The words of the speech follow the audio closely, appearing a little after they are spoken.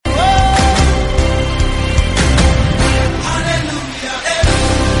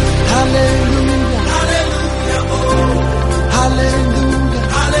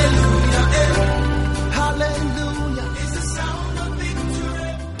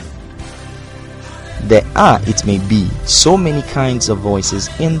There are, it may be, so many kinds of voices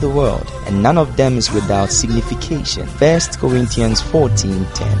in the world, and none of them is without signification. 1 Corinthians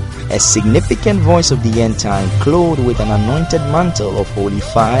 14:10. A significant voice of the end time, clothed with an anointed mantle of holy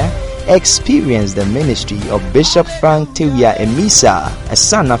fire, experienced the ministry of Bishop Frank Tewia Emisa, a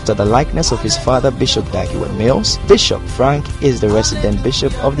son after the likeness of his father Bishop Dakiwa Mills. Bishop Frank is the resident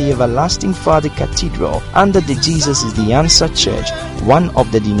bishop of the Everlasting Father Cathedral under the Jesus is the Answer Church, one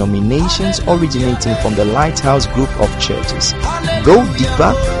of the denominations originating from the Lighthouse Group of churches. Go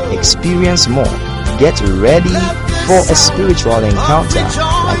deeper, experience more. Get ready for a spiritual encounter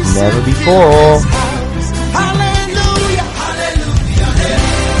like never before.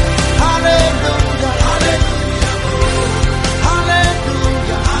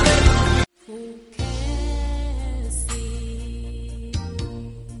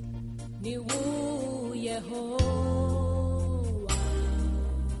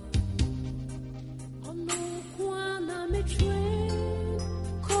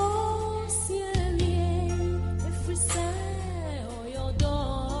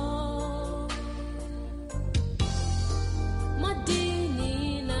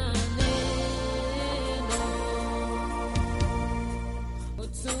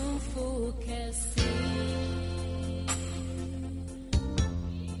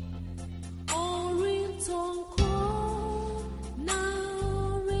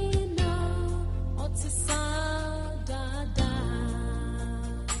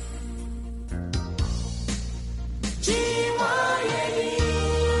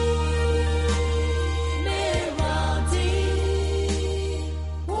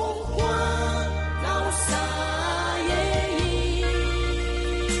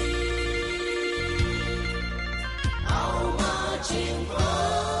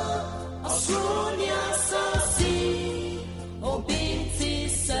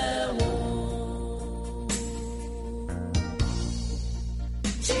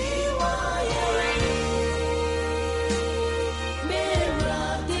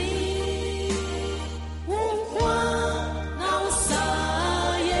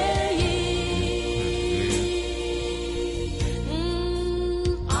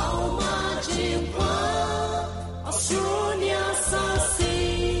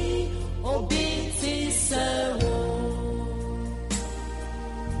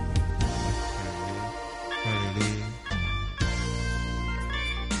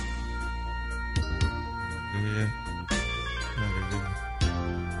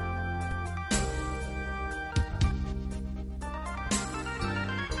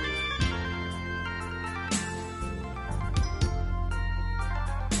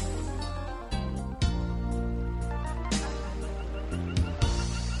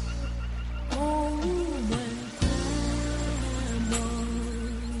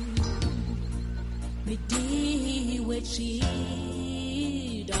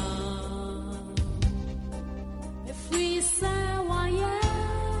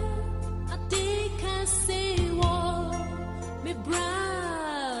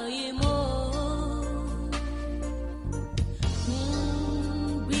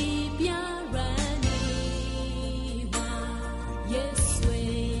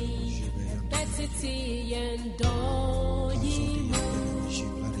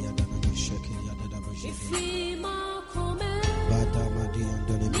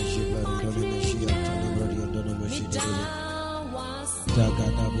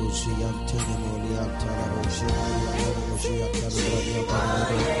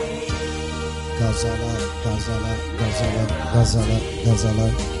 Gazala,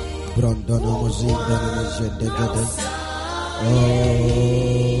 Brondona Mozinda, Jedegade,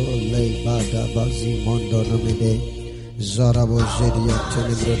 Leibada Bazi Mondonomide, Zarabo Jedia,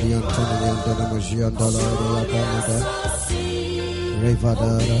 Tenebrodian, Tenebrodian, Dollar,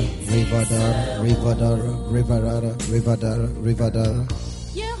 Rivadara,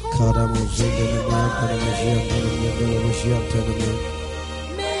 Kadamo Zinda,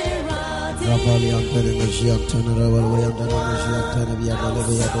 Ravalian Television, Teneraval, Television,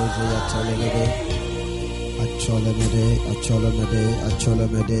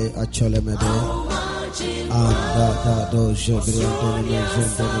 Acholamede, and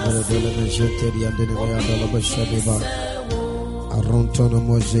Arontono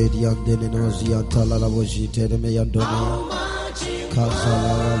Mosedian, Denosian, Talavosi, Tedemeyandoni,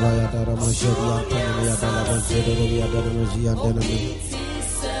 Casala, Vayadara Mosedian, Tenemeyadala,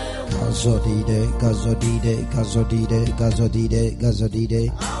 Gazodide,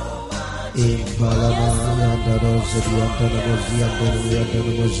 in Palama, Yandano, Zedian,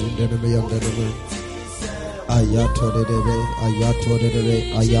 Ayatodebe, ayatodebe,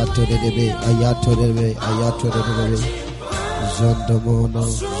 ayatodebe, ayatodebe, ayatodebe. Zondomono,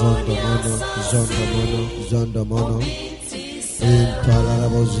 zondomono, zondomono, zondomono.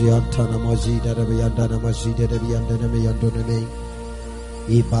 Impalaraboziantana mazida de biandana mazida de biandana meyandone.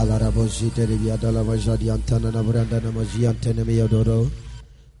 Ipalarabozida de biadala majadiantana nabrandana maziantene meyadoro.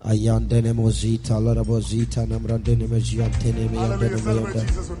 Ayandene mozita larabozita namrandene maziantene meyandene meyanda.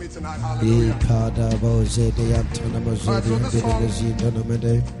 Ipada bozede antana mazidi andene mazindana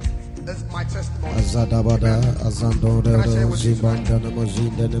mede. Azadabada azandoro zibandana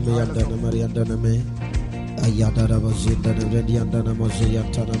mazindana meyandana mariandana me. Ayadara mazindana mediandana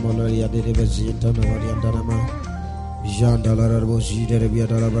maziyantana malaria de bezintana mariandana ma. Jandala rabozida de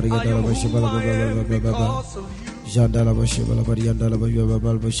biadala bariadala bashibala baba. Jandala bashibala bariandala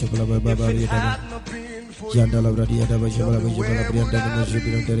baba bashibala baba bariadala. Jandala bariadala bashibala bashibala bariandala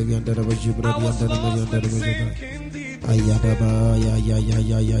mazibira de biandala bashibala biandala mariandala mazibala. Ayadaba ya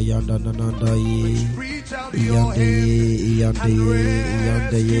yandana nanda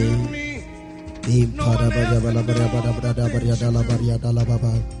yande Impada bariabala bariabala bariadala bariadala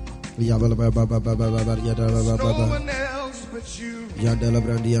baba. Yabala baba baba bariadala baba. Yandala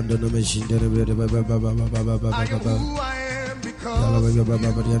brandi yandana machine de baba baba baba. Yala baba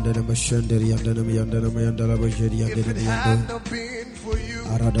baba yandana machine de yandana yandala bajeri yandana yandana.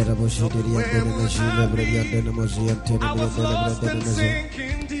 Arada bajeri yandana machine de yandana machine yandana yandana.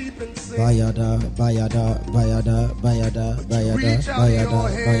 Bayada.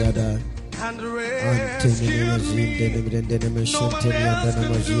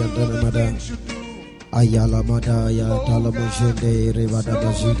 Ayala Madaya Talamujende Revada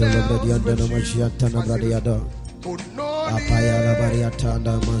Bazida Labradianda Majiatana Bradiada Apayala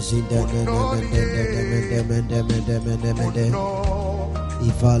Bariatanda Mazinda Mende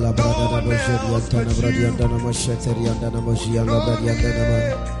Ivala Brada Bajadiantana Bradianda Mashaterianda Majiala Bradianda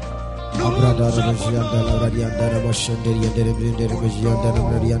Abrada Majianda Bradianda Mashanderi and Majianda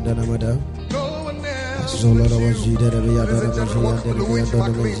Bradianda Mada Zola was the Viada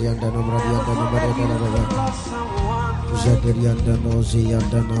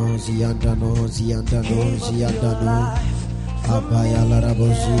Zianda Zianda Abaya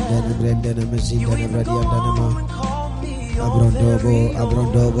Larabosi, then Brendan and Messinda and Radiandanama Abrondobo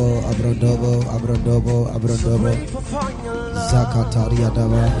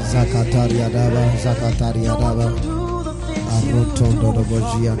Zakatariadava Arotondo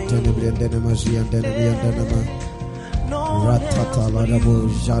Bojian Tenebrendanamazi and Denebiandanama Ratata Larabo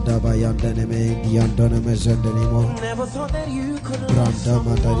Jadabayandaneme, Diandanamaz and Denimo Branda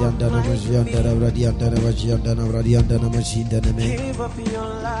Matariandanamazi and Radiandanamazi and Radiandanamazi Deneme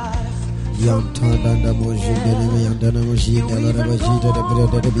Yantanda Moji Deneme and Danamazi and Laravazi de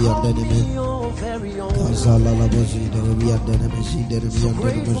Breda de Biandaneme Kazala Labozi de Biandanamazi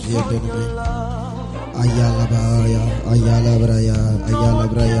Denebiandanamazi and Deneme Ayala Braya,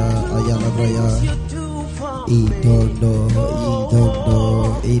 Idondo,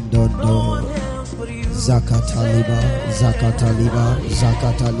 Zakataliba,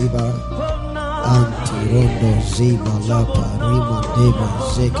 Antirondo, Zima, Lapa, Rima, Deva,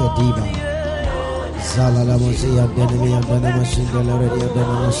 Zekadiba, Zalala Mozia, Denemi, and Danamasin, Delaria,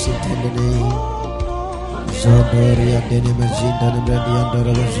 Danamasin, Tendene. Zondoria Denemazin Danabrandy and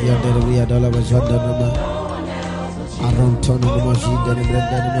Doravazia Deravia Dolavazandanama Aronton Namazin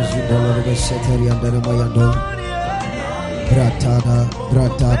Danabrandanamazin Dolavassetari and Danamayando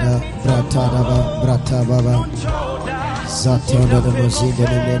Bratababa Zatona Namazin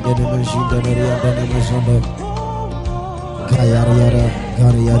Danamazin Danaria Danamazondo Gariara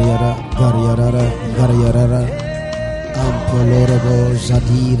Ampolorabo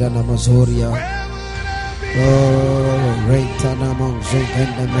Zadira Namazoria Oh, Rentanamon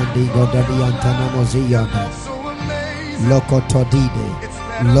Zengenda Mendigo Dadiantana Moziana Locontodide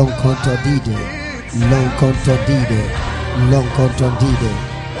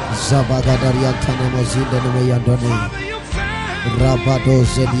Zabagadariantana Mozinda Meyandone Rabado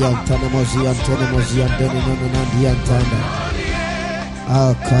Zediantana Moziantana Moziantana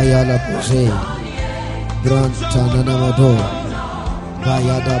Akayala Pose Brantana Namado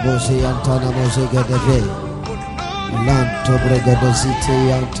Bayada Bose Antana Mosega de Ve Lanto Brega de Zite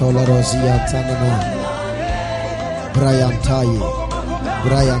Antolorosi Antanama Brian Tai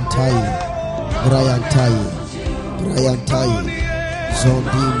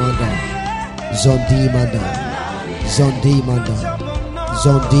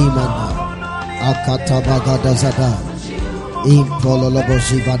Zondi Manda Akata Bagada Zada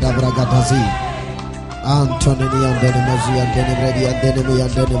Impololobosi Vada Bragadazi Antonini and Denemazi and Denebredi and Denemi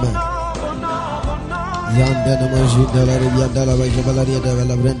and Denema Yandana Mazindala Yandala Vajabalaria de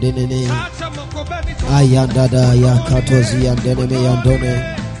Brandini Ayandada Yakatozi and Deneme Yandone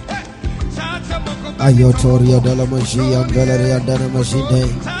Ayotoria de la Maji and Valeria Dana Mazinde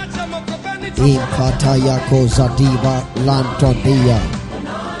Impatayako Zadiba Lantodia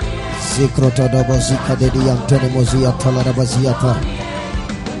Zikrota da Bazika de Antonemozia Talarabaziata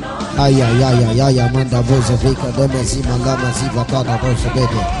Aya Manda Vozavika de Mazima Lama Zivatada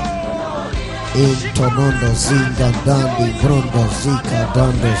Vozabede Intonondo Zinga Dandi Brondo Zika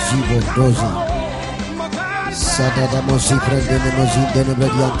Dando Zibo Dozi Sadada Mosi Prendene Mosi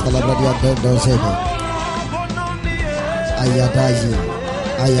Denebredian Talabradia Dendo Zede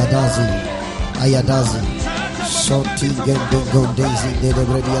Ayadazi Sonti Gendon Daisy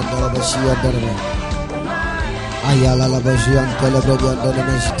Denebredian Dalabasia Denema Ayala Labasian Telebredian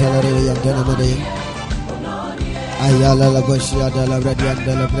Denemas Teleria Denemade Ayala Labasia Delabredian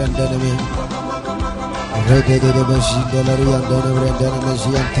Delabrendeneme Rede de Bashi Delaria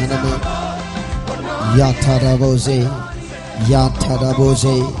Denebrendemasian Taname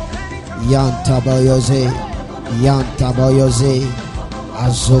Yantabayoze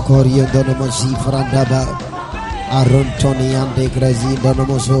Azokoria Donomosi Frandaba Arontoni and de Grazi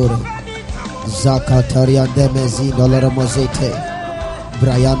Donomosore Zakataria de Mezi Doloramosete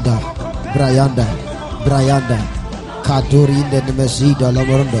Brianda Kaduri de Mezi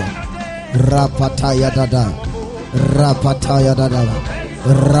Dolomorondo Rapataya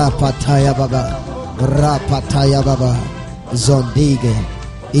Baba Zondige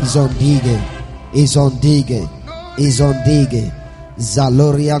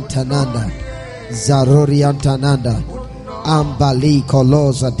Zarorian Tananda Ambali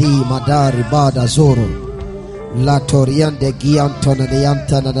Koloza di Madari Bada Zoro Latorian de Giantona de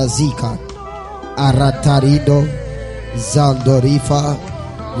Antana da Zika Aratarido Zaldorifa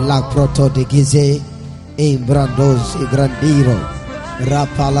La Proto de Gize Imbrandos e Grandiro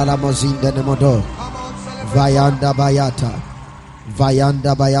Rapala la Mozinda de Modo Vayanda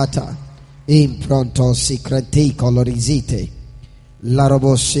Bayata Impronto Secreti Colorizite La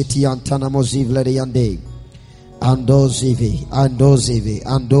Robositi Antana Mozivleri Ande Andozivi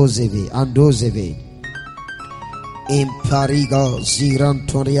Imparigo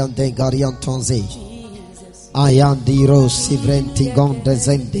Zirantorian de Gariantonze Ayandiro Sivrenti Gonde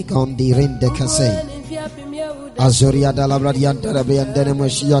Zendi Gondi Rinde Case Azuria dalla Bradianta Rabiandene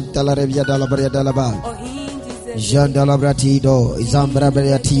Moshianta la Revia dalla Bria dalla Ba Jandala Bratido Zambra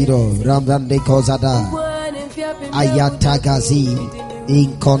Briatido Rambande Kozada Ayatagazi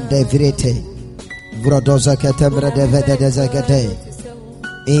Inconde Virete Vrodoza Catembre de Vede de Zagade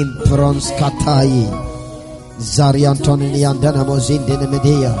Improns Katai Zariantoni Andana Mozindine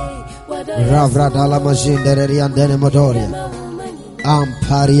Media Ravrada la Mozindere Riandene Modoria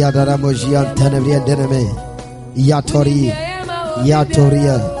Amparia da Mojian Tenebriandene Yantoria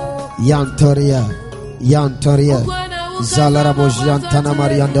Zalara Mojian Tana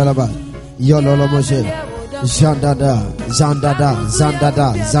Mariandalaba Yololo Moje Zandada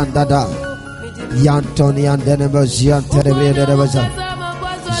Yantoni and Denemozian Tenebriandene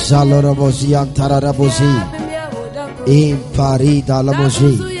Zalora Mozian Tararabozi Impari la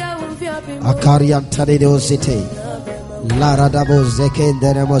Moji Akarian Tarido City Lara Dabo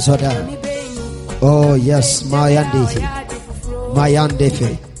Zekendere Mozoda. Oh yes, Mayandefe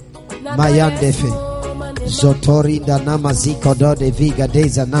Zotori da Namaziko do de Viga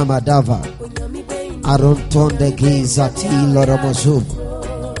Deza Namadava Aronton de Gizati Loromozub.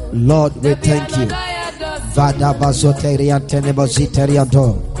 Lord, we thank you. Vada Bazoterian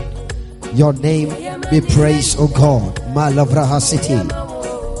Tenebozitarianto. Your name be praised, O God. Malavraha City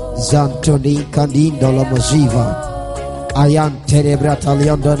Zantoni Candindo Lomoziva Ayan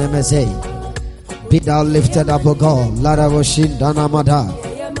Terebratalion Donemeze. Be thou lifted up, O God. Laravoshin Danamada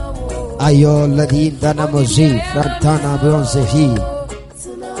Ayo Ladin Danamozi Frantana Bronzehi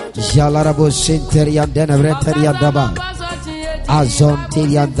Jalaraboshin Terian Denavretarian Daba Azon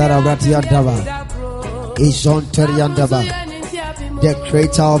Tirian Daravratian Daba Izon Terian Daba, the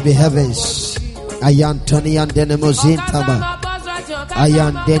creator of the heavens. Ayan Tonian Denemozin Taba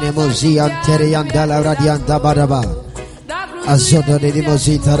Ayan Denemozian Terian Dalaradian Dabadaba Azodo de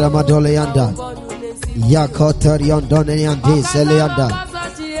Mozita Ramadoleanda Yakoterion Donian de Seleanda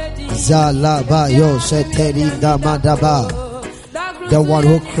Zalaba Yoseterinda Madaba, the one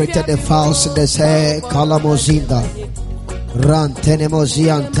who created the fowls in the sea, Kalamozinda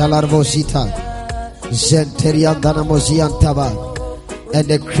Rantenemozian Talarvosita Zenterian Danamozian Taba, and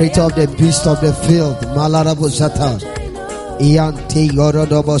the creator of the beast of the field, Malarabuzata Ianti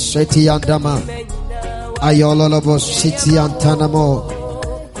Gorodobo Seti Andama Ayololobo Siti Antanamo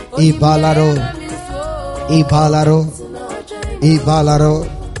Ibalaro Ibalaro,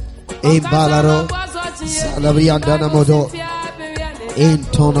 Salabriandana modo,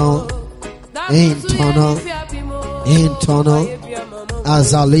 intono,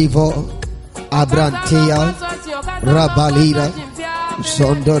 Azalivo, Abrantia, Rabalira,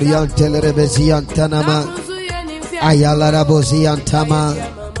 Sondorian Telerebezian Tanama, Ayala Rabozian Tama,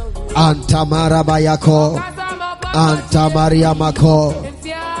 Antamara Bayako, Antamaria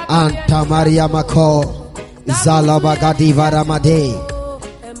Mako, Zalabagadi Varamade,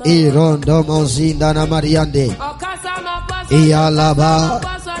 Irondo Mozindana Mariande, Ialaba,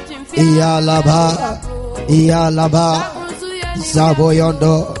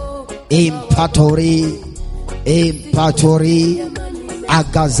 Zaboyondo, Impatori,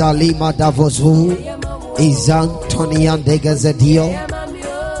 Agazalima Davozu, Izantonian de Gazedio,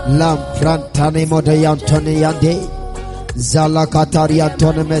 Lamprantane Modayantoniande, Zalakatari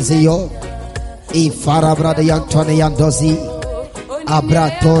Antonemezio, Ifarabrade Antoniandozi,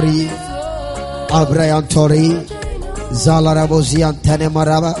 Abrayantori, Zalarabozi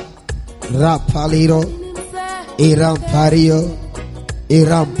Antanemaraba, Rapaliro, Irampario,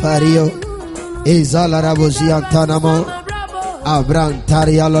 Izalarabozi Antanamo,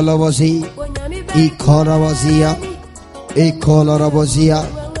 Abrantaria Lolobozi, Icolorabozia,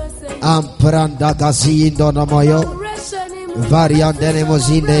 Ampranda Gazi Indonamoyo, Variandene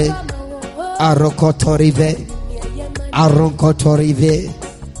Mozine, Arroncotorive,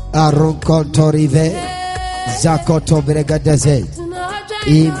 Zakoto Bregadeze,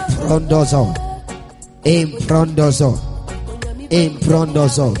 Improndozo,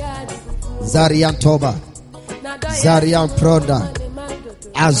 Zarian Toba, Zarian Pronda,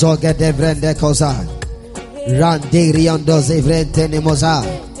 Azoga de Vrende Cosa, Randirian Doze Vrente Nemoza,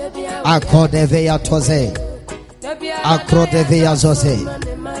 Acodevea Toze, Acrodevea Zose,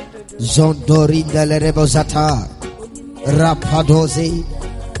 Zondorin de Lerebozata, Rapadozi,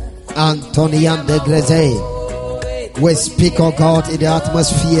 Antonian de Greze. We speak, oh God, in the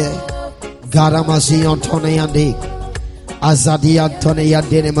atmosphere. Garamazi Antoniandi, Azadi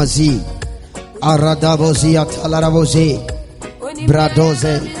Antoniandi Nemazi, Aradabozi Atalarabozi,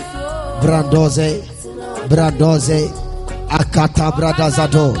 Brandoze, Akata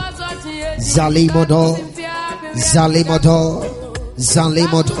Bradazado, Zalimodo,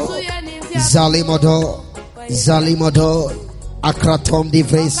 Akratom di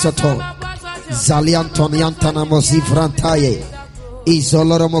Vresoto, Zaliantoniantana Mozi Frantaye,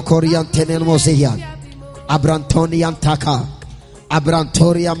 Isoloromo Corianten Moseyan, Abrantonian Taka,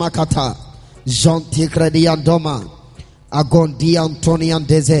 Abrantoria Makata, Zonticredian Doma, Agondi Antonian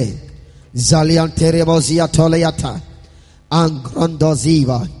Deze, Zalianterebozia Toleata,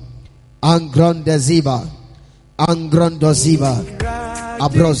 Angrondoziva,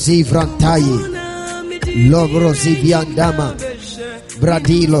 Abrozi Frantaye, Lobrozi Biandama,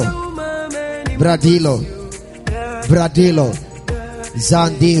 Bradilo,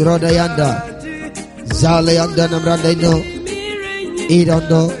 Zandi Rodayanda, Zaleanda Namrandeno,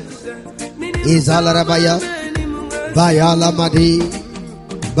 Idondo, Izalarabaya, Bayala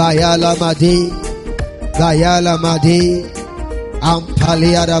Madi,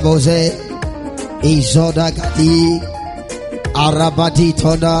 Ampaliada Bose, Izoda Gati, Arabati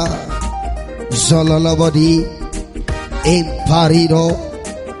Tonda, Zololobodi, Imparido,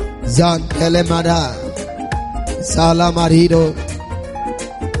 Zantelemada, Salamarido,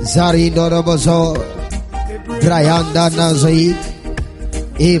 Zarindo Robozo, Brayanda Nazoi,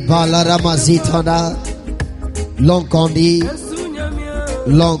 Ibalara Mazitona,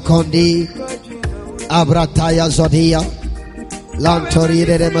 Lonkondi, Abrataya Zodia, Lantori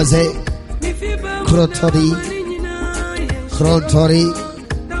de Maze, Krontori,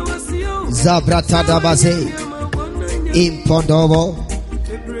 Zabratada Baze, Impondobo,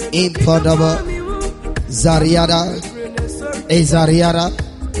 Zariada, Ezariada,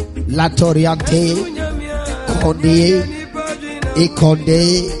 Latoriante,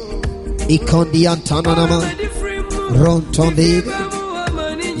 Ikondi Antanama, Rontondi,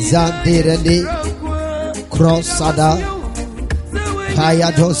 Zandirendi, Crossada,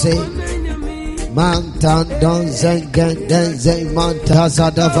 Payadose, Mantandon Zengendenze,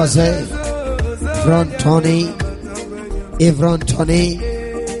 Mantazada Vaze, Ivrontoni,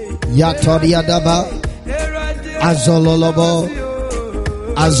 Yatoriadaba, Azololobo,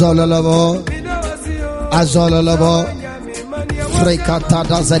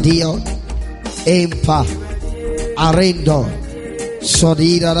 Frecatada Zadio, Empa, Arendo,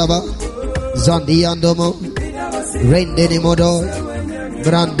 Sodiraba, Zandiandomo, Rendenimodo,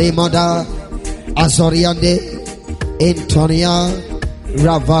 Brandimoda, Azoriande, Antonia,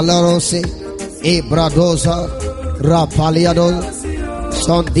 Ravalorose, Ebradosa, Rapaliado,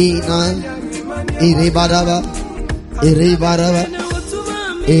 Sondina, Iribadaba, Iribaraba,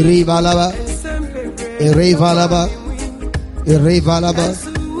 Iribalaba, Iribalaba, Iribalaba,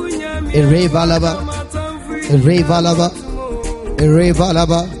 Iribalaba, Iribalaba,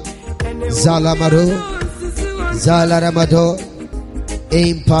 Iribalaba, Zalamado, Zalaramado,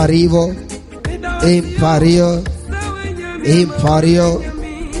 Imparivo, Impario, Impario,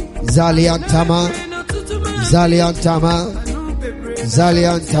 Zaliantama, Zaliantama,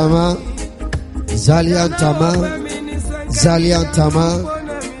 Zaliantama, Zaliantama, Zaliantama,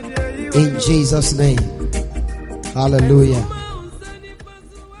 in Jesus' name. Hallelujah.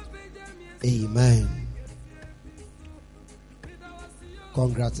 Amen.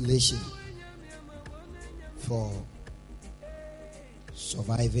 Congratulations for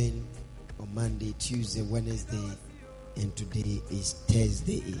surviving on Monday, Tuesday, Wednesday, and today is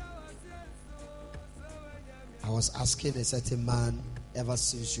Thursday. I was asking a certain man, ever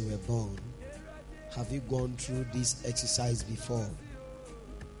since you were born, have you gone through this exercise before?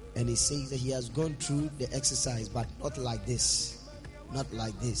 And he says that he has gone through the exercise, but not like this, not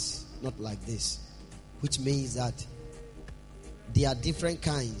like this, not like this, which means that there are different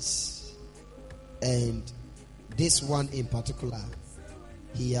kinds, and this one in particular,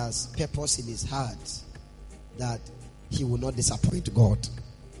 he has purpose in his heart that he will not disappoint God.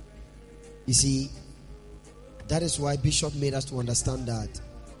 You see, that is why Bishop made us to understand that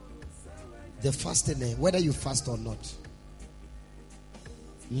the fasting, whether you fast or not,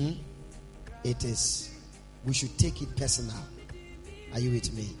 it is, we should take it personal. Are you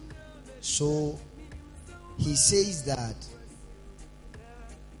with me? So he says that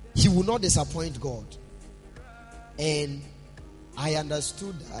he will not disappoint God. And I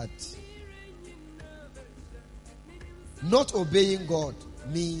understood that not obeying God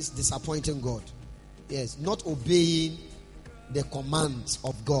means disappointing God. Yes, not obeying the commands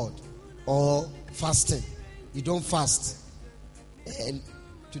of God or fasting. You don't fast. And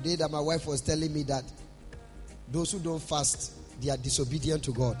today that my wife was telling me that those who don't fast, they are disobedient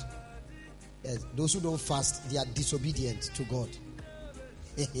to God. Yes, those who don't fast, they are disobedient to God.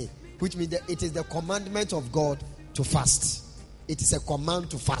 Which means that it is the commandment of God to fast. It is a command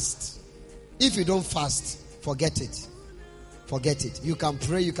to fast. If you don't fast, forget it. Forget it. You can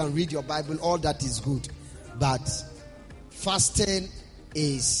pray, you can read your Bible, all that is good. But fasting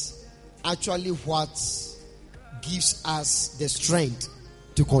is actually what gives us the strength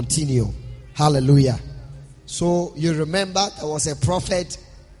to continue. Hallelujah. So you remember there was a prophet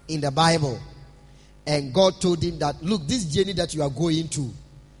in the Bible, and God told him that, look, this journey that you are going to,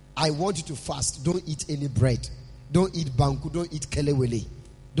 I want you to fast. Don't eat any bread. Don't eat banku. Don't eat kelewele.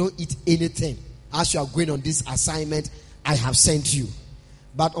 Don't eat anything. As you are going on this assignment, I have sent you.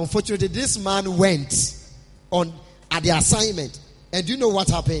 But unfortunately, this man went on at the assignment. And do you know what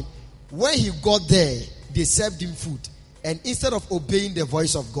happened? When he got there, they served him food. And instead of obeying the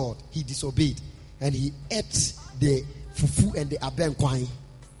voice of God, he disobeyed. And he ate the fufu and the abenkwai.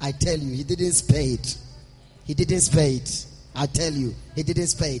 I tell you, he didn't spare it. He didn't spare it. I tell you, he didn't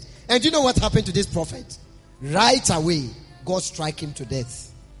spare it. And do you know what happened to this prophet? Right away, God struck him to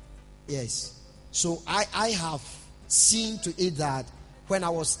death. Yes. So I have seen to it that when I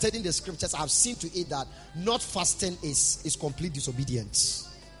was studying the scriptures, I've seen to it that not fasting is complete disobedience.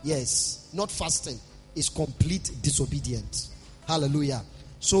 Yes. Not fasting is complete disobedience. Hallelujah.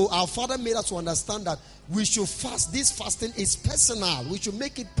 So our Father made us to understand that we should fast. This fasting is personal. We should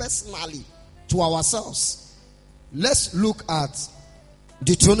make it personally to ourselves. Let's look at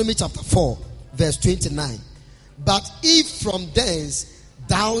Deuteronomy chapter 4, verse 29. But if from thence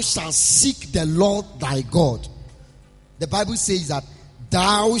thou shalt seek the Lord thy God, the Bible says that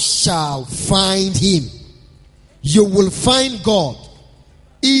thou shalt find him. You will find God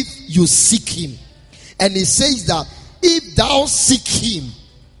if you seek him. And it says that if thou seek him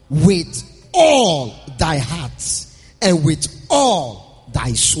with all thy heart and with all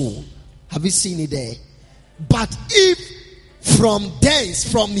thy soul. Have you seen it there? But if from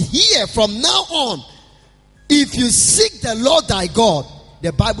thence, from here, from now on, if you seek the Lord thy God,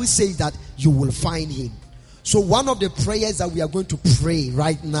 the Bible says that you will find him. So one of the prayers that we are going to pray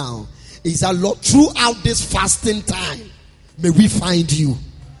right now is that, Lord, throughout this fasting time, may we find you.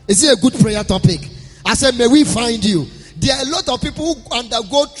 Is it a good prayer topic? I said, may we find you. There are a lot of people who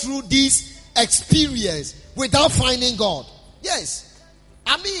undergo through this experience without finding God. Yes.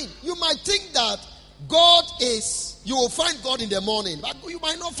 I mean, you might think that God is, you will find God in the morning, but you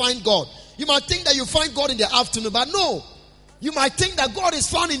might not find God. You might think that you find God in the afternoon, but no. You might think that God is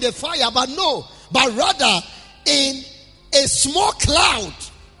found in the fire, but no. But rather in a small cloud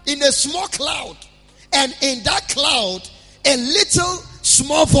in a small cloud. And in that cloud, a little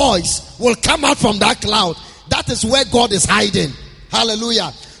small voice will come out from that cloud. That is where God is hiding.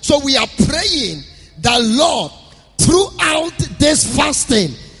 Hallelujah. So we are praying that, Lord, throughout this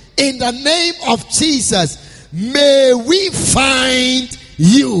fasting, in the name of Jesus, may we find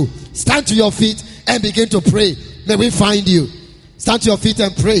you. Stand to your feet and begin to pray. May we find you. Stand to your feet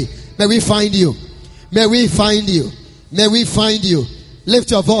and pray. May we find you. May we find you. May we find you.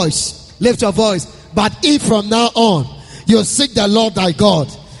 Lift your voice. Lift your voice. But if from now on you seek the Lord thy God,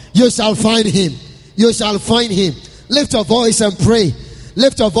 you shall find him. You shall find him. Lift your voice and pray.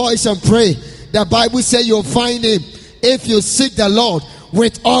 Lift your voice and pray. The Bible says you'll find him if you seek the Lord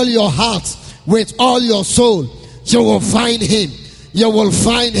with all your heart, with all your soul. You will find him. You will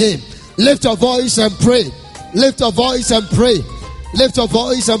find him. Lift your voice and pray. Lift your voice and pray. Lift your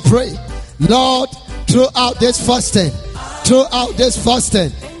voice and pray. Lord, throughout this fasting,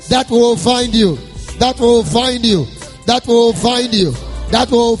 that will find you. That will find you. That will find you. That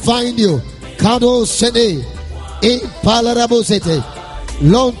will find you. Kado sene.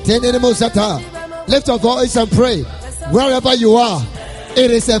 Lift your voice and pray. Wherever you are,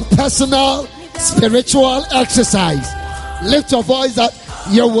 it is a personal spiritual exercise. Lift your voice that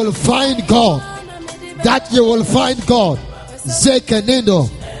you will find God. That you will find God. Zekenendo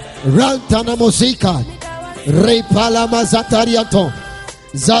Rantana Mosika Repala Mazatariato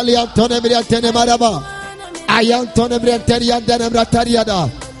Zaliantone Briantene Maraba Ayantone Brianterian Denebratariada.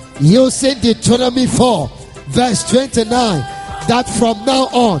 You see Deuteronomy 4 verse 29 that from now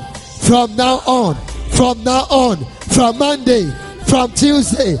on, from Monday, from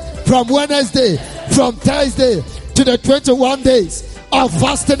Tuesday, from Wednesday, from Thursday to the 21 days of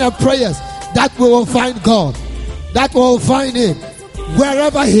fasting and prayers, that we will find God. That we will find him.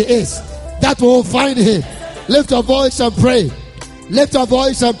 Wherever he is, that we will find him. Lift your voice and pray. Lift your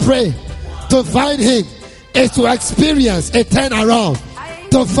voice and pray. To find him is to experience a turnaround.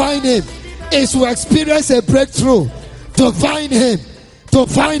 To find him is to experience a breakthrough. To find him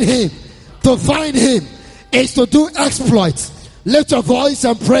is to do exploits. Lift your voice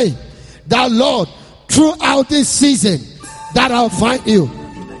and pray that, Lord, throughout this season, that I'll find you.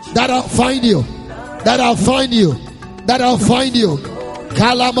 That I'll find you. That I'll find you. That I'll find you.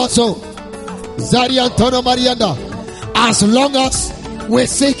 Kalamaso Zariantono Marianda. As long as we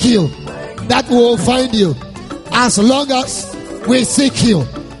seek you, that we will find you. As long as we seek you,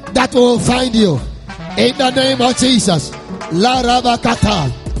 that we will find you. In the name of Jesus. La Rabakata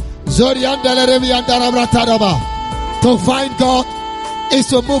Zorianda Revianda Rabrataraba. To find God is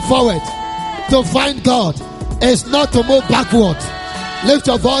to move forward. To find God is not to move backward. Lift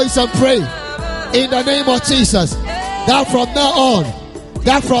your voice and pray in the name of Jesus. That from now on,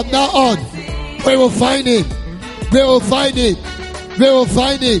 we will find him. We will find it. We will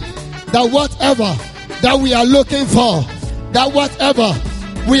find it. That whatever that we are looking for,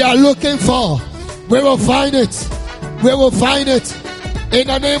 we will find it. We will find it in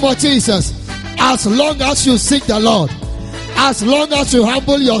the name of Jesus. As long as you seek the Lord, as long as you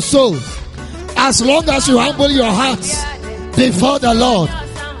humble your soul, as long as you humble your hearts before the Lord,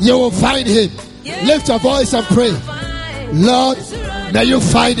 you will find him. Lift your voice and pray. Lord, may you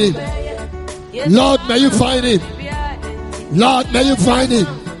find him. Lord, may you find him. Lord, may you find him.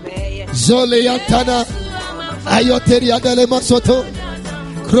 Zoliantana Ayoteria dele Masoto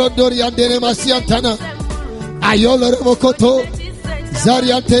Krondorian dele Masiantana Ayola Remokoto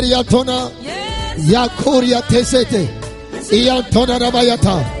Zarianteria Tona Yakoria Tesete Iantona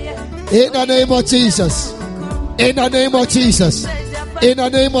Rabayata. In the name of Jesus. In the name of Jesus. In the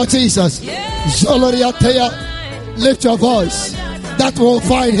name of Jesus. Zoloriatea. Lift your voice. That will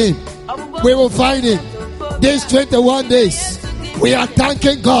find him. We will find him. These 21 days, we are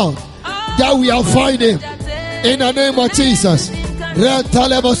thanking God that we are finding him. In the name of Jesus.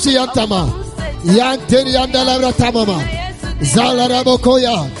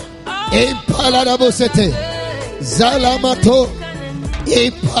 Zalarabokoya. Impalarabosete. Zalamato.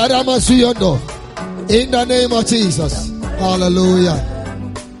 Iparamasuyondo. In the name of Jesus. Hallelujah.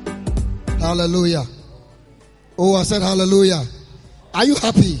 Hallelujah. Oh, I said hallelujah. Are you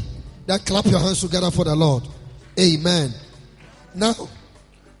happy? That clap your hands together for the Lord. Amen. Now,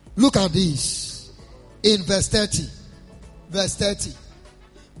 look at this. In verse 30. Verse 30.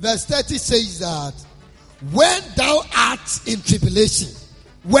 Verse 30 says that when thou art in tribulation,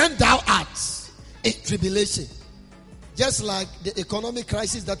 just like the economic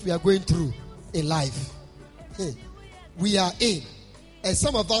crisis that we are going through in life, we are in, and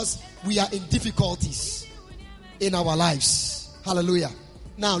some of us, we are in difficulties in our lives. Hallelujah.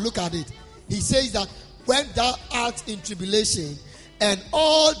 Now look at it. He says that when thou art in tribulation, and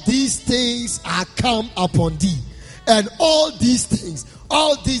all these things are come upon thee. And all these things,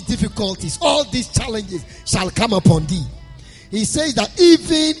 all these difficulties, all these challenges shall come upon thee. He says that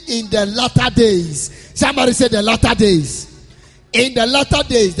even in the latter days, somebody said the latter days. In the latter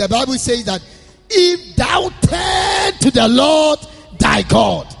days, the Bible says that if thou turn to the Lord thy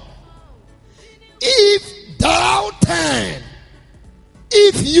God, if thou turn,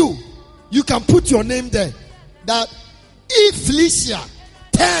 if you can put your name there, that if Felicia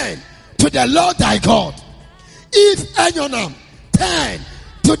turn to the Lord thy God, if Enyonam turn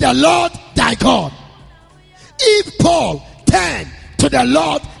to the Lord thy God, if Paul turn to the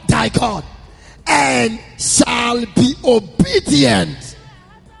Lord thy God, and shall be obedient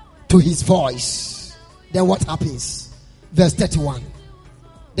to his voice, then what happens? Verse 31.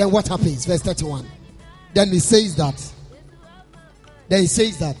 Then what happens? Verse 31. Then he says that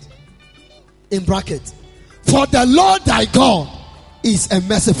in bracket, for the Lord thy God is a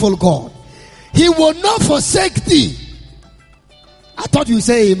merciful God. He will not forsake thee. I thought you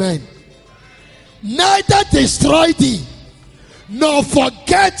say amen. Neither destroy thee, nor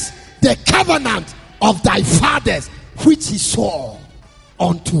forget the covenant of thy fathers, which he swore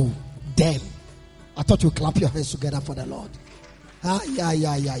unto them. I thought you clap your hands together for the Lord.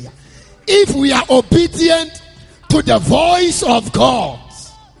 Yeah. If we are obedient to the voice of God,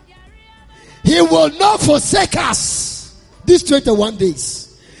 he will not forsake us these 21 days,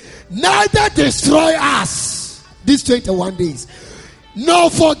 neither destroy us these 21 days,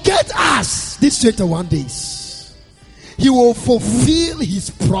 nor forget us these 21 days. He will fulfill his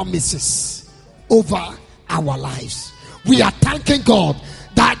promises over our lives. We are thanking God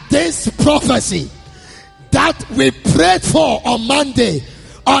that this prophecy that we prayed for on Monday,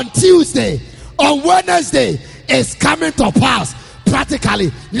 on Tuesday, on Wednesday is coming to pass.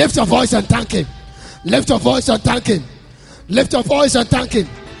 Practically, lift your voice and thank him. Lift your voice and thank him. Lift your voice and thank him.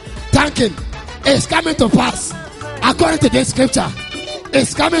 Thank him. It's coming to pass. According to this scripture,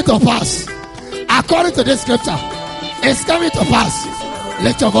 it's coming to pass. According to this scripture, it's coming to pass.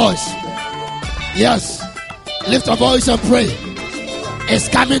 Lift your voice. Yes. Lift your voice and pray. It's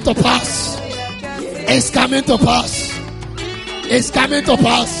coming to pass. It's coming to pass. It's coming to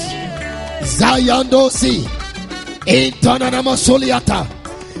pass. Zayandosi. Intonanamo Soliata.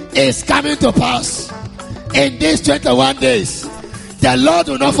 It's coming to pass. In these 21 days, the Lord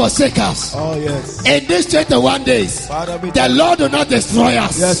will not forsake us. Oh, yes. In these 21 days, the Lord will not destroy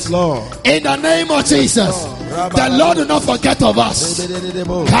us. Yes, Lord. In the name of Jesus, the Lord will not forget of us.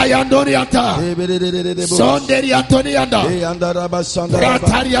 Kayandorianta, Sonderi Antonianda,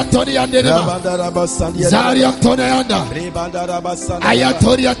 Ratari Antonianda, Zari Antonianda,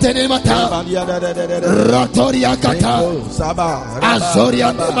 Ayatoria Tenemata, Ratoria Kata,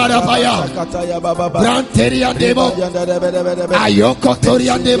 Azoria Marabaya, Branteria Debo, Ayoko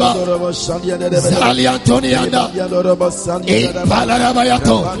Toriandeba, Zali Antonianda,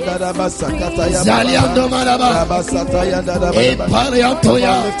 Ipalarabayato, Zali Andomaraba. Lift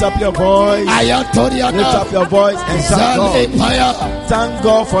up your voice. Lift up your voice and thank God. Thank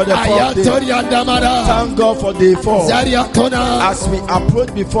God for the 4th day. Thank God for day 4. As we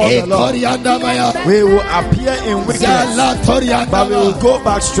approach before the Lord, we will appear in weakness, but we will go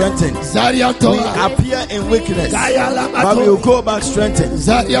back strengthened. We appear in weakness, but we will go back strengthened.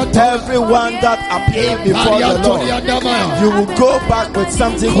 Everyone that appeared before the Lord, you will go back with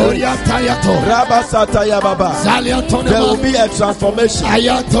something great. There will be a transformation.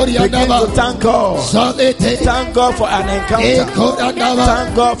 Begin to thank God. Thank God for an encounter.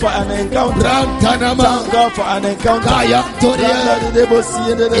 Thank God for an encounter. Thank God for an encounter. Oh yes,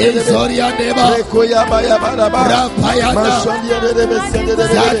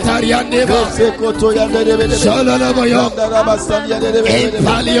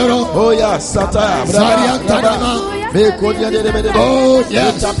 oh yes.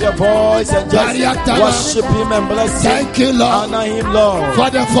 Lift up your voice and just worship him and bless him. Thank you, Lord. Honor him, Lord. For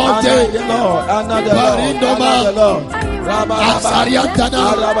the 4th day. Honor the Lord.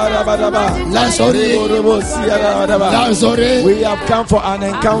 We have come for an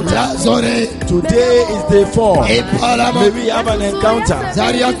encounter. Today is day 4. May we have an encounter.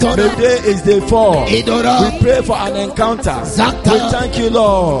 Today is day 4. We pray for an encounter. We thank you,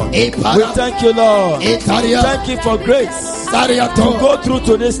 Lord. We thank you, Lord. Thank you for grace to go through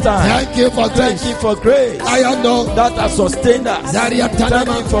to this time. Thank you for grace. Thank you for grace that has sustained us. Thank you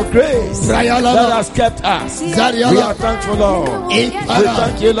for grace that has kept us. We are thankful, Lord. We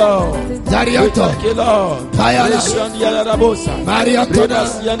thank you, Lord. We thank you, Lord.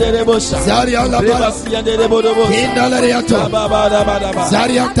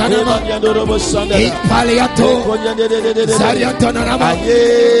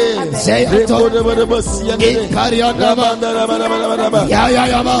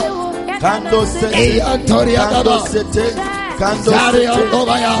 Kando sete, kando sete, kando sete,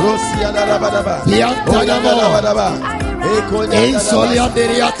 Rosia da da ba da ba, Oya da da ba, Ekoya Solia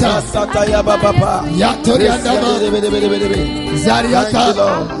Deriata, Sataya Baba, Yatoria Dama, Zariata,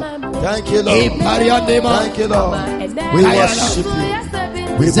 thank you, Lord, thank you, Lord, we worship you,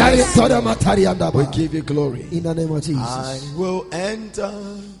 we give you glory, in the name of Jesus. I will enter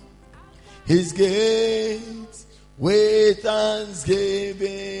His gates with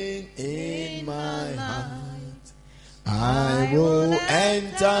thanksgiving in my heart. I will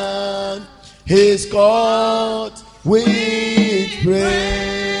enter His court with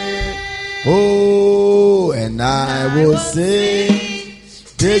praise. Oh, and I will sing,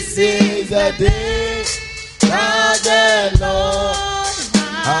 this is the day that the Lord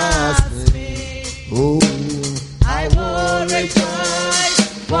has made. Oh, I will rejoice,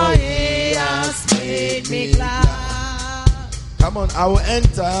 for He has made me glad. Come on, I will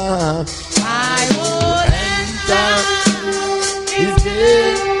enter. I will enter His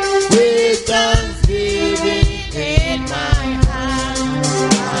gate with thanksgiving in my heart.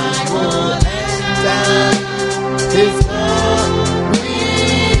 I will enter His court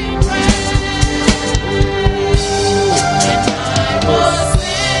with praise. And I will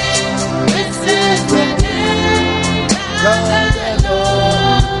sing, this is the day that the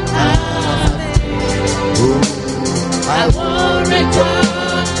Lord has made. I will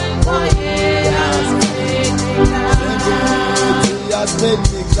rejoice, for He has made me glad. He has made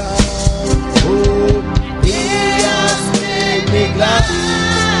me glad. Oh, He has made me glad.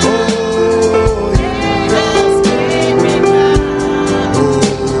 Oh, He has made me glad. Oh,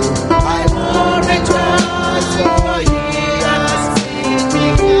 I will rejoice, for He has made me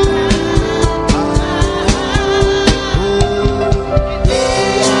glad. He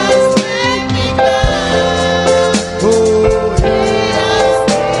has made me glad. Oh, He has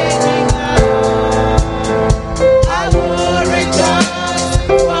made me glad. I will rejoice,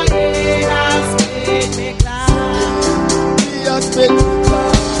 for He has made me glad. He has made me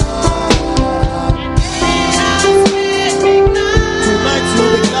glad. He has made me glad. Tonight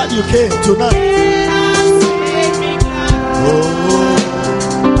you'll be glad you came. Tonight. He has made me glad. Oh,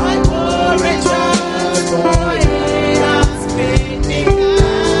 I will rejoice, for He has made me glad.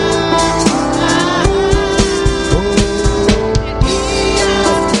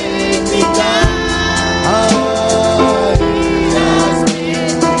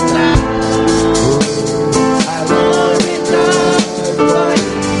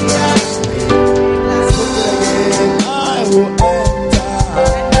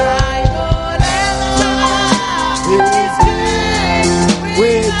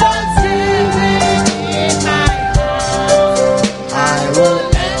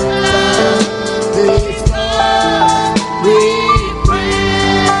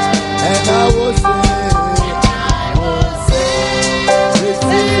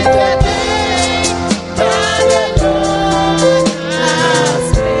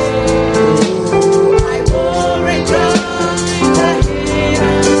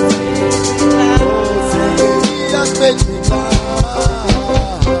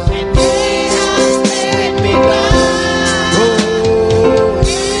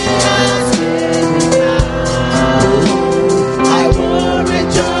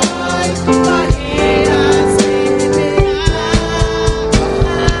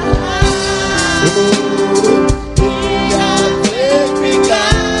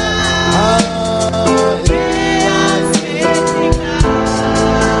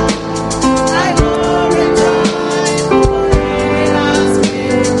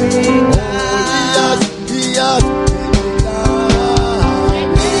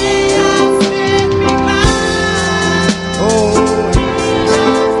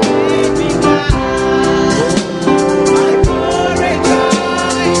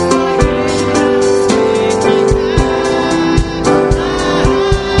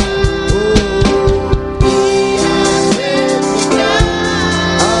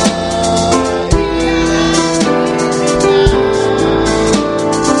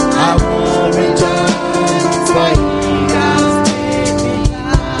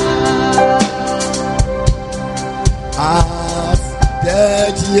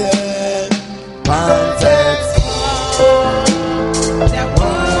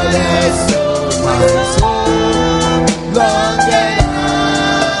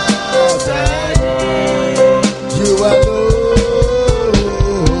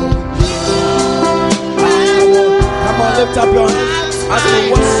 lift up your hands as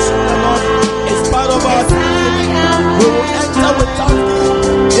we worship the Lord. It's part of our thanksgiving. We will enter with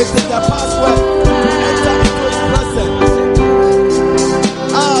thanksgiving. It is the password to enter into His presence.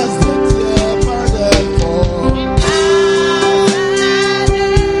 As the dear Father for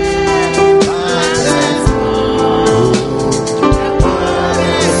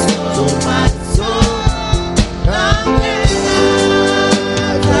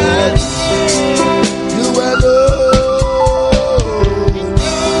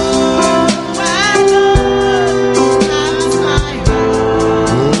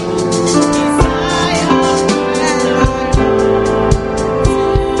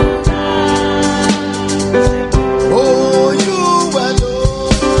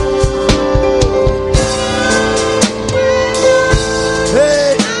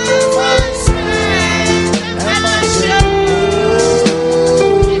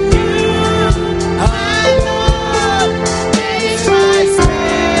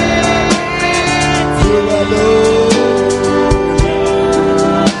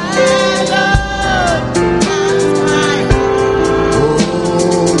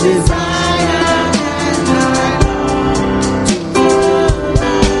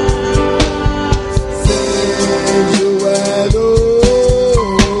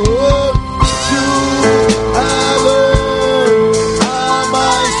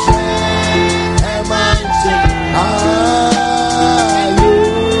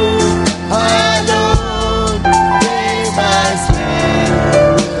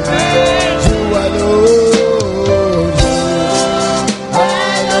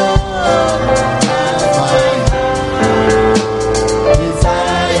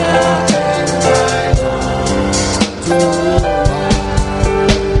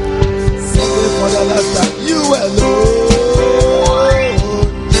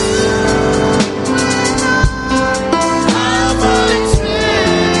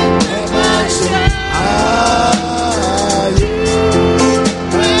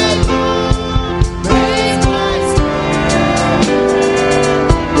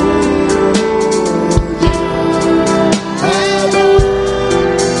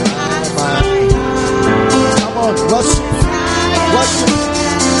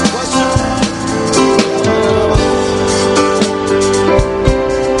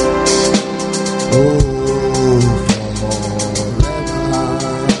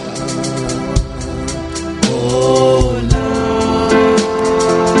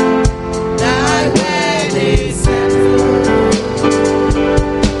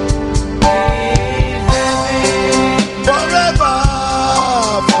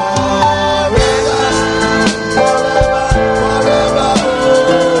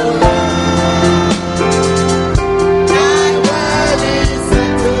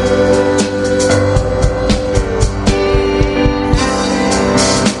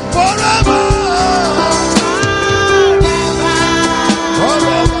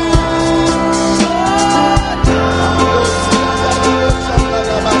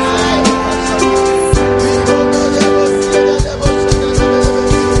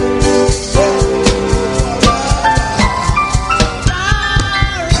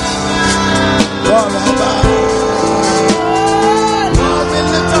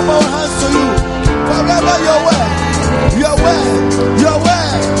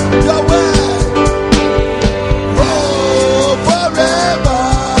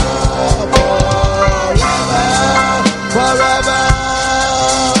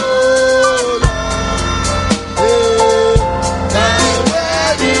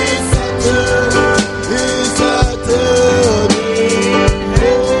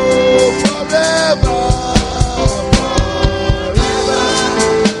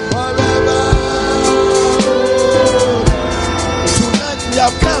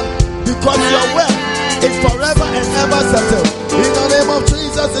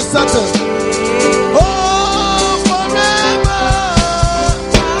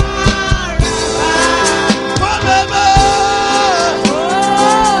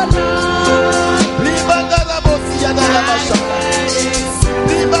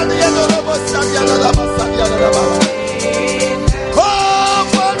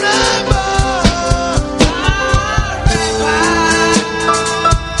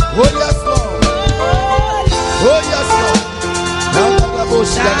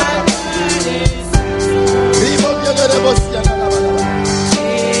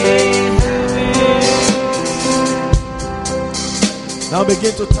Now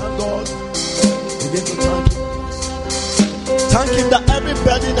begin to thank God. Begin to thank Him. Thank Him that every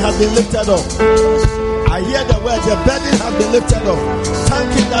burden has been lifted off. I hear the word, the burden has been lifted off.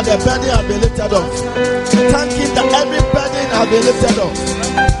 Thank Him that the burden has been lifted off. Thank Him that every burden has been lifted off.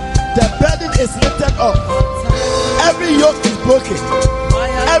 The burden is lifted off. Every yoke is broken.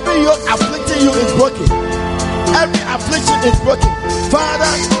 Every yoke afflicting you is broken. Every affliction is broken. Father,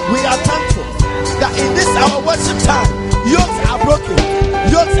 we are thankful that in this our worship time, yokes are broken.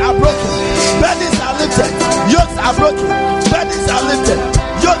 Yokes are broken. Burdens are lifted. Yokes are broken. Burdens are lifted.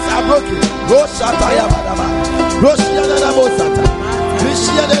 Yokes are broken. Roshataya Badaba. Roshiana Bosata.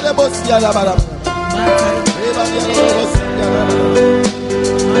 Rishiana Bosiana Badaba.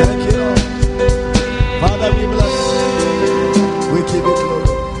 Thank you, Lord. Father, we bless you. We give you glory.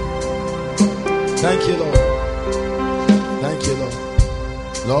 Thank you, Lord. Thank you, Lord.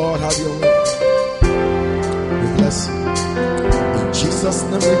 Lord, have your way. We bless you. In Jesus'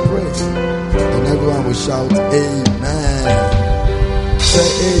 name we pray. And everyone will shout, Amen.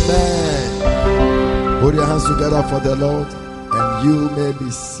 Say amen. Put your hands together for the Lord, and you may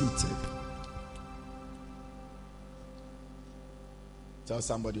be seated. Tell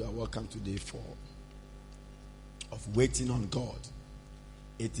somebody you are welcome to day 4 of waiting on God.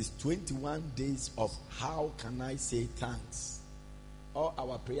 It is 21 days of how can I say thanks. All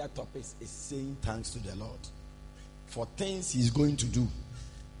our prayer topics is saying thanks to the Lord for things He's going to do.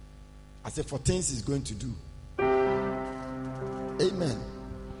 I said for things He's going to do. Amen.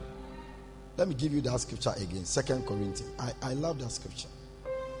 Let me give you that scripture again. 2 Corinthians. I love that scripture.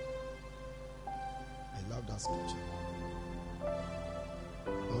 I love that scripture.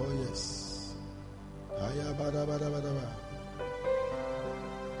 Oh yes.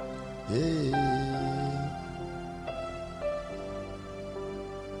 Hey.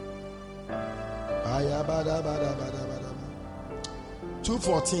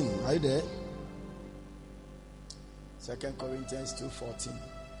 2:14. Are you there? 2 Corinthians 2:14.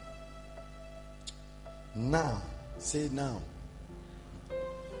 Now, say now.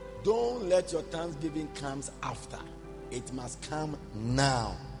 Don't let your thanksgiving come after. It must come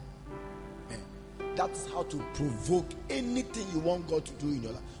now. That's how to provoke anything you want God to do in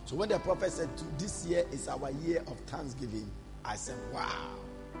your life. So when the prophet said, this year is our year of thanksgiving, I said, wow.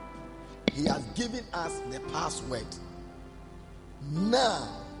 He has given us the password. Now,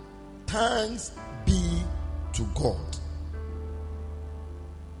 thanks be to God,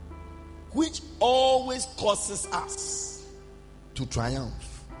 which always causes us to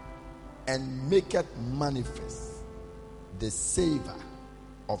triumph and maketh manifest the savor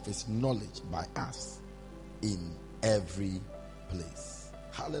of His knowledge by us in every place.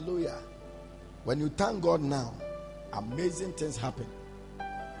 Hallelujah. When you thank God now, amazing things happen.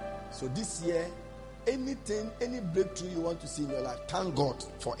 So this year, anything, any breakthrough you want to see in your life, thank God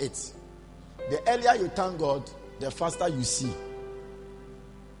for it. The earlier you thank God, the faster you see.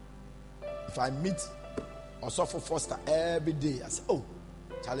 If I meet Osofo Foster every day, I say, oh,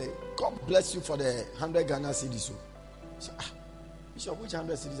 Charlie, God bless you for the 100 Ghana cedis. So, Bishop, which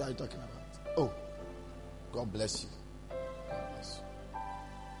 100 cedis are you talking about? Oh, God bless you. God bless you.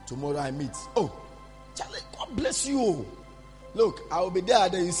 Tomorrow I meet. Oh, Charlie, God bless you. Look, I will be there.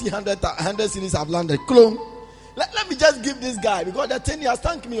 Then you see 100 cedis have landed. Clone. Let me just give this guy, because the thing he has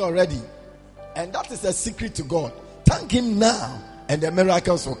thanked me already. And that is a secret to God. Thank Him now, and the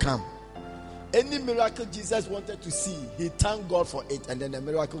miracles will come. Any miracle Jesus wanted to see, He thanked God for it, and then the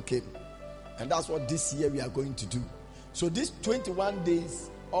miracle came. And that's what this year we are going to do. So these 21 days,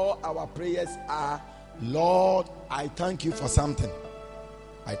 all our prayers are, Lord, I thank you for something.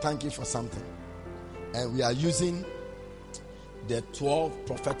 I thank you for something. And we are using the 12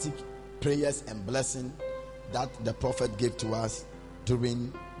 prophetic prayers and blessing that the prophet gave to us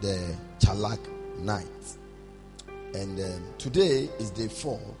during the Chalak night. And today is day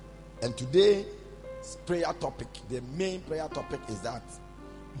 4. And today's prayer topic, the main prayer topic is that,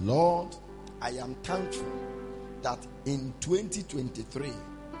 Lord, I am thankful that in 2023,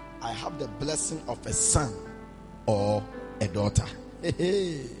 I have the blessing of a son or a daughter.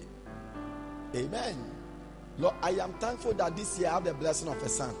 Hey. Amen. Lord, I am thankful that this year I have the blessing of a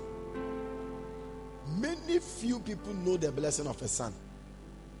son. Many few people know the blessing of a son.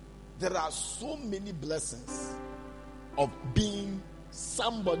 There are so many blessings of being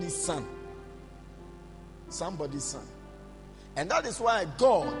somebody's son. Somebody's son. And that is why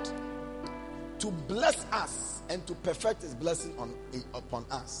God, to bless us and to perfect His blessing upon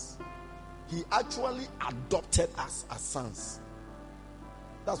us, He actually adopted us as sons.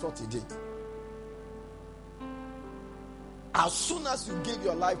 That's what He did. As soon as you give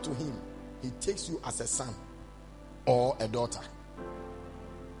your life to Him, He takes you as a son or a daughter.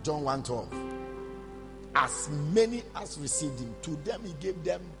 John 1:12. as many as received him, to them he gave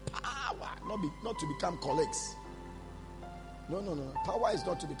them power, not to become colleagues. No. Power is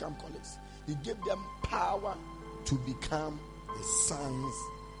not to become colleagues. He gave them power to become the sons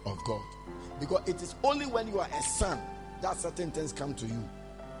of God. Because it is only when you are a son that certain things come to you.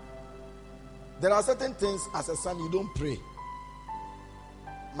 There are certain things as a son you don't pray.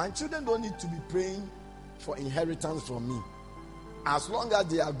 My children don't need to be praying for inheritance from me, as long as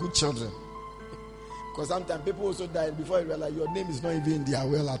they are good children. Because sometimes people also die before you realize your name is not even in their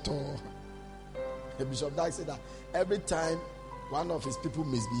will at all. The Bishop Dag said that every time one of his people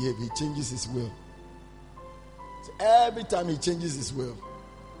misbehave, he changes his will. So every time he changes his will.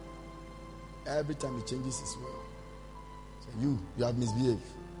 Every time he changes his will. So you have misbehaved.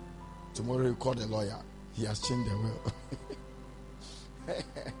 Tomorrow you call the lawyer. He has changed the will.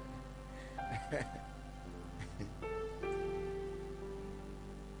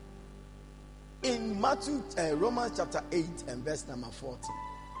 In Romans chapter 8 and verse number 14,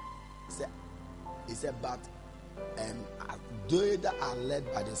 he said, but they that are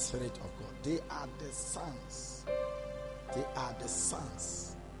led by the Spirit of God, they are the sons. They are the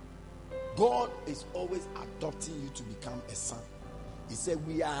sons. God is always adopting you to become a son. He said,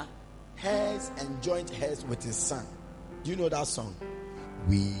 we are heirs and joint heirs with his son. Do you know that song?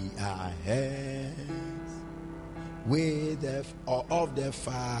 We are heirs of the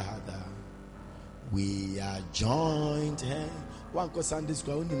Father. We are joint heirs. One cause Sunday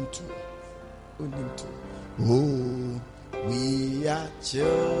school, only two. Oh, we are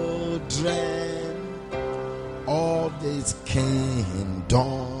children of this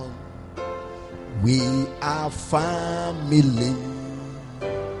kingdom. We are family.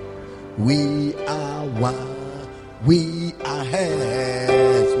 We are one. We are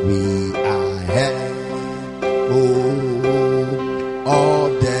heirs. We are heirs. Oh,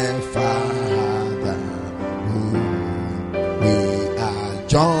 of the Father. Oh, we are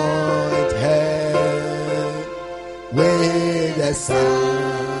joint heirs with the Son.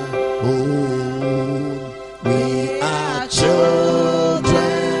 Oh, we are children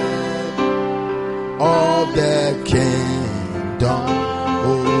of the kingdom.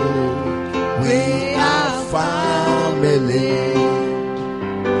 Oh, we are family.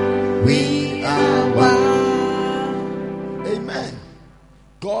 We are one. Amen.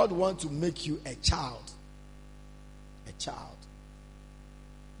 God wants to make you a child. A child.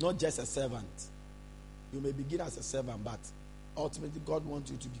 Not just a servant. You may begin as a servant, but ultimately God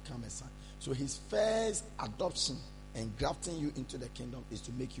wants you to become a son. So his first adoption and grafting you into the kingdom is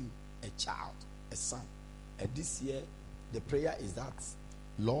to make you a child, a son. And this year, the prayer is that,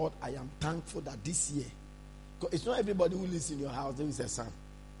 Lord, I am thankful that this year, because it's not everybody who lives in your house who is a son.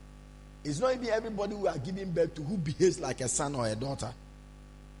 It's not even everybody who are giving birth to who behaves like a son or a daughter.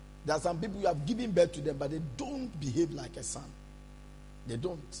 There are some people who have given birth to them, but they don't behave like a son. They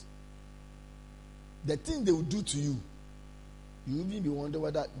don't. The thing they will do to you, you will even be wondering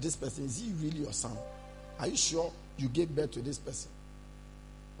whether this person, is he really your son? Are you sure you gave birth to this person?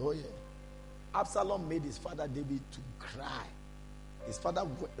 Oh yeah. Absalom made his father David to cry. His father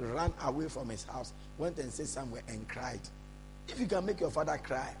ran away from his house, went and stayed somewhere and cried. If you can make your father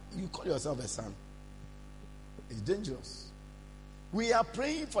cry, you call yourself a son. It's dangerous. We are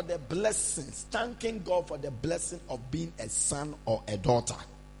praying for the blessings, thanking God for the blessing of being a son or a daughter.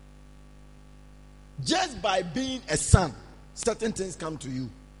 Just by being a son, certain things come to you.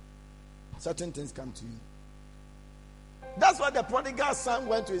 Certain things come to you. That's why the prodigal son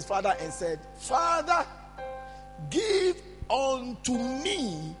went to his father and said, Father, give unto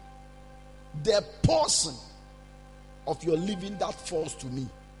me the portion of your living that falls to me.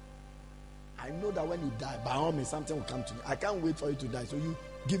 I know that when you die, by all means, something will come to me. I can't wait for you to die, so you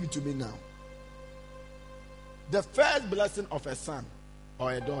give it to me now. The first blessing of a son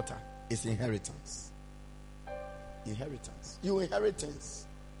or a daughter is inheritance. Inheritance. You inheritance.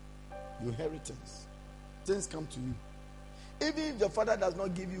 Things come to you. Even if the father does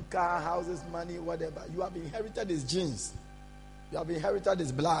not give you car, houses, money, whatever, you have inherited his genes. You have inherited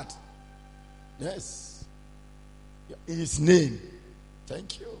his blood. Yes. In his name.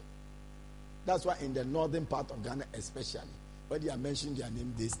 Thank you. That's why in the northern part of Ghana especially, when they are mentioning their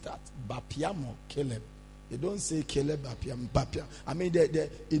name, they start Bapiamo, Caleb. They don't say Caleb, Bapiam, Bapiam. I mean,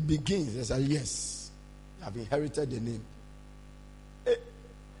 it begins. They say, yes, you have inherited the name. Hey,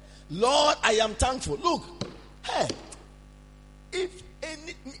 Lord, I am thankful. Look, hey,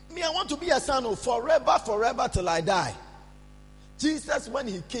 I want to be a son of forever till I die. Jesus, when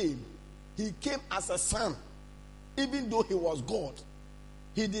he came as a son, even though he was God.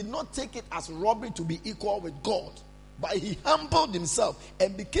 He did not take it as robbery to be equal with God, But he humbled himself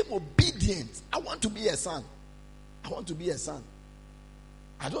and became obedient. I want to be a son. I want to be a son.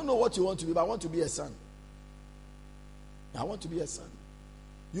 I don't know what you want to be, but I want to be a son. I want to be a son.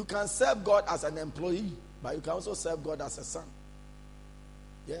 You can serve God as an employee, but you can also serve God as a son.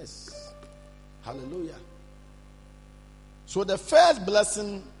 Yes. Hallelujah. So the first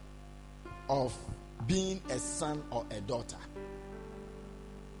blessing of being a son or a daughter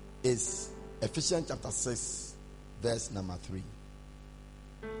is Ephesians chapter 6, verse number 3.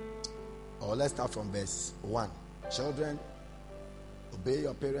 Or let's start from verse 1. Children, obey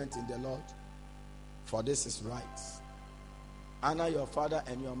your parents in the Lord, for this is right. Honor your father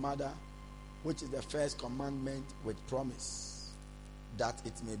and your mother, which is the first commandment with promise, that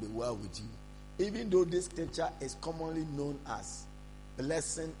it may be well with you. Even though this scripture is commonly known as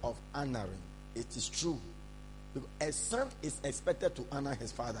blessing of honoring, it is true. Because a son is expected to honor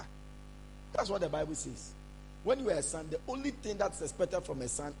his father. That's what the Bible says. When you are a son, the only thing that's expected from a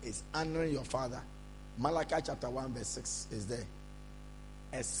son is honoring your father. Malachi chapter 1 verse 6 is there.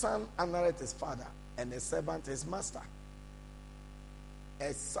 A son honoreth his father, and a servant his master.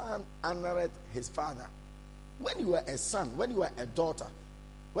 A son honoreth his father. When you are a son, when you are a daughter,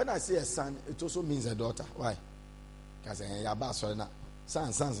 when I say a son, it also means a daughter. Why? Because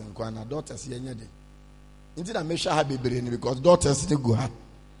sons and daughters indeed I make sure have baby because daughters they go have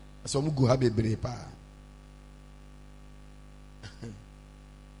some go have baby pa.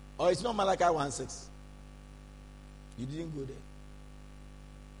 Oh, it's not Malachi 1:6. You didn't go there.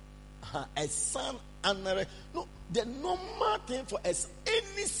 A son honoreth. No, the normal thing for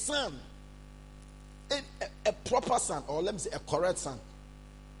any son, a proper son, or let me say a correct son.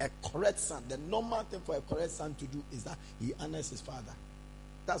 A correct son, the normal thing for a correct son to do is that he honors his father.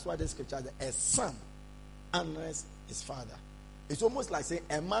 That's why the scripture says a son honors his father. It's almost like saying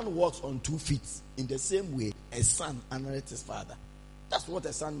a man walks on 2 feet. In the same way, a son honors his father. That's what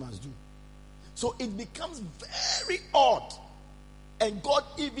a son must do. So it becomes very odd. And God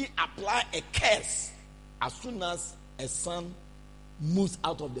even apply a curse as soon as a son moves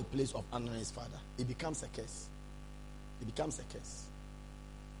out of the place of honoring his father. It becomes a curse. It becomes a curse.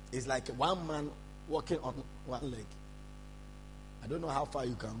 It's like one man walking on one leg. I don't know how far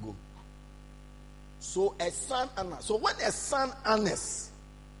you can go. So a son honors. So when a son honors,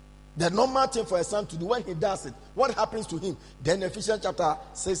 the normal thing for a son to do, when he does it, what happens to him? Then Ephesians chapter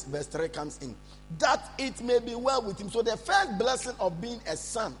 6 verse 3 comes in. That it may be well with him. So the first blessing of being a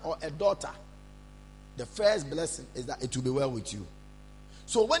son or a daughter, the first blessing is that it will be well with you.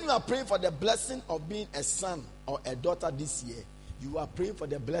 So when you are praying for the blessing of being a son or a daughter this year, you are praying for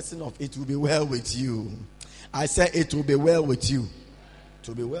the blessing of it will be well with you. I say it will be well with you. It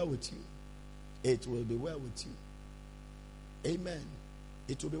will be well with you. It will be well with you. Amen.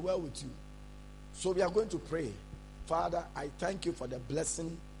 It will be well with you. So we are going to pray. Father, I thank you for the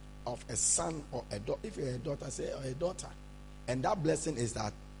blessing of a son or a daughter. If you're a daughter, say or a daughter. And that blessing is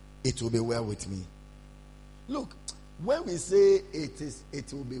that it will be well with me. Look, when we say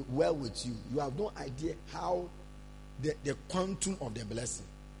it will be well with you, you have no idea how the quantum of the blessing.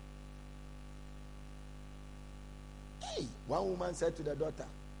 Hey, one woman said to the daughter,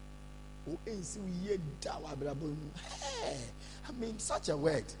 hey, I mean, such a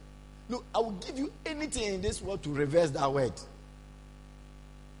word. Look, I will give you anything in this world to reverse that word.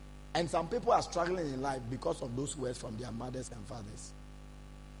 And some people are struggling in life because of those words from their mothers and fathers.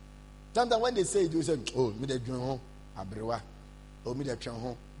 Sometimes when they say it, you say, oh, me de drum abrewa, oh, me de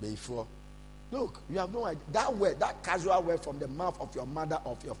home, DAY4. Look, you have no idea. That word, that casual word from the mouth of your mother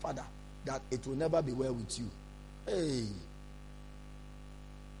or of your father, that it will never be well with you. Hey.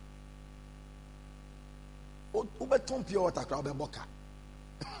 Ube ton pure water crowd be boka.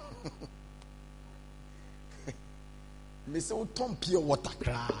 Me say ton pure water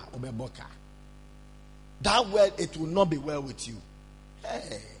crowd ube boka. That word, it will not be well with you.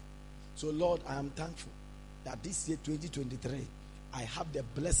 Hey. So Lord, I am thankful that this year 2023 I have the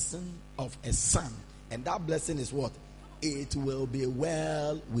blessing of a son. And that blessing is what? It will be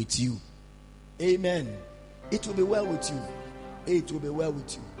well with you. Amen. It will be well with you. It will be well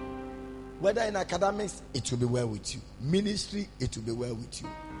with you. Whether in academics, it will be well with you. Ministry, it will be well with you.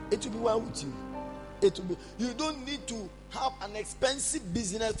 It will be well with you. It will be. You don't need to have an expensive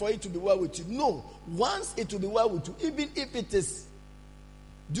business for it to be well with you. No. Once it will be well with you, even if it is.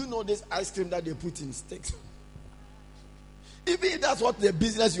 Do you know this ice cream that they put in sticks? Even if that's what the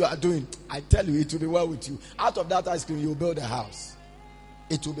business you are doing, I tell you, it will be well with you. Out of that ice cream, you will build a house.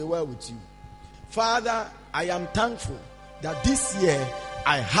 It will be well with you. Father, I am thankful that this year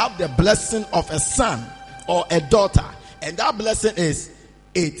I have the blessing of a son or a daughter. And that blessing is,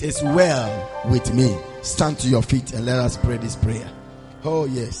 it is well with me. Stand to your feet and let us pray this prayer. Oh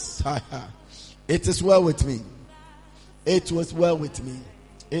yes. It is well with me. It was well with me.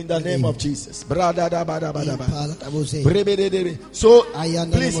 In the name of Jesus. So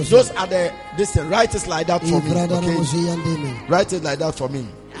please, those are this write it like that for me. Okay? Write it like that for me.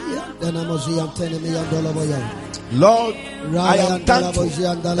 Lord, I am thankful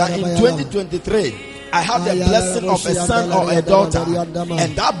that in 2023 I have the blessing of a son or a daughter,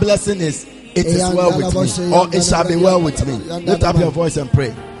 and that blessing is it is well with me, or it shall be well with me. Lift up your voice and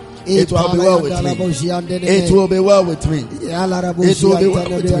pray. It will be well with me. It will be well with me. It will be well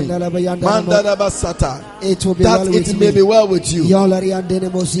with me. That it may be well with you.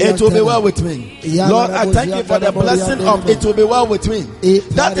 It will be well with me. Lord, I thank you for the blessing of it will be well with me.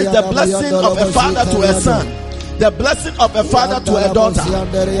 That is the blessing of a father to a son. The blessing of a father to a daughter.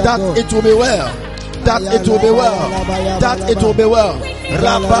 That it will be well. That it will be well. That it will be well.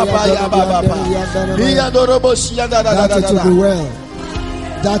 That it will be well.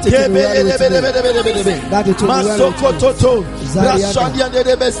 That it will be well with me. That it will be well with me.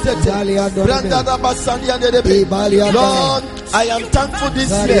 Lord, I am thankful this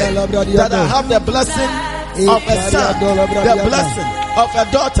year that I have the blessing of a son, the blessing of a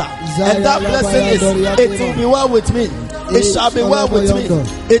daughter, and that blessing is it will be well with me. It shall be well with me.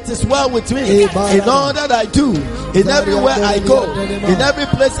 It is well with me. In all that I do, in everywhere I go, in every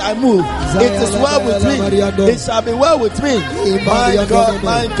place I move, it is well with me. It shall be well with me. My God,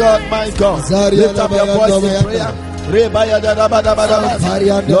 my God, my God. Lift up your voice in prayer. Lord,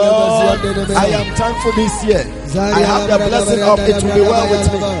 I am thankful this year. I have the blessing of it will be well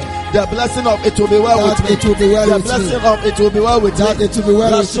with me. The blessing of it will be well with me. The blessing of it will be well with me. It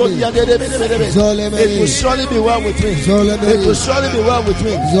will surely be well with me. It will surely be well with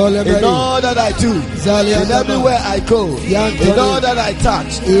me. In all that I do, in everywhere I go, in all that I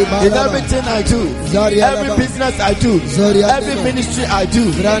touch, in everything I do, every business I do, every ministry I do,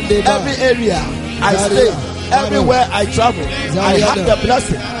 every area I stay, everywhere I travel, I have the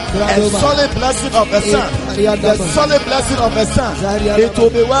blessing. A solid blessing of a son. The solid blessing of a son. It will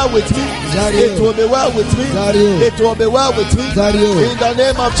be well with me. It will be well with me. It will be well with me. In the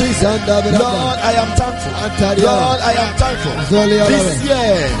name of Jesus. Lord, I am thankful. Lord, I am thankful. This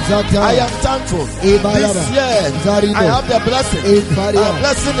year, I am thankful. This year, I have the blessing. The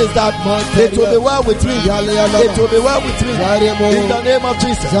blessing is that it will be well with me. It will be well with me. In the name of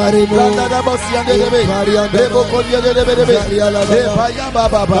Jesus. Rebaya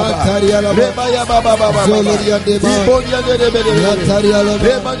Baba Baba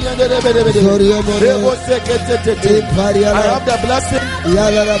I have the blessing.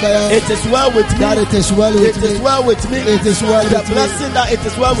 It is well with me. It is well with me. It is well with me. It is well with me. The blessing that it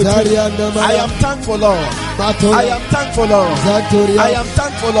is well with me. I am thankful, Lord. I am thankful, Lord. I am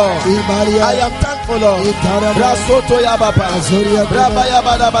thankful, Lord. I am thankful, Lord. Rasoto ya Baba. Rabaya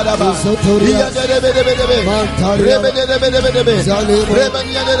Baba Baba.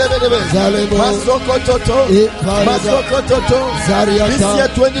 This year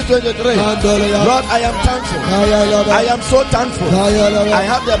 2023, Lord, I am thankful. I am so thankful. I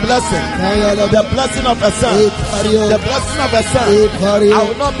have the blessing of a son. The blessing of a son. I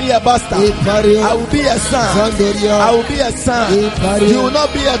will not be a bastard. I will be a son. I will be a son. You will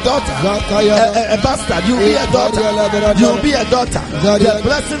not be a daughter. A bastard. You will be a daughter. You will be a daughter. The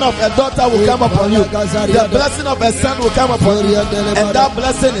blessing of a daughter will come upon you. The blessing of a son will come upon you. And that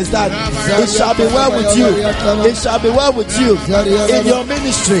blessing is that it shall be well with you. It shall be well with you in your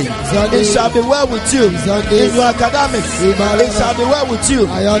ministry. It shall be well with you in your academics. It shall be well with you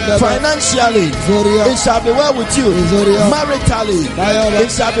financially. It shall be well with you maritally.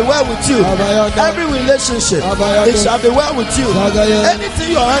 It shall be well with you. Every relationship, it shall be well with you.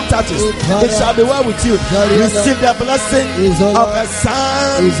 Anything your hand touches, it shall be well with you. Receive the blessing of a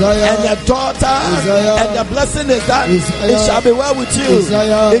son and a daughter, and the blessing is that it shall be well with you.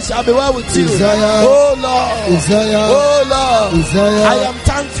 It shall be well with you. Oh Lord, oh Lord, I am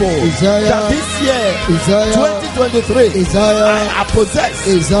thankful that this year 2023 I possess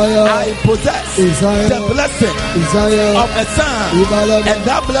the blessing of a son, and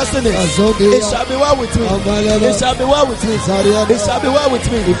that blessing is it shall be well with me. It shall be well with me. It shall be well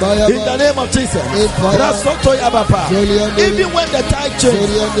with me in the name of Jesus. Even when the tide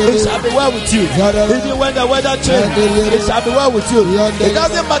changes, it shall be well with you. Even when the weather changes, it shall be well with you. It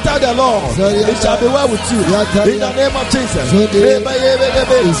doesn't matter the law, it shall be well with you in the name of Jesus.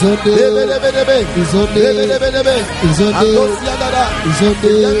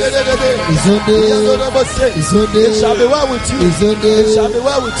 It shall be well with you. It shall be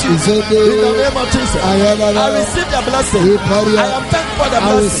well with you. In the name of Jesus. I receive the blessing. I am thankful for the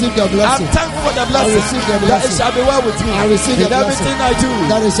blessing. I'm thankful for the blessing. That it shall be well with me. In everything I do.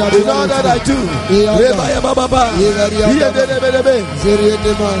 In all that I do.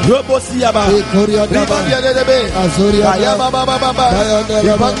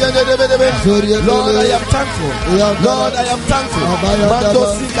 Lord, I am thankful. Lord, I am thankful.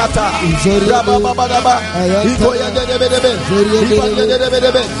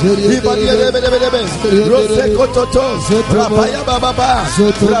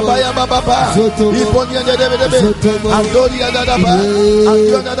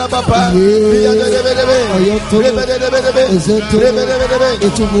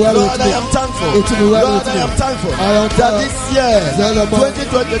 Lord, I am thankful. Lord, I am thankful that this year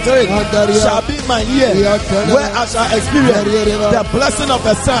 2023 shall be my year where I shall experience the blessing of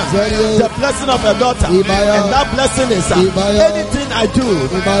a son, the blessing of a daughter, and that blessing is anything I do,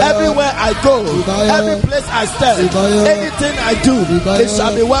 everywhere I go, every place I step, anything I do, it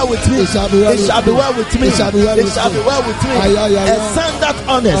shall be well with me. It shall be well with me. It shall be well with me. A son that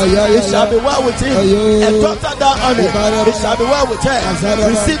honest, it shall be well with him. A daughter that honest, it shall be well with her.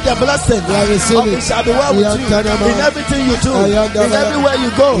 Receive the blessing of it shall be well with you. In everything you do, in everywhere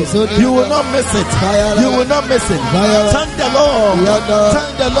you go, you will not miss it. You will not miss it. Thank the Lord.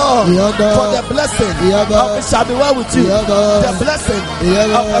 Thank the Lord for the blessing of it shall be well with you. The blessing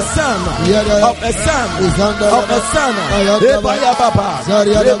of a son, of a son, of a son.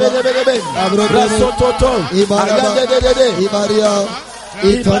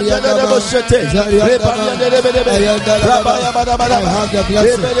 I have the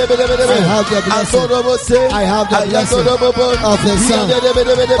blessing of the son, of the son,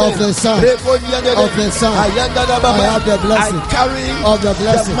 of the son. I have the blessing of the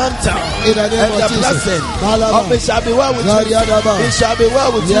blessing in the name of Jesus. Of it shall be well with you. It shall be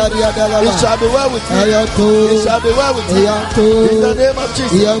well with you. It shall be well with you. It shall be well with you. In the name of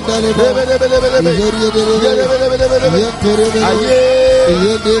Jesus. I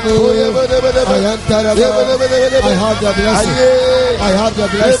have the blessing. I have the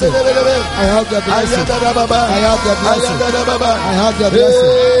blessing. I have the blessing. I have the blessing. I have the blessing.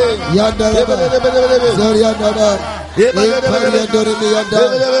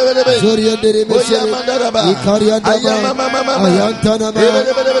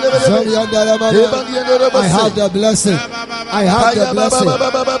 I have the blessing. I have the blessing.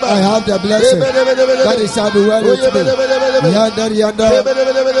 I have the blessing. That is shall be well with me.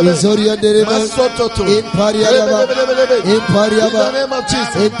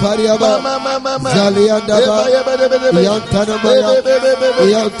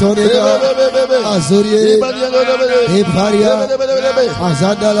 Iparia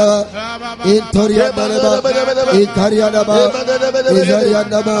Azadala Intoriadaba Ikariadaba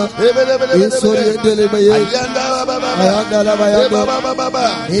Izariadaba Isoriadelebe Ayandalaba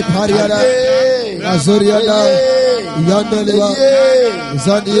Ipariada Azoriada Yandeleba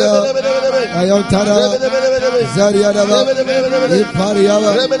Zadia Ayantara Zariadaba Ipariaba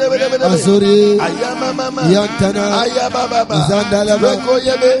Azuri Yantana Zandalaba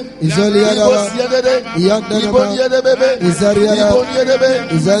Izoliadaba Yandeleba Izaria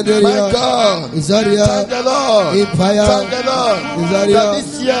Izaria Izaria Ipaya Izaria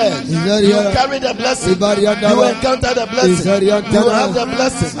this year you carry the blessing, you encounter the blessing, you have the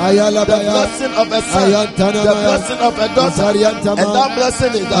blessing, the blessing of a son, the blessing of a daughter, and that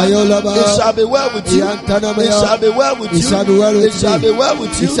blessing is that it shall be well with you, it shall be well with you, it shall be well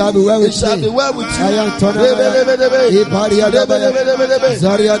with you, it shall be well with you, it shall be well with you.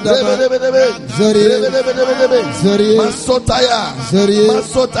 Masotaya,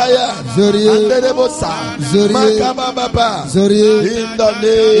 Masotaya, Anderebosa, Makababa, in the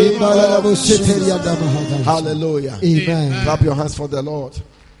name of Jesus. Hallelujah. Amen. Clap your hands for the Lord.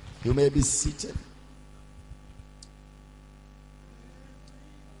 You may be seated.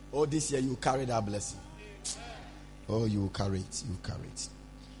 Oh, this year you carry that blessing. Oh, you carry it. You carry it.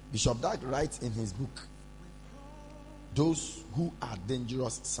 Bishop Dag writes in his book, those who are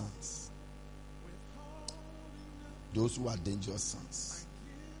dangerous sons. Those who are dangerous sons.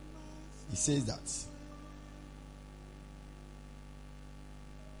 He says that.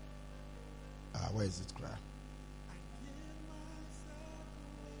 Where is it, cry?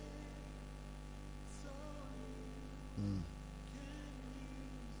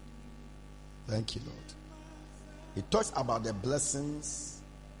 Thank you, Lord. He talks about the blessings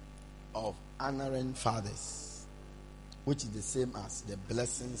of honoring fathers, which is the same as the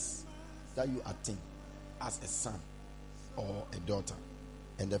blessings that you attain as a son or a daughter.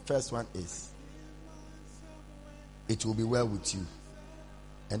 And the first one is, it will be well with you.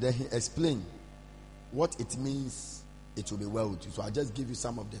 And then he explained what it means, it will be well with you. So I'll just give you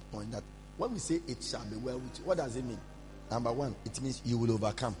some of the point that when we say it shall be well with you, what does it mean? Number one, it means you will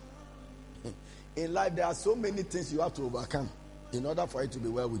overcome. In life, there are so many things you have to overcome in order for it to be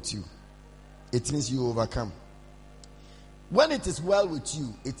well with you. It means you overcome. When it is well with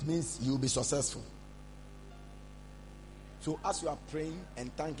you, it means you will be successful. So as you are praying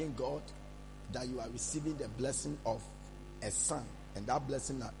and thanking God that you are receiving the blessing of a son, and that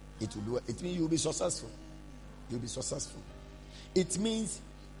blessing that it means you will be successful. You'll be successful. It means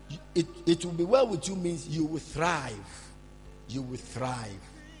it will be well with you means you will thrive. You will thrive.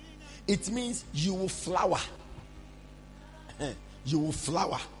 It means you will flower. You will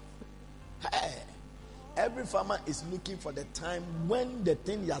flower. Hey. Every farmer is looking for the time when the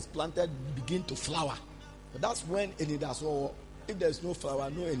thing he has planted begin to flower. But that's when it does all. If there's no flower,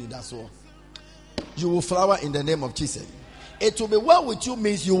 no any does all. You will flower in the name of Jesus. It will be well with you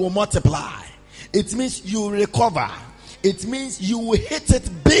means you will multiply. It means you will recover. It means you will hit it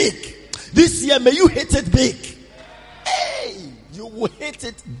big. This year, may you hit it big. Hey, you will hit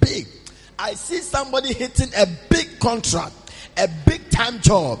it big. I see somebody hitting a big contract, a big time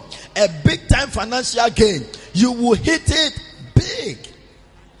job, a big time financial gain. You will hit it big.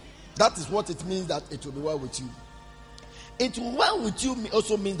 That is what it means that it will be well with you. It will well with you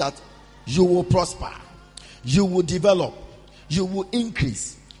also means that you will prosper. You will develop. You will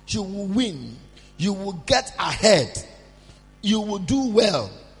increase. You will win. You will get ahead. You will do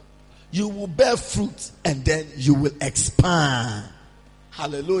well. You will bear fruit. And then you will expand.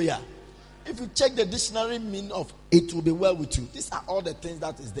 Hallelujah. If you check the dictionary meaning of it will be well with you, these are all the things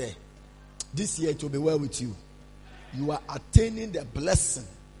that is there. This year it will be well with you. You are attaining the blessing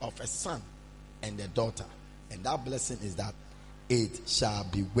of a son and a daughter. And that blessing is that it shall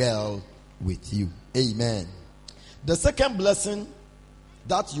be well with you. Amen. The second blessing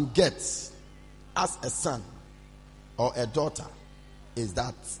that you get as a son or a daughter is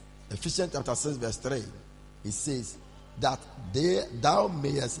that Ephesians chapter 6 verse 3, it says that thou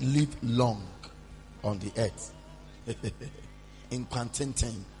mayest live long on the earth. In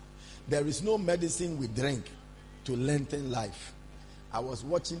quantity. There is no medicine we drink to lengthen life. I was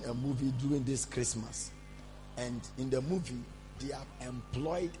watching a movie during this Christmas, and in the movie they have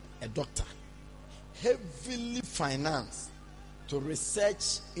employed a doctor, heavily financed, to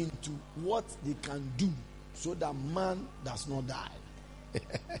research into what they can do so that man does not die.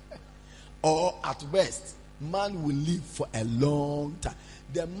 Or at best, man will live for a long time.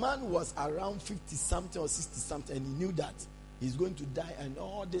 The man was around 50 something or 60 something, and he knew that he's going to die, and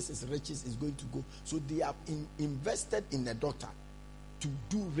all this is riches is going to go. So they have invested in a doctor to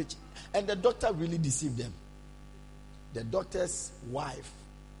do rich, and the doctor really deceived them. The doctor's wife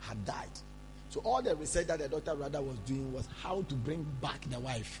had died, so all the research that the doctor rather was doing was how to bring back the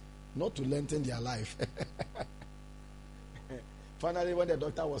wife, not to lengthen their life. Finally, when the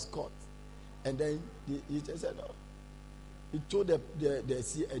doctor was caught, and then he just said, "Oh," he told the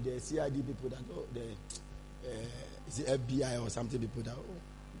CID people that, "Oh, it's the FBI or something people that, oh,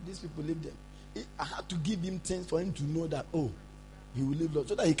 these people leave them." I had to give him things for him to know that, oh, he will live long,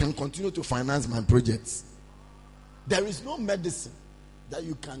 so that he can continue to finance my projects. There is no medicine that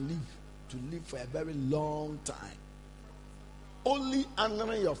you can live for a very long time. Only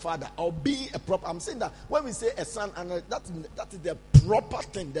honoring your father or being a proper. I'm saying that when we say a son, that is the proper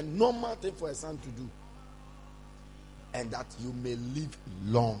thing, the normal thing for a son to do. And that you may live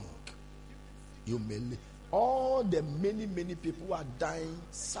long. You may live. All the many people who are dying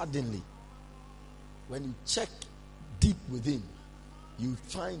suddenly, when you check deep within, you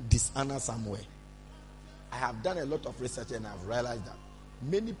find dishonor somewhere. I have done a lot of research and I've realized that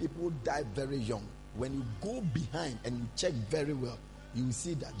many people die very young. When you go behind and you check very well, you will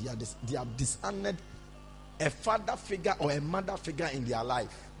see that they have dishonored a father figure or a mother figure in their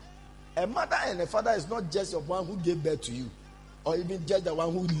life. A mother and a father is not just the one who gave birth to you, or even just the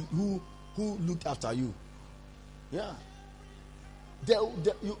one who looked after you. Yeah.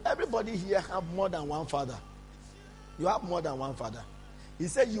 Everybody here have more than one father. You have more than one father. He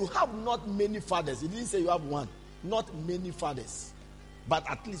said you have not many fathers. He didn't say you have one. Not many fathers. But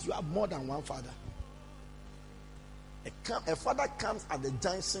at least you have more than one father. A father comes at the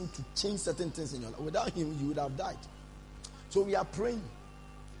junction to change certain things in your life. Without him, you would have died. So we are praying.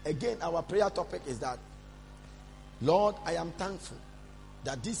 Again, our prayer topic is that, Lord, I am thankful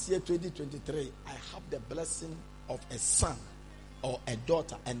that this year, 2023, I have the blessing of a son or a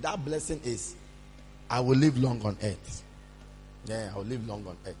daughter. And that blessing is, I will live long on earth. Yeah, I will live long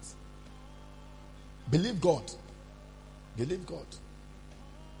on earth. Believe God. Believe God.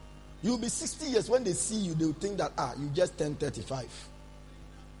 You'll be 60 years. When they see you, they'll think that, you just turned 35.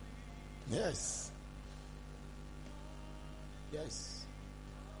 Yes. Yes.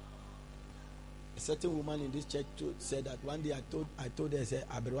 A certain woman in this church said that one day I told her, I said,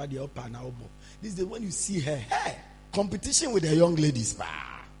 this is the when you see her hair. Competition with the young ladies.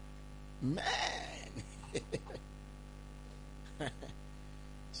 Man.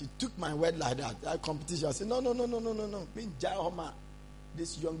 She took my word like that. That competition. I said, no.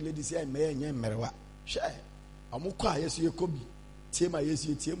 This young lady said, share. Yes, you could be. Tema, yes,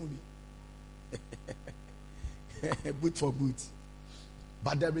 you boot for boot.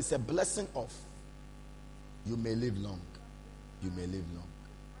 But there is a blessing of you may live long. You may live long.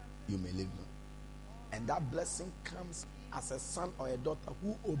 You may live long. And that blessing comes as a son or a daughter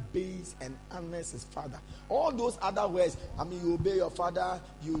who obeys and honors his father. All those other words, you obey your father,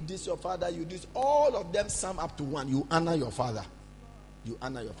 you this your father, you this, all of them sum up to one. You honor your father. You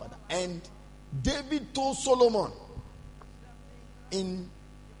honor your father. And David told Solomon in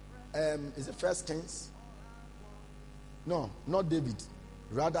is it 1 Kings? No, not David.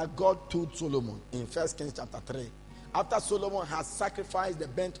 Rather, God told Solomon in 1 Kings chapter 3. After Solomon has sacrificed the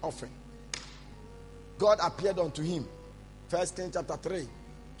burnt offering, God appeared unto him. 1 Kings chapter 3,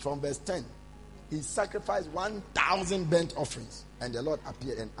 from verse 10. He sacrificed 1,000 burnt offerings. And the Lord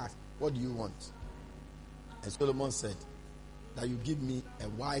appeared and asked, what do you want? And Solomon said, that you give me a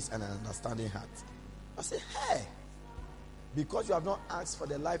wise and an understanding heart. I said, hey, because you have not asked for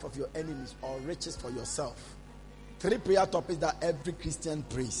the life of your enemies or riches for yourself. 3 prayer topics that every Christian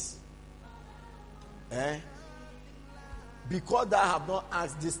prays. Because thou have not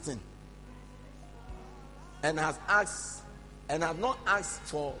asked this thing, and have not asked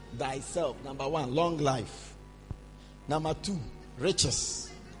for thyself. Number 1, long life. Number 2, riches.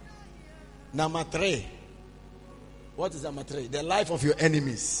 Number 3, what is number 3? The life of your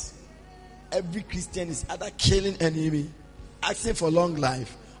enemies. Every Christian is either killing enemy, asking for long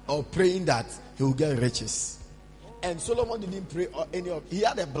life, or praying that he will get riches. And Solomon didn't pray or any of. He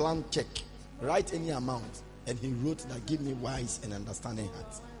had a blank check, write any amount, and he wrote that give me wise and understanding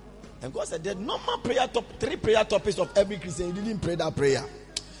heart. And God said, "There's no more prayer 3 prayer topics of every Christian. You didn't pray that prayer.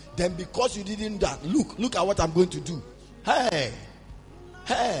 Then because you didn't that, look at what I'm going to do. Hey,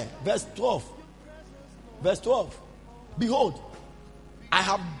 verse 12. Behold, I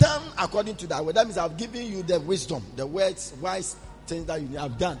have done according to that word. That means I've given you the wisdom, the words, wise things that you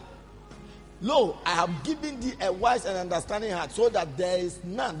have done. Lo, I have given thee a wise and understanding heart, so that there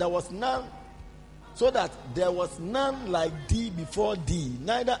was none like thee before thee,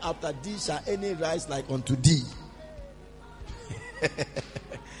 neither after thee shall any rise like unto thee."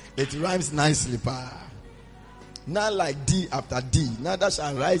 It rhymes nicely, pa. None like thee after thee, neither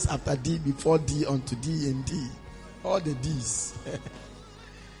shall rise after thee before thee unto thee and thee. All the these.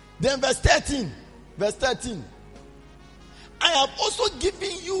 Then verse 13. I have also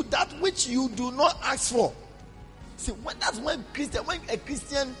given you that which you do not ask for. See, when a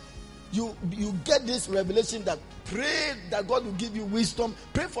Christian, you get this revelation that pray that God will give you wisdom.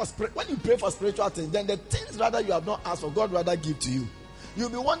 When you pray for spiritual things, then the things rather you have not asked for, God rather give to you. You'll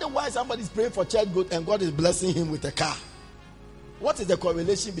be wondering why somebody is praying for church growth and God is blessing him with a car. What is the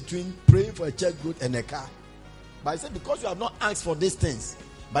correlation between praying for a church growth and a car? But I said, because you have not asked for these things,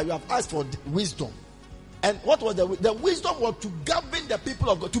 but you have asked for wisdom. And what was the wisdom was to govern the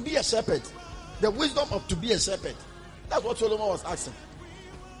people of God, to be a shepherd. The wisdom of to be a shepherd. That's what Solomon was asking.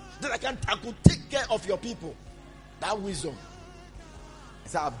 That I could take care of your people. That wisdom.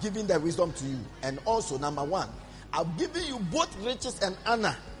 So I've given the wisdom to you. And also, number 1, I've given you both riches and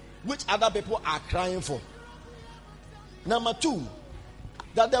honor, which other people are crying for. Number 2,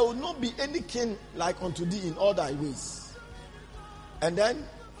 that there will not be any king like unto thee in all thy ways. And then,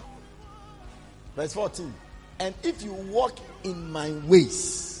 verse 14, and if you walk in my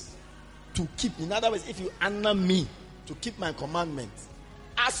ways to keep, in other words, if you honor me to keep my commandments,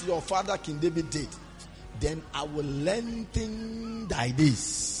 as your father King David did, then I will lengthen thy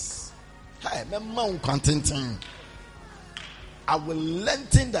days. Hey, I will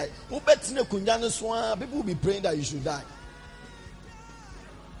lengthen thy. People will be praying that you should die.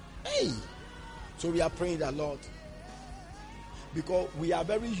 Hey, so we are praying that, Lord, because we are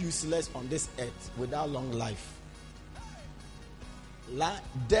very useless on this earth without long life.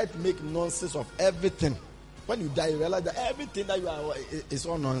 Death make nonsense of everything. When you die, you realize that everything that you are is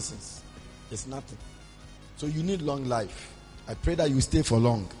all nonsense. It's nothing. So you need long life. I pray that you stay for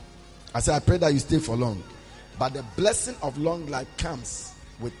long. I pray that you stay for long. But the blessing of long life comes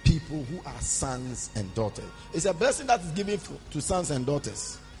with people who are sons and daughters. It's a blessing that is given to sons and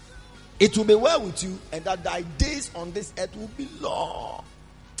daughters. It will be well with you, and that thy days on this earth will be long.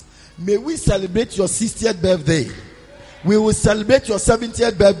 May we celebrate your 60th birthday. We will celebrate your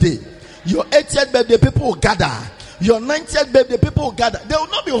 70th birthday. Your 80th birthday, people will gather. Your 90th birthday, people will gather. They will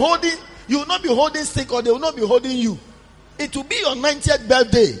not be holding, you will not be holding stick, or they will not be holding you. It will be your 90th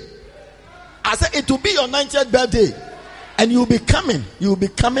birthday. I said it will be your 90th birthday. And you will be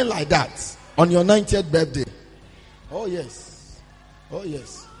coming like that on your 90th birthday. Oh yes. Oh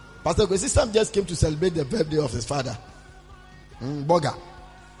yes. Pastor Kwesi Sam just came to celebrate the birthday of his father. Boga.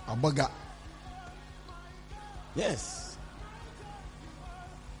 A boga. Yes.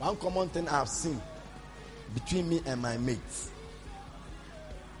 One common thing I've seen between me and my mates.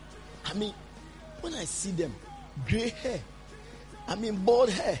 I mean, when I see them, gray hair, bald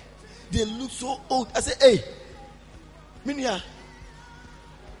hair, they look so old. I say, hey, Minya.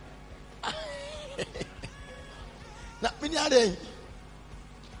 Now, Minya, then.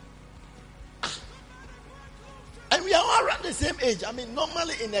 And we are all around the same age.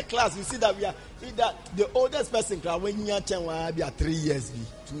 Normally in a class, you see that we are either the oldest person, when you are 3 years,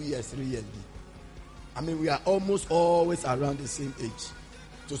 2 years, 3 years. We are almost always around the same age.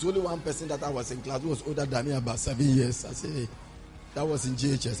 So it's only one person that I was in class who was older than me about 7 years. I say, hey, that was in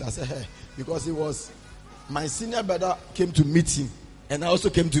GHS. I said, hey, because it was my senior brother came to meet him, and I also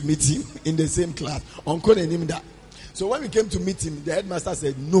came to meet him in the same class. Uncle and him that. So when we came to meet him, the headmaster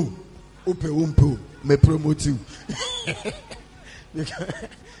said, no. Upe umpo me promote you.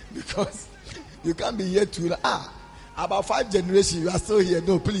 Because you can't be here to about 5 generations you are still here.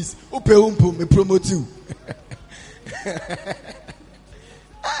 No, please. Upe umpo me promote you.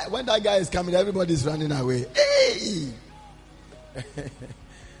 When that guy is coming, everybody is running away. Hey!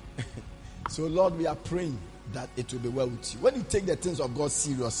 So Lord, we are praying that it will be well with you. When you take the things of God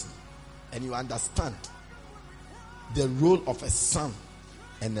seriously and you understand the role of a son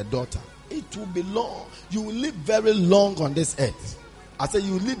and a daughter, it will be long. You will live very long on this earth. I say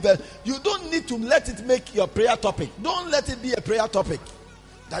you live very. You don't need to let it make your prayer topic. Don't let it be a prayer topic.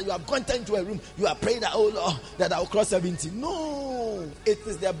 That you have gone into a room, you are praying that, oh Lord, that I will cross 70. No, it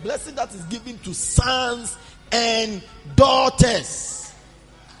is the blessing that is given to sons and daughters.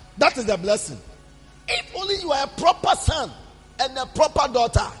 That is the blessing. If only you are a proper son and a proper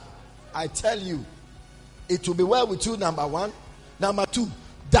daughter, I tell you, it will be well with you, number one. Number two,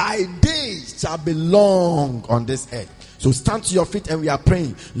 thy days shall be long on this earth. So stand to your feet and we are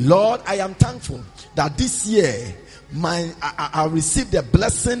praying. Lord, I am thankful that this year I received the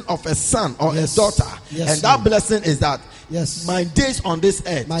blessing of a son or a daughter. Yes, and that blessing is that my days on this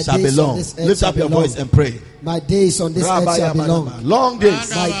earth shall be long. Lift up your voice and pray. My days on this earth shall be long. Long days.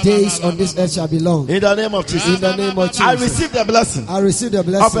 My days on this earth shall be long. In the name of Jesus. In the name of Jesus. I receive the blessing. I receive the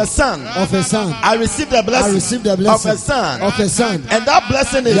blessing of a son. Of a son. I receive the blessing. I receive the blessing of a son. Of a son. And that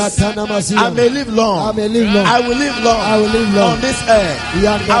blessing is I may live long. I may live long. I will live long. I will live long on this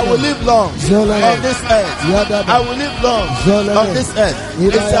earth. I will live long on this earth. I will live long on this earth.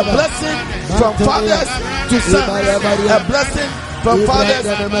 It's a blessing from fathers to sons. A blessing from fathers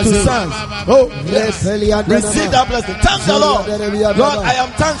to sons. Oh, yes. Receive that blessing. Thank the Lord. Lord, I am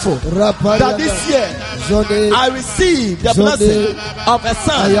thankful that this year I receive the blessing of a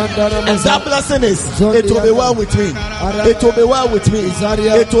son. And that blessing is, it will be well with me. It will be well with me.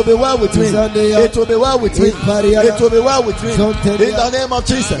 It will be well with me. It will be well with me. It will be well with me. In the name of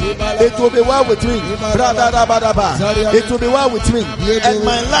Jesus. It will be well with me. It will be well with me. And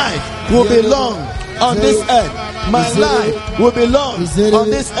my life will be long on this earth. My life will be long on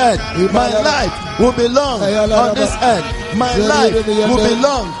this earth. My life will be long on this earth. My life will be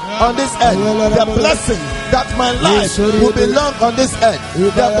long on this earth. The blessing that my life will be long on this earth.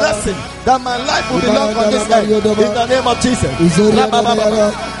 The blessing that my life will be long on this earth. In the name of Jesus.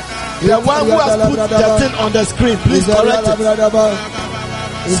 The one who has put the thing on the screen, please correct it.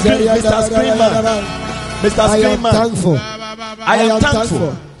 Mr. Screenman. Mr. Screenman. I am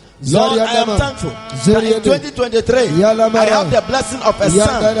thankful. Lord, I am thankful that in 2023 I have the blessing of a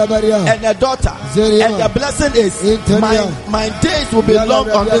son and a daughter, and the blessing is my days will be long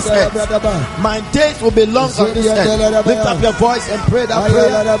on this earth. My days will be long on this earth. Lift up your voice and pray that prayer.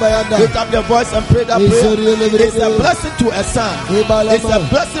 Lift up your voice and pray that prayer. It's a blessing to a son. It's a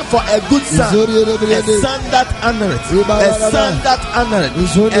blessing for a good son. A son that honoreth. A son that honoreth.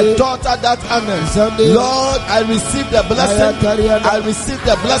 A daughter that honoreth. Lord, I receive the blessing. I receive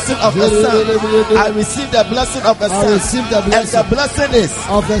the blessing blessing of the Son. I receive the blessing of the Son. And the blessing is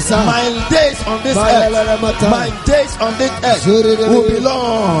of the Son. My days on this earth, my days on this earth will be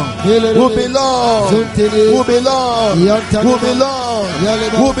long, will be long, will be long, will be long,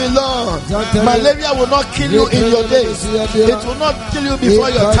 will be long. Malaria will not kill you in your days. It will not kill you before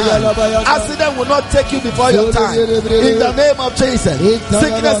your time. Accident will not take you before your time. In the name of Jesus,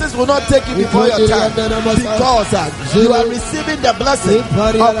 sicknesses will not take you before your time, because you are receiving the blessing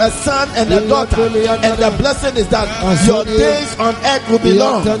of a son and a daughter. And the blessing is that your days on earth will be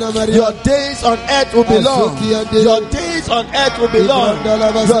long. Your days on earth will be long. Your days on earth will be long.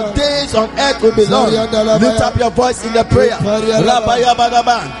 Your days on earth will be long. Lift up your voice in the prayer.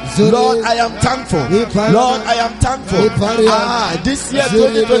 Lord, I am thankful. Lord, I am thankful. This year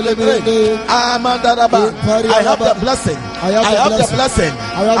 2023, I have the blessing. I have the blessing.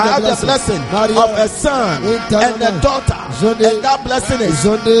 I have the blessing of a son and a daughter. And that blessing is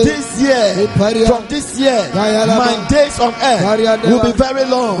this year. From this year, my days on earth will be very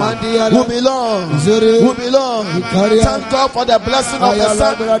long. Will be long. Will be long. Thank God for the blessing of the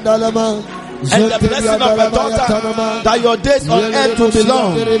son and the blessing of a daughter, that your days on earth will be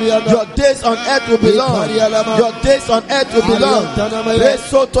long. Your days on earth will be long. Your days on earth will be long.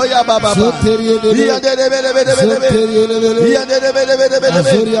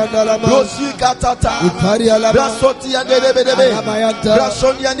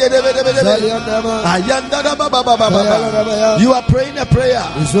 You are praying a prayer,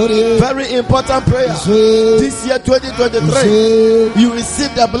 very important prayer. This year 2023, you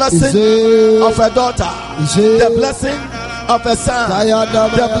receive the blessing of a daughter, the blessing of a son,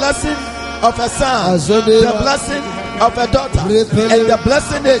 the blessing of a son, the blessing of a daughter. And the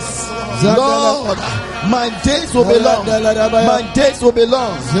blessing is, Lord, my days will be long. My days will be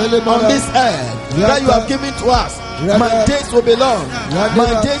long on this earth that you have given to us. My days will be long.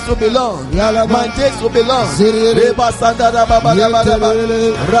 My days will be long. My days will be long.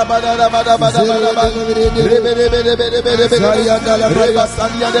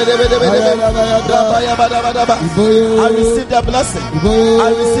 I receive the blessing. I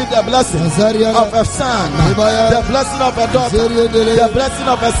receive the blessing of a son, the blessing of a daughter, the blessing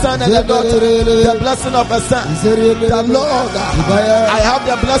of a son and a daughter, the blessing of a son. The Lord, I have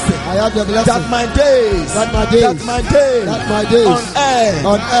the blessing. I have the blessing that my days, my days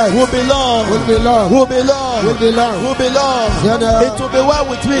on earth will be long, will be long, will be long, will be long, will be long. It will be well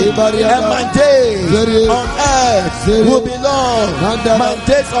with me, and my days on earth will be long. My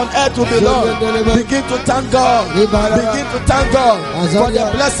days on earth will be long. Begin to thank God. Begin to thank God for the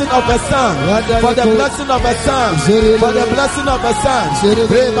blessing of a son, for the blessing of a son, for the blessing of a son.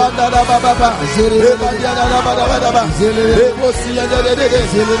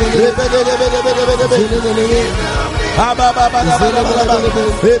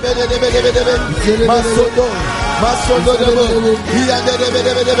 Masodo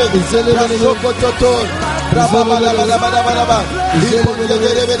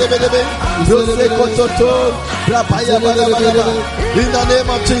in the name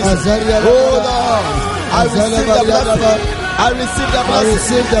of Jesus. Oh Lord, I receive the blessing. I receive the blessing. I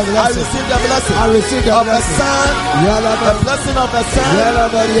receive the blessing. I receive the blessing. I receive the blessing. The blessing of the son.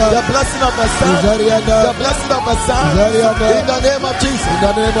 The blessing of the son. The blessing of the son. In the name of Jesus. In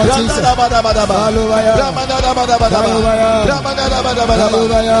the name of Jesus.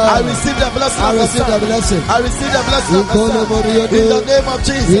 I receive the blessing of the son. I receive the blessing of the son. In the name of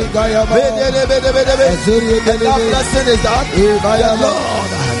Jesus. And that blessing is that the Lord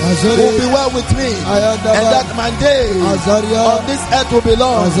will be well with me, and that my days on this earth will be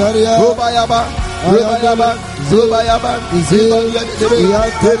long. In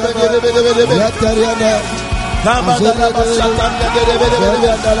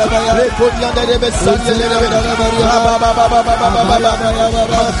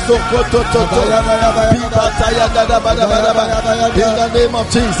the name of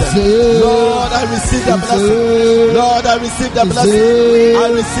Jesus, Lord, I receive the blessing. Lord, I receive the blessing. I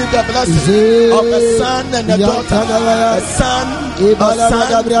receive the blessing of a son and a daughter. A son, and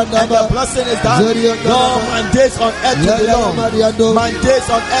the blessing is that, Lord, my days on earth will be long. My days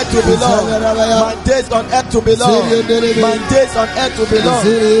on earth will be long. My days on earth will be long. My days on earth will be long.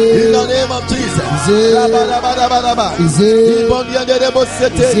 In the name of Jesus. In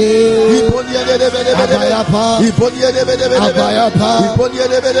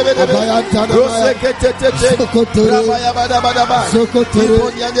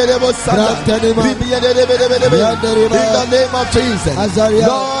the name of Jesus. Jesus. Azaria.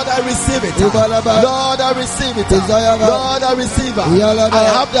 Lord, I receive it. Ibalaba. Lord, I receive it. Izayaba. Lord, I receive it. Iyalaba. I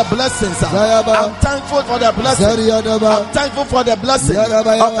have the blessings. Zayaba. I'm thankful for the blessing. Zariadaba. I'm thankful for the blessing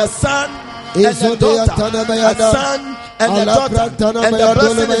Yaraba. of a son and a daughter. A son and a daughter. And the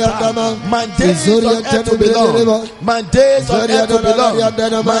blessing is that my days on earth to belong. My days on earth to belong.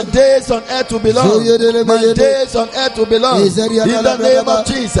 My days on earth to belong. My days on earth to belong. In the name of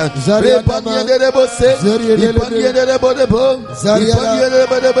Jesus.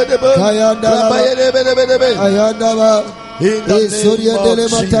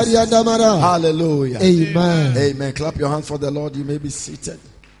 Hallelujah. Amen. Amen. Clap your hands for the Lord. You may be seated.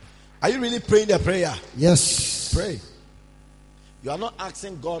 Are you really praying the prayer? Yes. Pray. You are not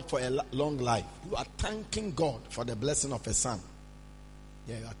asking God for a long life. You are thanking God for the blessing of a son.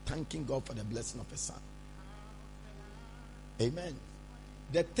 Yeah, you are thanking God for the blessing of a son. Amen.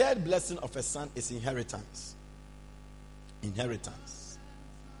 The third blessing of a son is inheritance. Inheritance.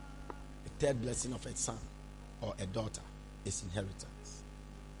 The third blessing of a son or a daughter is inheritance.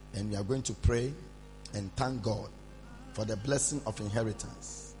 And we are going to pray and thank God for the blessing of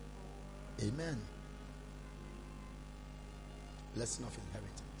inheritance. Amen. Blessing of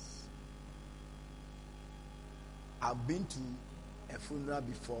inheritance. I've been to a funeral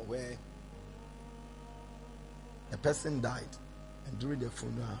before where a person died, and during the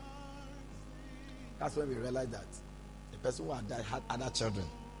funeral, that's when we realized that the person who had died had other children,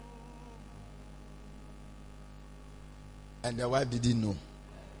 and the wife didn't know.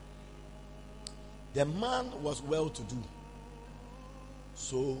 The man was well to do,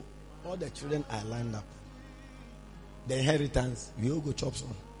 so all the children are lined up. The inheritance, we all go chop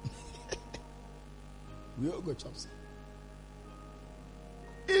some. We all go chop some.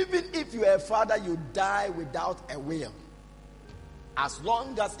 Even if you are a father, you die without a will. As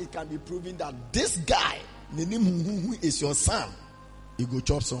long as it can be proven that this guy is your son, you go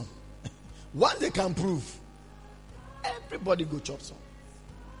chop some. Once they can prove, everybody go chop some.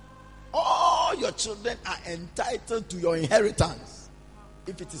 All your children are entitled to your inheritance.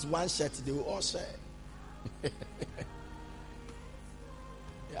 If it is one shirt, they will all share.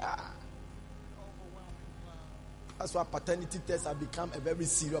 Yeah. That's why paternity tests have become a very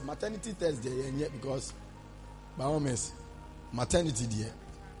serious maternity test there, and yet because by all means, maternity there.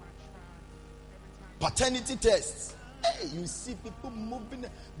 Paternity tests. Hey, you see people moving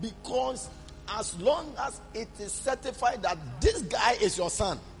because as long as it is certified that this guy is your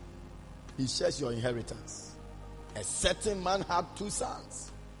son, he shares your inheritance. A certain man had 2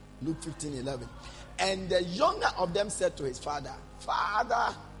 sons. Luke 15:11. And the younger of them said to his father,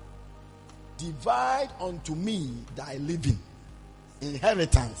 Father, divide unto me thy living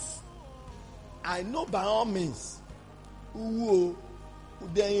inheritance. I know by all means, I know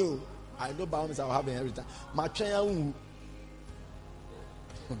by all means I will have inheritance.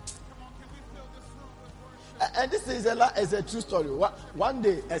 And this is a true story. One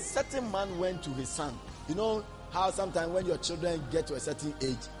day, a certain man went to his son. You know how sometimes when your children get to a certain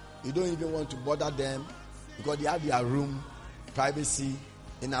age, you don't even want to bother them because they have their room, privacy.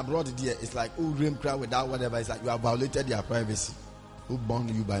 In abroad, it's like, oh, room crowd without whatever. It's like you have violated their privacy. Who born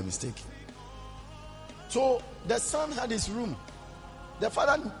you by mistake? So the son had his room. The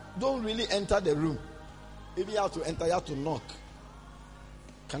father don't really enter the room. If you have to enter, you have to knock.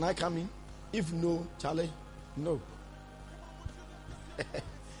 Can I come in? If no, Charlie, no.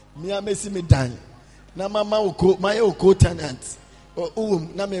 Me I see me dying. Na mama uko my uko tenant. Oh,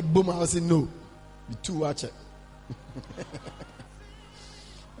 na me boom. I say no. Be too watch it.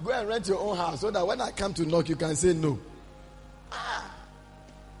 Go and rent your own house so that when I come to knock, you can say no.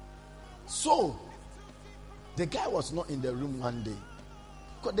 So, the guy was not in the room one day.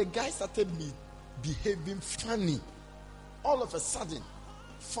 Because the guy started behaving funny. All of a sudden,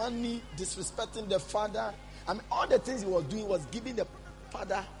 funny, disrespecting the father. I mean, all the things he was doing was giving the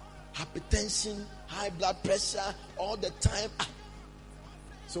father hypertension, high blood pressure, all the time.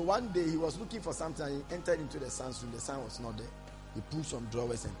 So one day, he was looking for something. He entered into the son's room. The son was not there. He pulled some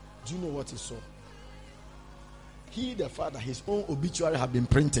drawers and do you know what he saw? He, the father, his own obituary had been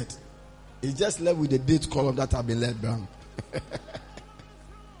printed. He just left with the date column that had been left down.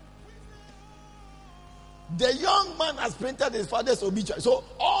 The young man has printed his father's obituary. So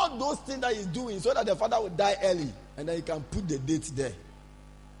all those things that he's doing so that the father would die early. And then he can put the date there.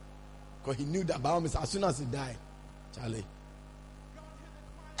 Because he knew that as soon as he died, Charlie.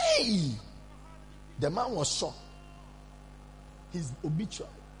 Hey! The man was shocked. His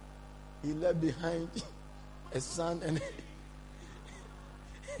obituary, he left behind a son and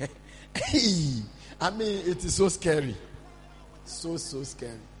I mean, it is so scary. So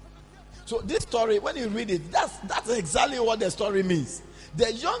scary. So this story, when you read it, that's exactly what the story means.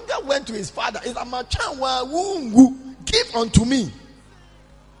 The younger went to his father. Is give unto me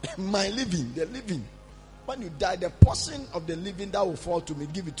my living, the living. When you die, the portion of the living that will fall to me,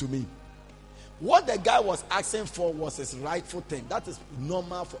 give it to me. What the guy was asking for was his rightful thing. That is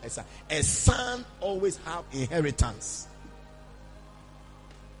normal for a son. A son always have inheritance.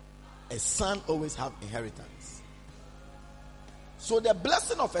 A son always have inheritance. So the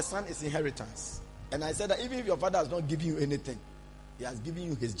blessing of a son is inheritance. And I said that even if your father has not given you anything, he has given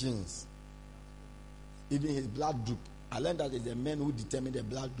you his genes, even his blood group. I learned that it's the men who determine the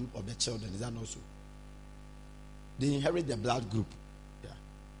blood group of the children. Is that not so? They inherit the blood group. Yeah.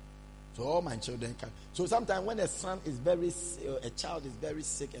 So all my children can. So sometimes when a son is a child is very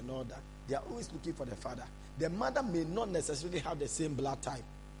sick and all that, they are always looking for the father. The mother may not necessarily have the same blood type,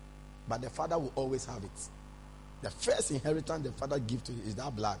 but the father will always have it. The first inheritance the father gives to you is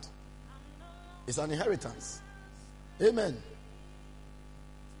that blood. It's an inheritance. Amen.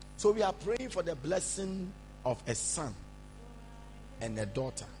 So we are praying for the blessing of a son and a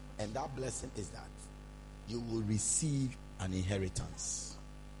daughter. And that blessing is that you will receive an inheritance.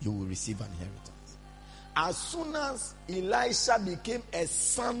 You will receive an inheritance. As soon as Elisha became a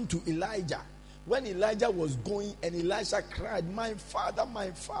son to Elijah, when Elijah was going and Elisha cried, my father,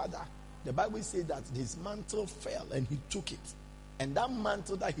 the Bible says that his mantle fell and he took it. And that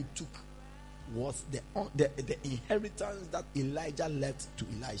mantle that he took was the inheritance that Elijah left to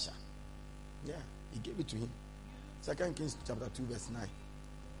Elisha. Yeah, he gave it to him. 2 Kings chapter 2 verse 9.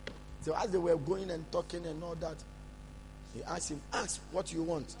 So as they were going and talking and all that, he asked him, ask what you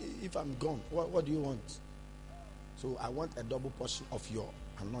want. If I'm gone, what do you want? So I want a double portion of your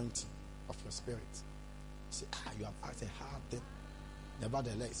anointing, of your spirit. He said, you have asked a hard thing.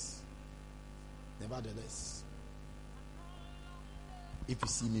 Nevertheless, if you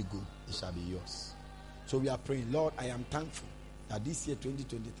see me go, it shall be yours. So we are praying, Lord, I am thankful that this year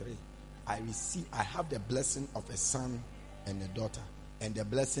 2023, I have the blessing of a son and a daughter. And the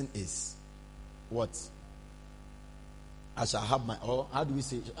blessing is what? I shall have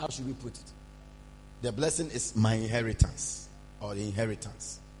how should we put it? The blessing is my inheritance, or the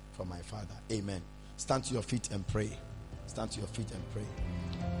inheritance from my father. Amen. Stand to your feet and pray. Stand to your feet and pray.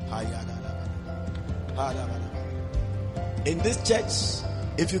 In this church,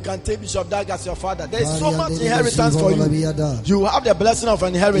 if you can take Bishop Dag as your father, there is so much inheritance for you. You have the blessing of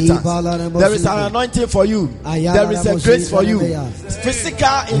an inheritance. There is an anointing for you. There is a grace for you.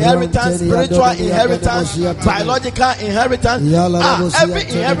 Physical inheritance, spiritual inheritance, biological inheritance. Every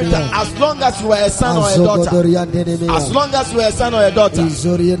inheritance, as long as you are a son or a daughter. As long as you are a son or a daughter.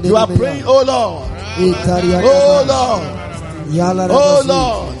 You are praying, oh Lord. Oh Lord. Oh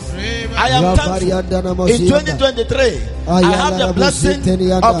Lord. I am thankful. In 2023, I have the blessing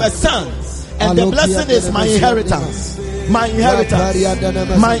of a son, and the blessing is my inheritance. My inheritance.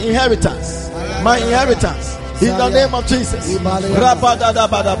 My inheritance. My inheritance. In the name of Jesus.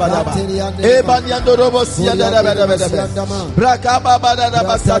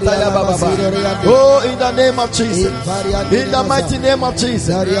 Oh, in the name of Jesus. In the mighty name of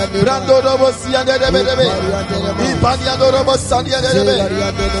Jesus. I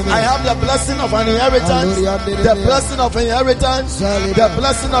have the blessing of an inheritance. The blessing of inheritance. The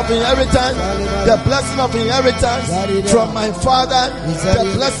blessing of inheritance. The blessing of inheritance from my father.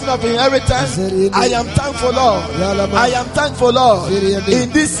 The blessing of inheritance. I am thankful, Lord. I am thankful, Lord. In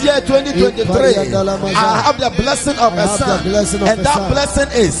this year 2023, I have the blessing of a son, and that blessing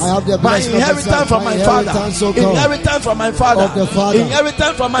is my inheritance from my father. Inheritance from my father.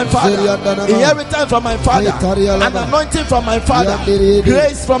 Inheritance from my father. Inheritance from my father. An anointing from my father.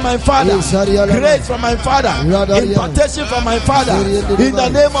 Grace from my father. Grace from my father. Impartation from my father. In the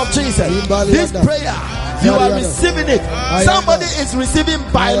name of Jesus. This prayer, you are receiving it. Somebody is receiving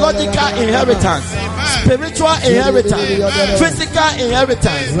biological inheritance, spiritual inheritance, physical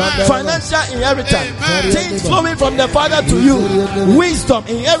inheritance, financial inheritance, things flowing from the Father to you, wisdom,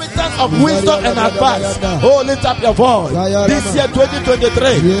 inheritance of wisdom and advice. Oh, lift up your voice. This year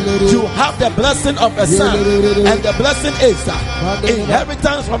 2023, you have the blessing of a son, and the blessing is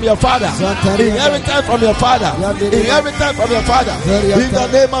inheritance from your father, inheritance from your father, inheritance from your father. In the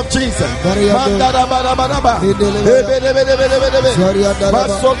name of Jesus.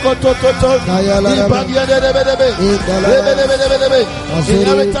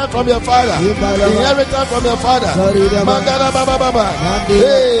 Inheritance from your father. Inheritance from your father. In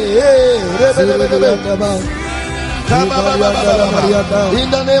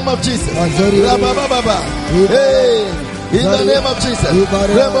the name of Jesus. In the name of Jesus.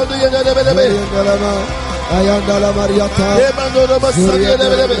 Ayandala Mariata,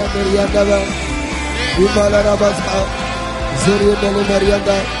 Imalarabasa, Zuriandala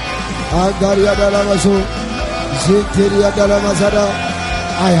Marianda, Angaria Dalamaso, Zintiria Dalamazada.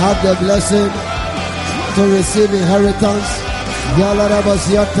 I have the blessing to receive inheritance.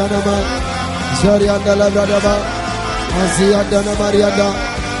 Yalarabasiatanama, Zoriandala Bradaba, Aziandana Marianda,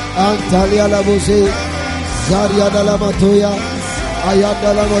 Antalia Labusi, Zariadala Matuya,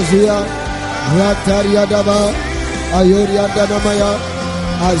 Ayandala Mazuya, Rataria Daba, Ayuriandana Maya,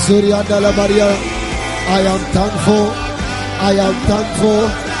 Azuriandala Maria. I am thankful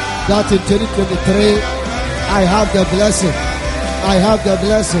that in 2023 I have the blessing. I have the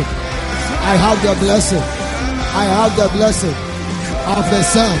blessing. I have the blessing. I have the blessing of the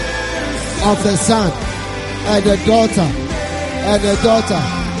son, and the daughter, and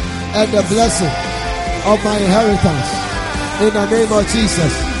the blessing of my inheritance. In the name of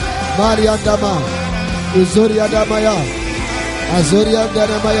Jesus. Mariandama, Uzuriadamaya,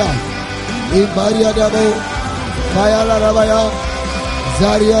 Azuriandamaya, Imbariadamo, Bayalarabaya,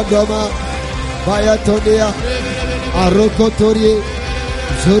 Zariadoma, Bayatonia, Arokotori,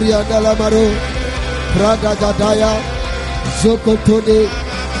 Zuriadalamaro, Prada Gadaya, Zokotone,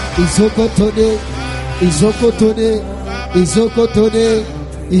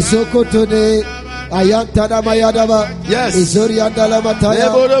 Izokotone, Ayantana Mayadaba, yes. Izoriandala Mataya.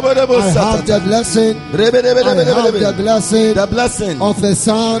 I have the blessing. I have the blessing. The blessing of the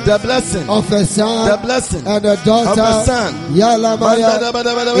son. The blessing of the son. The blessing and the daughter of the son. Yalamaya.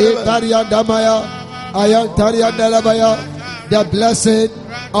 Itariandamaya. Ayantariandalabaya. The blessing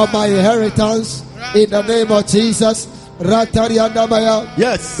of my inheritance in the name of Jesus.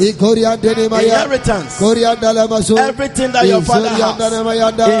 Yes. Inheritance. Everything that your father has.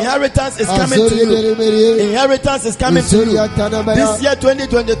 Inheritance is coming to you. Inheritance is coming to you. This year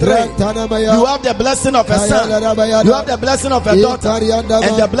 2023, you have the blessing of a son. You have the blessing of a daughter.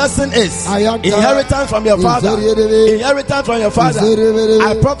 And the blessing is inheritance from your father. Inheritance from your father.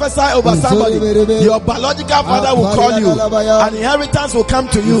 I prophesy over somebody. Your biological father will call you. An inheritance will come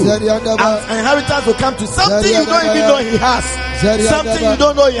to you. An inheritance will come to something you don't even know he has. Something you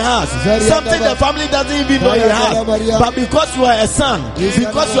don't know he has. Something the family doesn't even know he has. But because you are a son,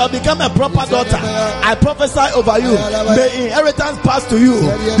 because you have become a proper daughter, I prophesy over you. May inheritance pass to you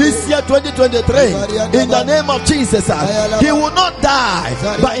this year 2023 in the name of Jesus. He will not die,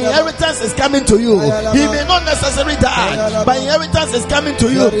 but inheritance is coming to you. He may not necessarily die, but inheritance is coming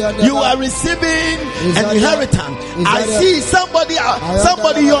to you. You are receiving an inheritance. I see somebody,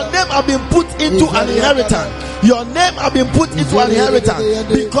 your name have been put into an inheritance. Your name have been put into an inheritance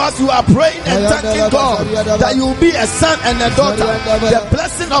because you are praying and thanking God that you will be a son and a daughter. The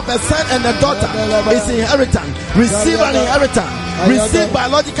blessing of a son and a daughter is inheritance. Receive an inheritance. Receive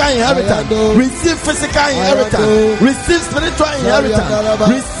biological inheritance. Receive physical inheritance. Receive spiritual inheritance.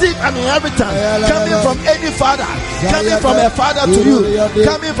 Receive an inheritance coming from any father, coming from a father to you,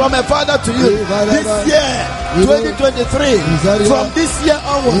 coming from a father to you. This year 2023, from this year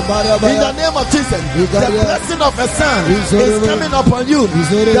onward, in the name of Jesus, the blessing of a son is coming upon you.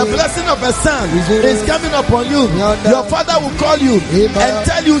 The blessing of a son is coming upon you. Your father will call you and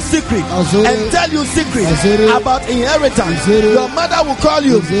tell you secret about inheritance. Your mother will call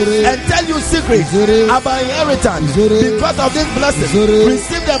you and tell you secrets about inheritance. Because of this blessing,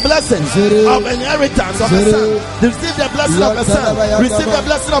 receive the blessing of inheritance of a son. Receive the blessing of a son. Receive the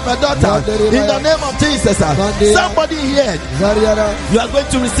blessing of a daughter. In the name of Jesus. Somebody here, you are going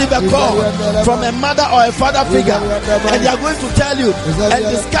to receive a call from a mother or a father figure, and they are going to tell you and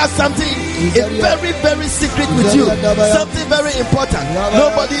discuss something very, very secret with you. Something very important.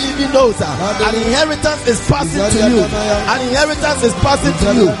 Nobody even knows. An inheritance is passing to you. An inheritance is passing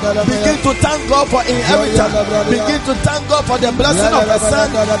to you. Begin to thank God for inheritance. Begin to thank God for the blessing of a son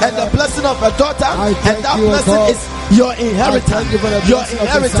and the blessing of a daughter. And that blessing is your inheritance. Your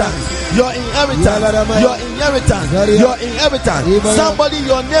inheritance. Your inheritance. Your inheritance. Your inheritance. Somebody,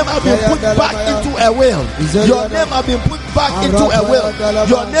 your name has been put back into a will. Your name has been put back into a will.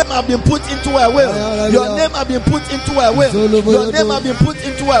 Your name has been put into a will. Your name has been put into a will. Your name has been put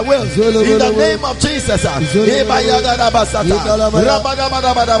into a will. In the name of Jesus.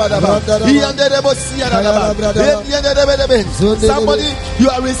 Somebody, you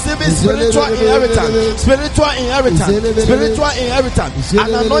are receiving spiritual inheritance. Spiritual inheritance. Spiritual inheritance.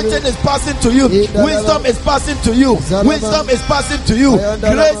 An anointing is passing to you. Wisdom is passing to you. Wisdom is passing to you.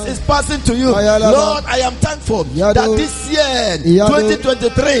 Grace is passing to you. Lord, I am thankful that this year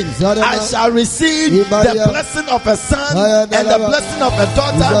 2023 I shall receive the blessing of a son and the blessing of a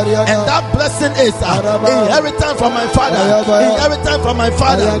daughter, and that blessing is inheritance from my father, inheritance from my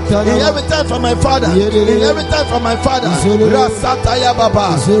father, inheritance from my father, inheritance from my father. Rasataya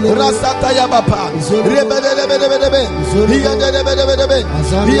Baba, Rasataya Baba,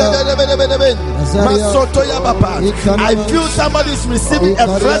 Masotoya Baba. I feel somebody is receiving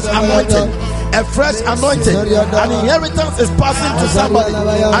a fresh anointing. A fresh anointing. An inheritance is passing to somebody.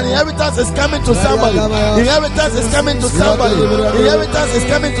 An inheritance is coming to somebody. Inheritance is coming to somebody. Inheritance is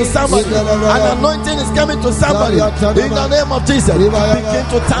coming to somebody. An anointing is coming to somebody. In the name of Jesus, begin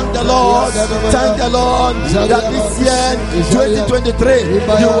to thank the Lord. Thank the Lord that this year, 2023,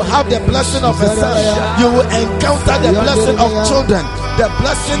 you will have the blessing of a son. You will encounter the blessing of children. The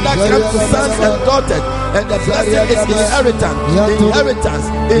blessing that comes to sons and daughters. And the blessing is inheritance. Inheritance.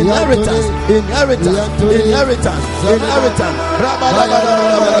 Inheritance. Inheritance, inheritance, inheritance.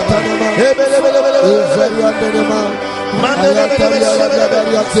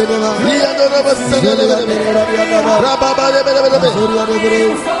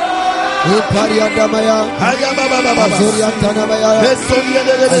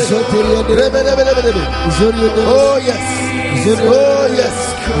 Oh yes. Oh yes.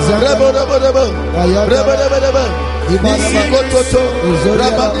 Oh yes.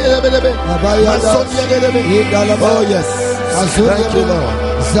 Thank you, Lord.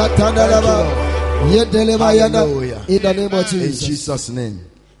 Hallelujah. In the name of Jesus. In Jesus' name.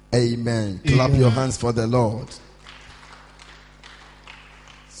 Amen. Clap your hands for the Lord.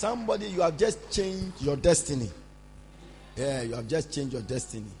 Somebody, you have just changed your destiny. Yeah, you have just changed your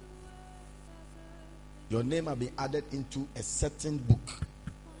destiny. Your name has been added into a certain book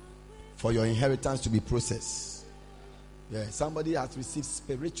for your inheritance to be processed. Yeah, somebody has received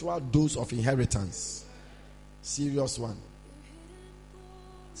spiritual dose of inheritance. Serious one.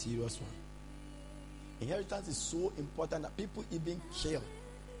 Serious one. Inheritance is so important that people even kill.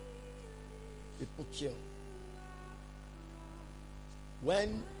 People kill.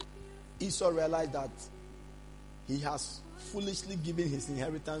 When Esau realized that he has foolishly given his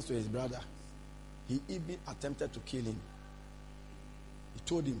inheritance to his brother, he even attempted to kill him. He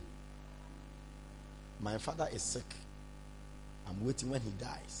told him, my father is sick. I'm waiting when he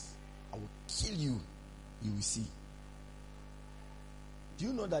dies. I will kill you. You will see. Do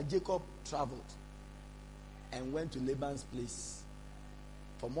you know that Jacob traveled and went to Laban's place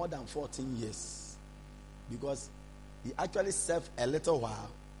for more than 14 years? Because he actually served a little while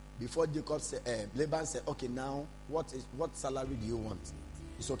before Laban said, okay, now what salary do you want?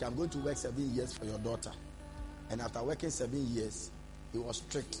 He said, okay, I'm going to work 7 years for your daughter. And after working 7 years, he was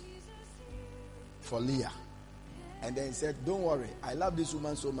strict for Leah. And then he said, don't worry, I love this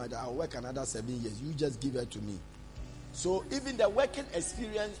woman so much that I'll work another 7 years. You just give her to me. So even the working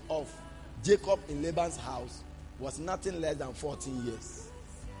experience of Jacob in Laban's house was nothing less than 14 years.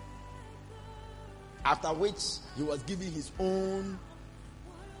 After which he was given his own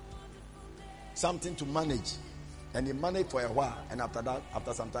something to manage. And he managed for a while. And after that,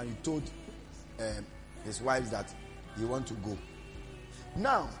 after some time, he told his wives that he want to go.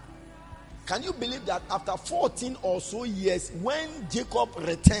 Now, can you believe that after 14 or so years, when Jacob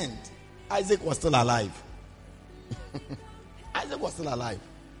returned, Isaac was still alive? Isaac was still alive.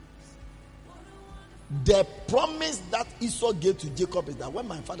 The promise that Esau gave to Jacob is that when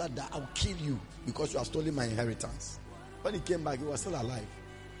my father died, I'll kill you because you have stolen my inheritance. When he came back, he was still alive.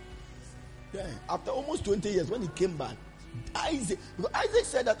 Yeah. After almost 20 years, when he came back, Isaac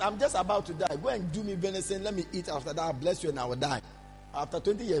said that I'm just about to die. Go and do me venison, let me eat. After that, I'll bless you and I will die. After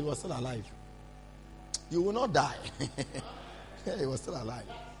 20 years, he was still alive. You will not die. Yeah, he was still alive.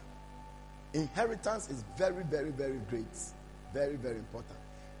 Inheritance is very, very, very great. Very, very important.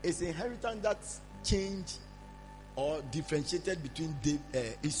 It's inheritance that changed or differentiated between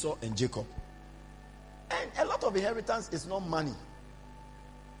Esau and Jacob. And a lot of inheritance is not money.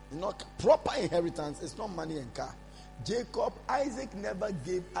 Not proper inheritance. It's not money and car. Isaac never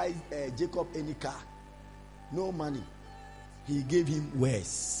gave Jacob any car. No money. He gave him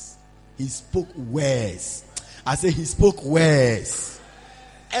words. He spoke words. I say he spoke words.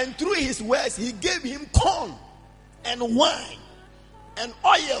 And through his words, he gave him corn and wine and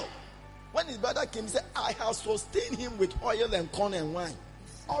oil. When his brother came, he said, I have sustained him with oil and corn and wine.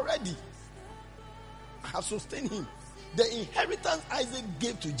 Already. I have sustained him. The inheritance Isaac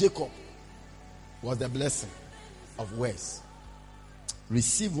gave to Jacob was the blessing of words.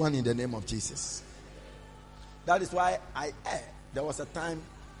 Receive one in the name of Jesus. That is why there was a time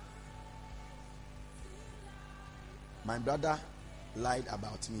my brother lied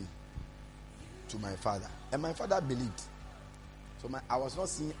about me to my father. And my father believed. So I was not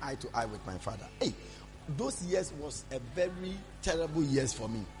seeing eye to eye with my father. Hey, those years was a very terrible years for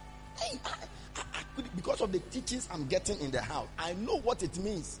me. Because of the teachings I'm getting in the house, I know what it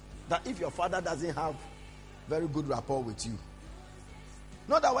means that if your father doesn't have very good rapport with you.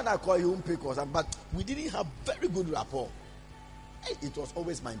 Not that when I call you won't pay cost, but we didn't have very good rapport. It was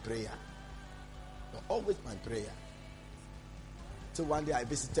always my prayer. Always my prayer. So one day I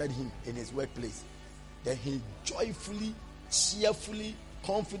visited him in his workplace. Then he joyfully, cheerfully,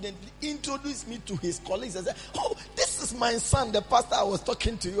 confidently introduced me to his colleagues and said, "Oh, this is my son, the pastor I was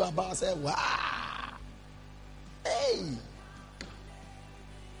talking to you about." I said, "Wow. Hey."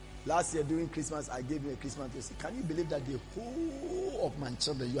 Last year during Christmas, I gave him a Christmas gift. Can you believe that the whole of my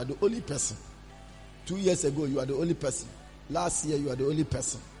children, you are the only person. 2 years ago, you are the only person. Last year, you are the only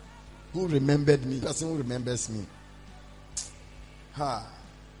person who remembered me. Person who remembers me. I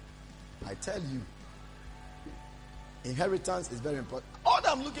tell you, inheritance is very important. All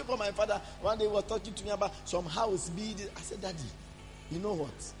that I'm looking for my father, one day he was talking to me about some house. I said, "Daddy, you know what?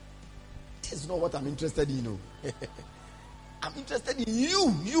 This is not what I'm interested in, I'm interested in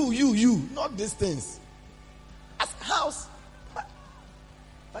you, not these things. As house,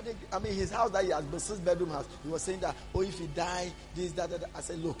 but his house that he has, the 6-bedroom house, he was saying that, if he die, this, that. I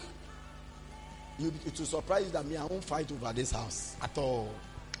said, look, it will surprise you that I won't fight over this house at all.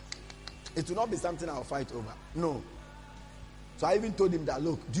 It will not be something I'll fight over. No. So I even told him that,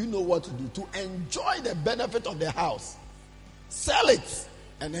 look, do you know what to do? To enjoy the benefit of the house, sell it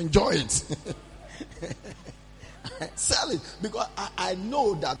and enjoy it. Sell it, because I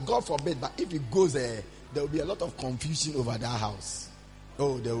know that, God forbid, but if it goes there will be a lot of confusion over that house.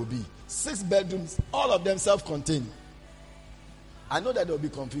 Oh, there will be 6 bedrooms, all of them self-contained. I know that there will be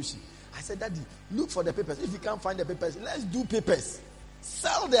confusion. I said, "Daddy, look for the papers. If you can't find the papers, let's do papers.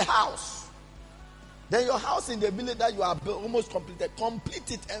 Sell the house. Then your house in the village that you are almost completed,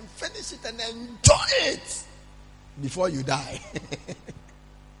 complete it and finish it and enjoy it before you die."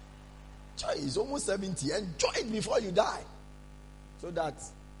 He's almost 70. Enjoy it before you die, so that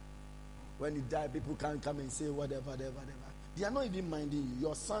when you die, people can't come and say whatever. They are not even minding you.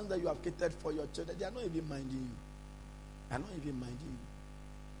 Your sons that you have catered for, your children, they are not even minding you. They are not even minding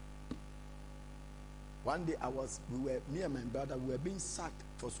you. One day me and my brother, we were being sacked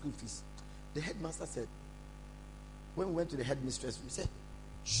for school fees. The headmaster said, when we went to the headmistress, we said,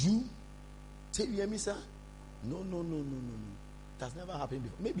 "You say you hear me, sir? No. It has never happened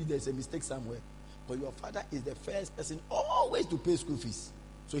before. Maybe there's a mistake somewhere. But your father is the first person always to pay school fees.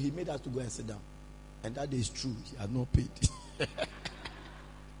 So he made us to go and sit down. And that is true. He had not paid."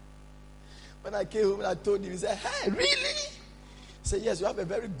 When I came home and I told him, he said, "Hey, really?" I said, "Yes, you have a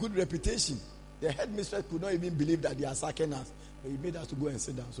very good reputation." The headmistress could not even believe that they are sacking us. But he made us to go and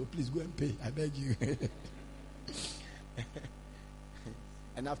sit down. So please go and pay. I beg you.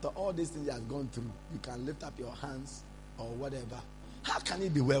 And after all these things he has gone through, you can lift up your hands or whatever. How can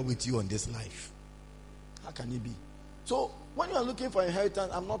it be well with you on this life? How can it be? So when you are looking for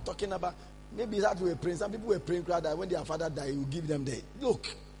inheritance, I'm not talking about, maybe that we were praying. Some people were praying that when their father died, you give them the look.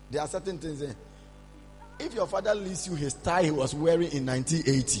 There are certain things there. If your father leaves you his tie he was wearing in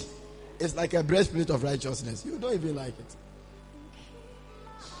 1980, it's like a breastplate of righteousness. You don't even like it.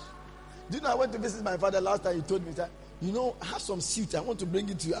 Do you know, I went to visit my father last time. He told me that, I have some suit. I want to bring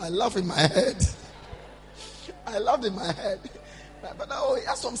it to you. I laugh in my head. I laughed in my head. But he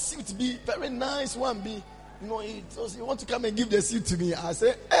has some suit. Be very nice one. Be, he want to come and give the suit to me. I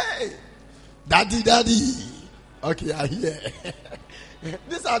say, "Hey, daddy. Okay, I hear."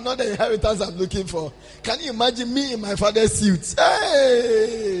 These are not the inheritance I'm looking for. Can you imagine me in my father's suit?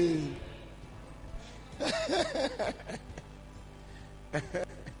 Hey.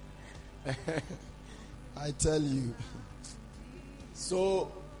 I tell you.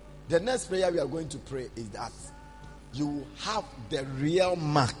 So, the next prayer we are going to pray is that you have the real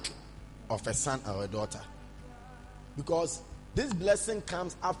mark of a son or a daughter. Because this blessing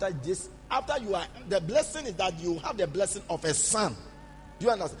comes after this. The blessing is that you have the blessing of a son. Do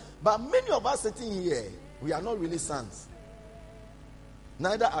you understand? But many of us sitting here, we are not really sons.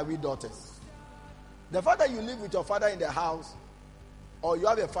 Neither are we daughters. The fact that you live with your father in the house, or you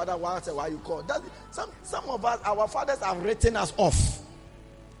have a father once a while you call. Some of us, our fathers have written us off.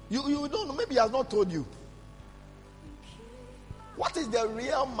 You don't know. Maybe he has not told you. What is the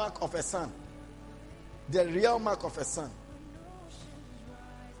real mark of a son? The real mark of a son.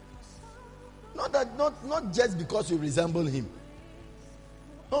 Not just because you resemble him.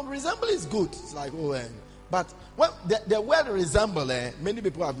 No, resemble is good. It's like, but when the word resemble, many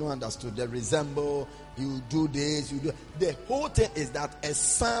people have not understood. The resemble, you do this, you do. The whole thing is that a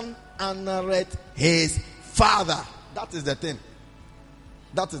son honoreth his father. That is the thing.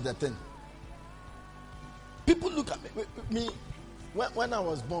 That is the thing. People look at me when I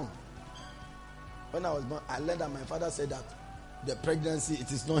was born. When I was born, I learned that my father said that the pregnancy,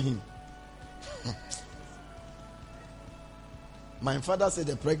 it is not him. My father said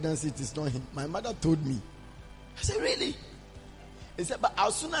the pregnancy, it is not him. My mother told me. I said, really? He said, but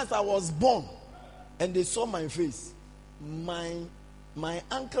as soon as I was born and they saw my face, my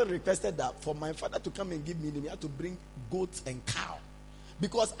uncle requested that for my father to come and give me, he had to bring goats and cow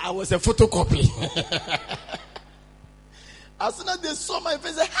because I was a photocopy. As soon as they saw my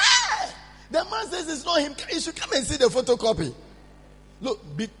face, they said, hey! The man says it's not him. You should come and see the photocopy. Look,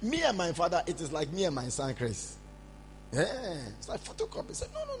 me and my father, it is like me and my son Chris. Yeah, it's like photocopy. He said,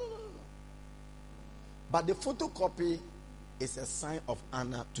 no. But the photocopy is a sign of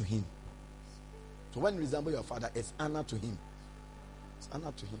honor to him. So when you resemble your father, it's honor to him. It's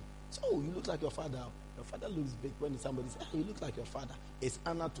honor to him. So, you look like your father. Your father looks big. When somebody says, you look like your father, it's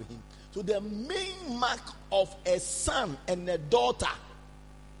honor to him. So the main mark of a son and a daughter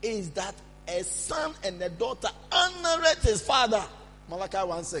is that a son and a daughter honoreth his father. Malachi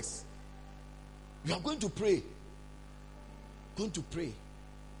 1:6. You are going to pray.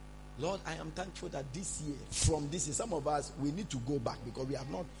 Lord, I am thankful that this year, from this year, some of us, we need to go back because we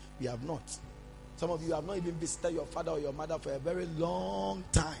have not. Some of you have not even visited your father or your mother for a very long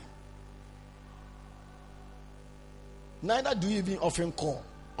time. Neither do you even often call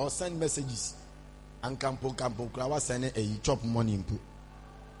or send messages. And campo, krawa send a chop money input.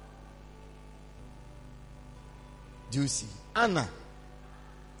 Do you see? Anna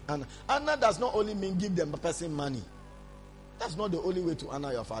does not only mean give them a person money. That's not the only way to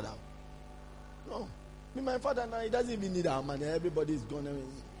honor your father. No. My father now, he doesn't even need our money. Everybody is gone.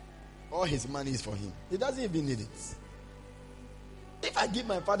 All his money is for him. He doesn't even need it. If I give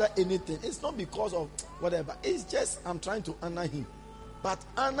my father anything, it's not because of whatever. It's just I'm trying to honor him. But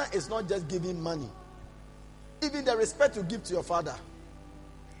honor is not just giving money. Even the respect you give to your father.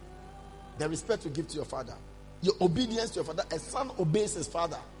 The respect you give to your father. Your obedience to your father. A son obeys his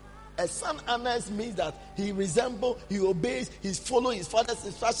father. A son honors means that he resembles, he obeys, he follows his father's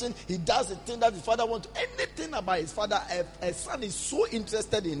instruction, he does the thing that his father wants. Anything about his father, a son is so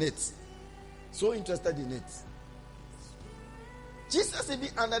interested in it. So interested in it. Jesus even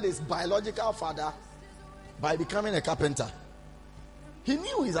honored his biological father by becoming a carpenter. He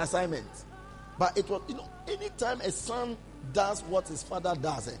knew his assignment. But it was, anytime a son does what his father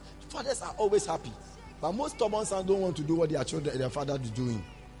does, fathers are always happy. But most stubborn sons don't want to do what their children, their father is doing.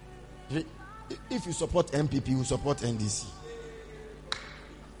 If you support MPP, you support NDC.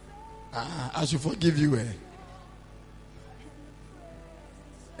 I should forgive you.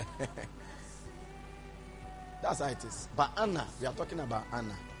 That's how it is. But Anna, we are talking about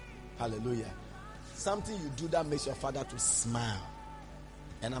Anna. Hallelujah. Something you do that makes your father to smile.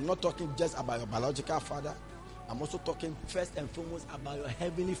 And I'm not talking just about your biological father. I'm also talking first and foremost about your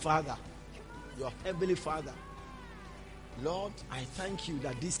heavenly father. Your heavenly father. Lord, I thank you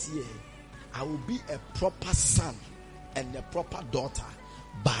that this year I will be a proper son and a proper daughter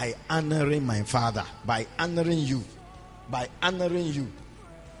by honoring my father, by honoring you, by honoring you.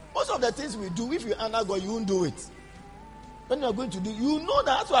 Most of the things we do, if you honor God, you won't do it. When you are going to do, you know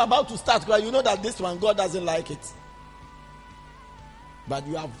that as you are about to start, you know that this one, God doesn't like it. But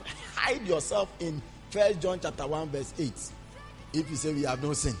you have hide yourself in 1 John chapter 1 verse 8. If you say we have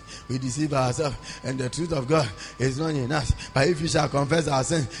no sin, we deceive ourselves, and the truth of God is not in us. But if we shall confess our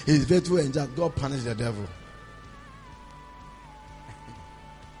sin, He is faithful and just. God punish the devil.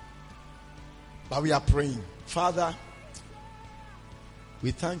 But we are praying, Father,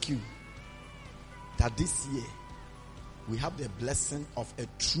 we thank you that this year we have the blessing of a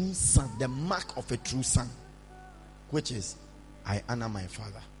true son, the mark of a true son, which is I honor my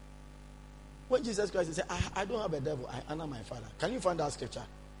father. When Jesus Christ said, I don't have a devil, I honor my father. Can you find that scripture?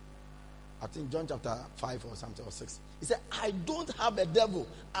 I think John chapter 5 or something or 6. He said, I don't have a devil,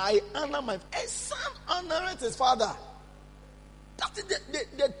 I honor my father. A son honors his father. That is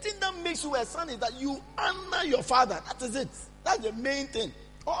the thing that makes you a son is that you honor your father. That is it. That's the main thing.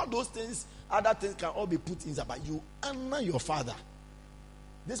 All those things, other things can all be put inside, but you honor your father.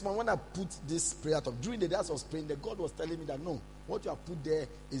 This one, when I put this prayer up, during the day I was praying, the God was telling me that no, what you have put there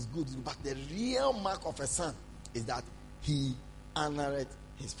is good, but the real mark of a son is that he honored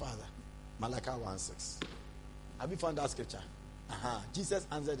his father. Malachi 1:6. Have you found that scripture? Jesus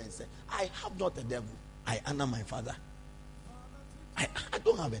answered and said, I have not a devil, I honor my father. I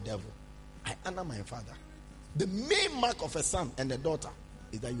don't have a devil, I honor my father. The main mark of a son and a daughter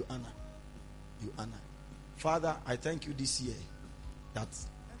is that you honor. You honor. Father, I thank you this year that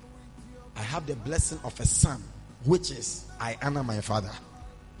I have the blessing of a son, which is I honor my father.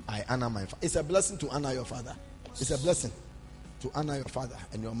 I honor my father. It's a blessing to honor your father. It's a blessing to honor your father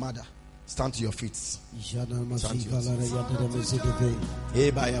and your mother. Stand to your feet. I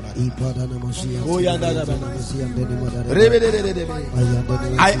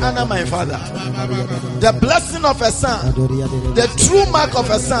honor my father. The blessing of a son, the true mark of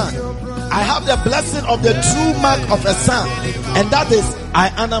a son. I have the blessing of the true mark of a son, and that is I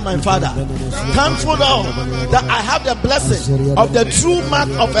honor my father. Thankful Lord that I have the blessing of the true mark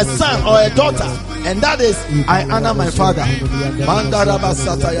of a son or a daughter, and that is I honor my father.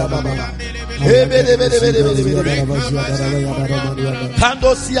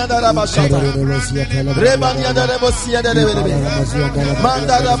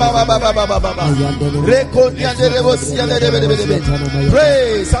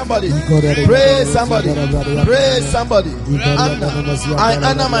 Pray somebody. Pray somebody. Pray somebody. I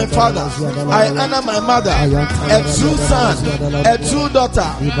honor my father. I honor my mother. A true son, a true daughter.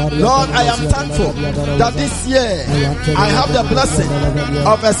 Lord, I am thankful that this year I have the blessing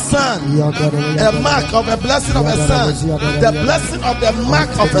of a son, a mark of a blessing of a son, the blessing of the mark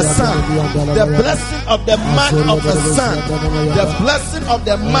of a son, the blessing of the mark of a son, the blessing of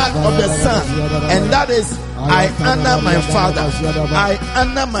the mark of the son, and that is I honor my father. I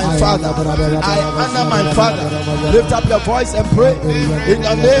honor my father. I honor my father. Lift up your voice and pray in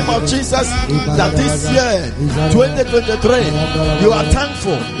the name of Jesus that this year 2023 you are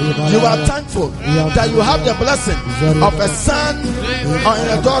thankful. You are thankful that you have the blessing of a son or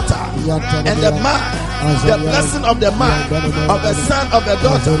a daughter, and the mark, the blessing of the mark of a son of a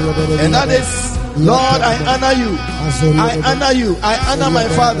daughter, and that is Lord, I honor you. I honor you. I honor my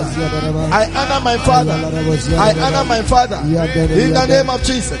father. I honor my father. I honor my father. In the name of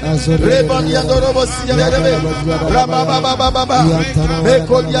Jesus. In the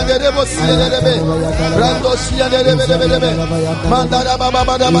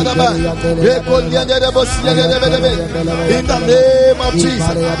name of Jesus.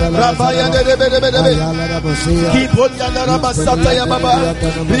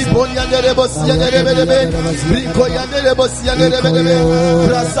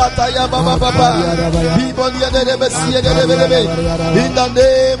 In the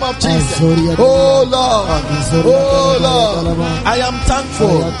name of Jesus. Oh Lord, oh Lord, I am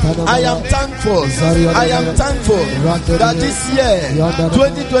thankful. I am thankful. I am thankful that this year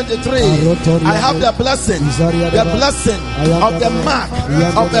 2023 I have the blessing of the mark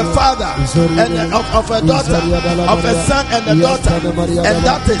of a father and of a daughter, of a son and a daughter, and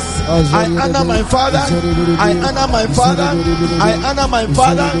that is I honor my father. I honor my father. I honor my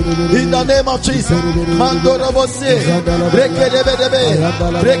father in the name of Jesus. Mandorobose, brekedebedebe,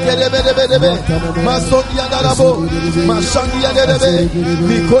 brekedebedebe, masondiadarabo, mashandiadebe,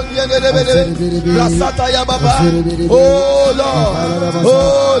 mikondiadebe, rasata ya baba. Oh Lord,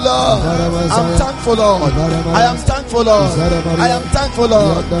 oh Lord, I'm thankful, Lord. I am thankful, Lord. I am thankful,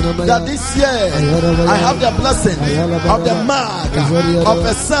 Lord, that this year I have the blessing of the mark of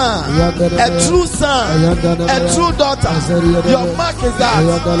a son, a true son, a true daughter. Your mark is that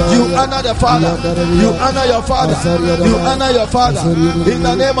you honor the father, you honor your father, you honor your father in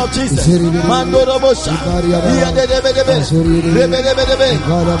the name of Jesus. Mandorobosha,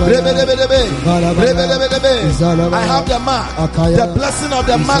 I have the mark, the blessing of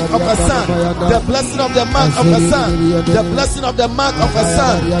the mark of a son, the blessing of the mark of a son, the blessing of the mark of a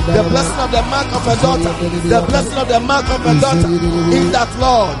son, the blessing of the mark of a daughter, the blessing of the mark of a daughter. In that,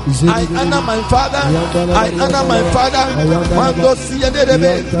 Lord, I honor my father. I honor my father. Mando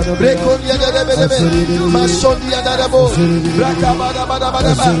siyanderebe, brekonyanderebe, masonyanderebo,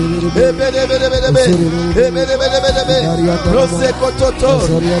 brakabadabadabadaba, ebedebedebedebe, ebedebedebedebe, rosekototo,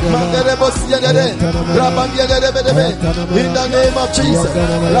 manderebo siyandere, rabanyanderebedebe. In the name of Jesus,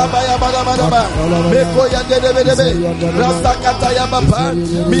 rabayabadabadaba, mekoyanderebedebe, rasakatayabapa,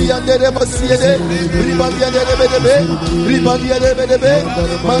 miyanderebo siyende, ribanyanderebedebe, ribanyanderebedebe,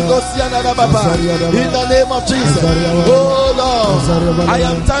 mando siyandarababa. In the name of Jesus. Oh Lord, I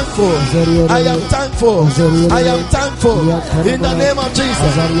am thankful. I am thankful. I am thankful. In the name of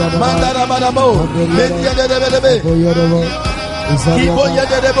Jesus. Mandarabanabo.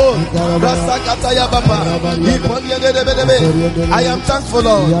 I am thankful,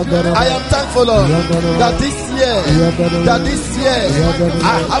 Lord. I am thankful, Lord, that this year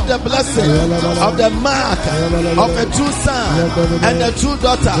I have the blessing of the mark of a true son and a true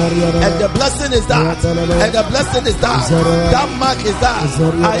daughter, and the blessing is that, and the blessing is that mark is that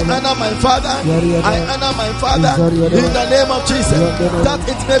I honor my father, I honor my father in the name of Jesus, that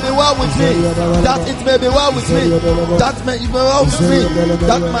it may be well with me, that it may be well with me, that may be well helps me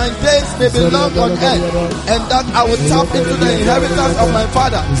that my days may be long on earth, and that I will tap into the inheritance of my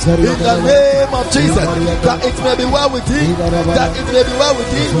Father in the name of Jesus. That it may be well with him, that it may be well with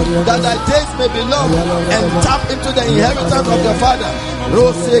him, that thy days may be long, and tap into the inheritance of the Father.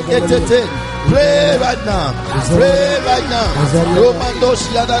 Pray right now. Pray right now. Romando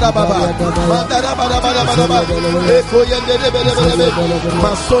Shiadara Baba. Mandara Baba Baba. Eko Yende Bebe.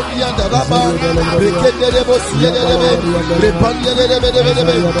 Masoni and Raba. Rekende Bosiede. Repande Bebe.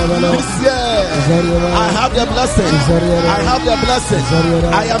 This year I have the blessing. I have the blessing.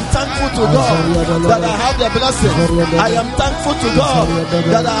 I am thankful to God that I have the blessing. I am thankful to God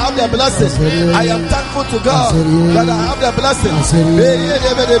that I have the blessing. I am thankful to God that I have the blessing.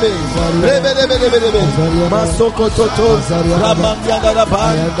 Masoko Toto, Ramanda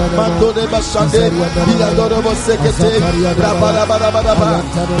Raban, Mando de Bashande, Diadoro Sekete, Rabadabadabadaba,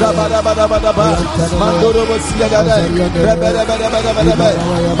 Rabadabadabadaba, Mando Bosiada, Rabadabadabadaba,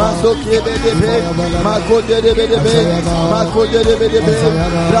 Mando Kebe, Mako de Bebe, Mako de Bebe,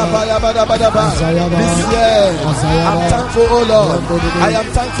 Rabadabadabadaba. This year, I'm thankful, oh Lord. I am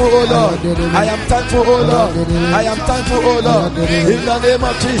thankful, oh Lord. I am thankful, oh Lord. I am thankful, oh Lord. In the name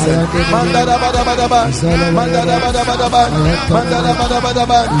of Jesus. Mandara bada bada ba, mandara bada bada ba, mandara bada bada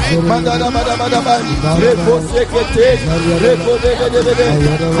ba, mandara bada bada ba. Reko sekete, reko de de de de,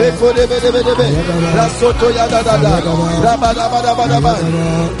 reko de de de de. Rasoto ya da da da, rabada bada bada ba.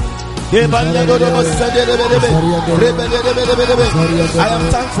 I am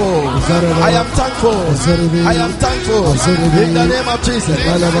thankful. I am thankful. I am thankful. In the name of Jesus.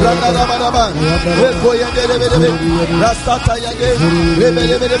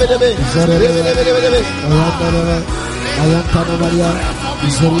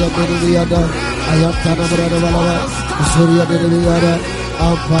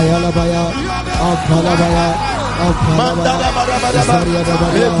 Mandala bada bada bada,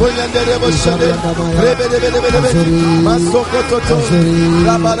 rekoyendere boshade, rebede masoko toto,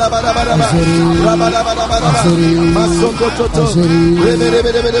 rabada bada bada bada, rabada bada bada bada, masoko toto, rebede.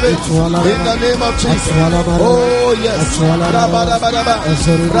 In the name of Jesus. Oh yes, rabada bada bada,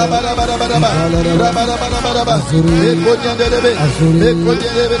 rabada bada bada, rabada bada bada, rekoyendere,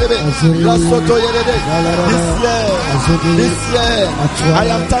 rasoto yede. This year, I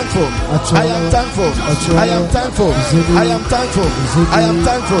am thankful. I am thankful. I am thankful. I am thankful. I am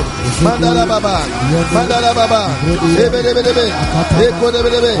thankful. Mandala Baba. Mandala Baba.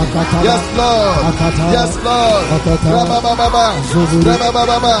 Yes, Lord. Yes, Lord. Rabba Baba. Rabba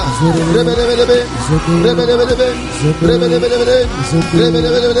Baba.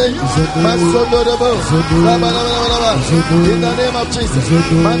 In the name of Jesus.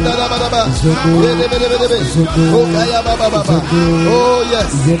 Mandala Baba. Oh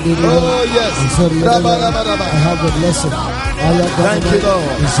yes. Oh yes. Rabba Baba. I have the blessing. Thank you,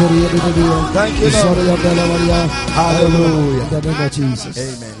 Lord. Thank you, Lord. Hallelujah. In the name of Jesus.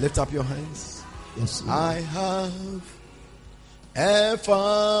 Amen. Lift up your hands. Yes, Lord. I have a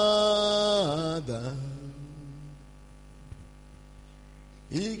Father.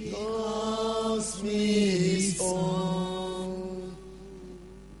 He calls me his own.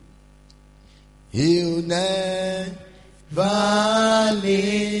 He'll never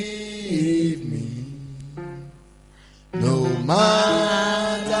leave me. No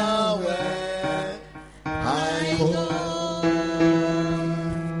matter where I go.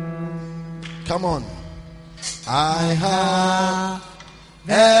 Come on. I have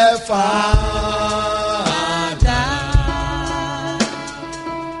a Father.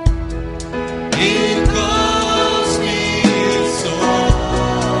 He calls me his own.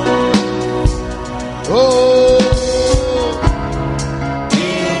 Oh.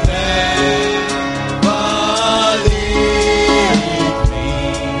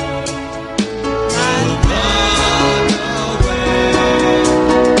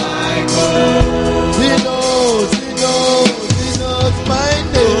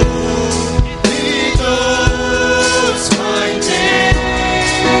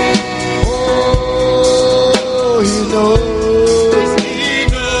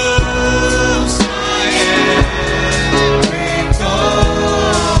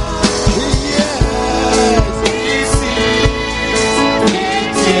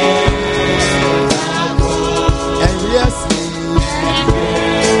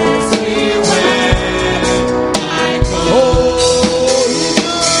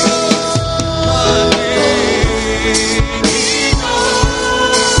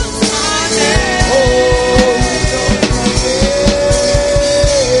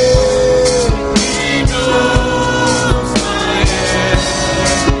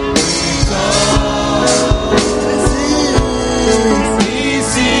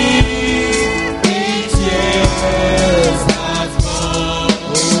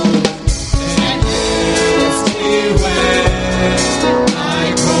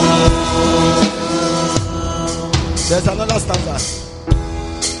 There's another stanza.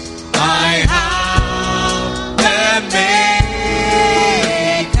 I have the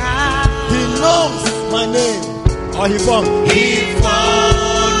maker. He knows my name. Or he formed. He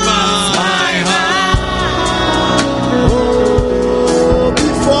formed my heart. Oh,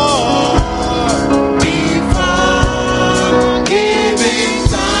 before giving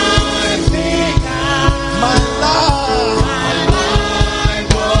time began, my life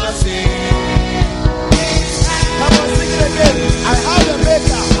was in His hand. Come on, sing it again. I have a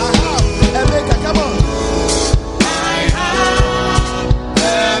maker. I have a maker. Come on. I have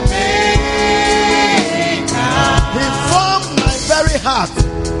the maker. He formed my very heart.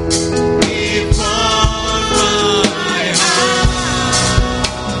 He formed my heart.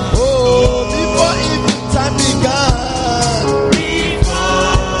 Oh, before even time began.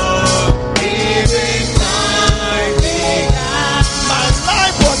 Before giving time began, My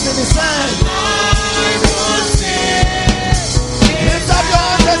life was in His hand. I was in. Lift up your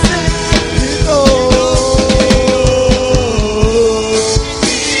hands and sing. He knows.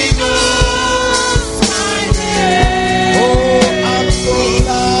 He knows my name. Oh, I'm so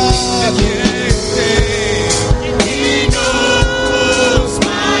glad. He knows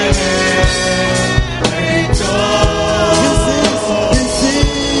my every thought. He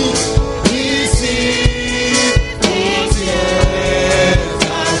sees. He sees those years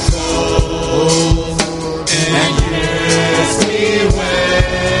I told, and hears me when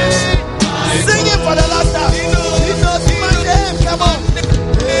I Sing it for the last time. He knows my name. Come on.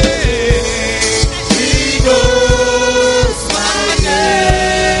 He knows my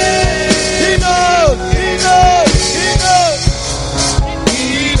name. He knows. He knows. He knows. He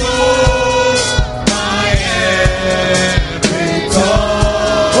knows my every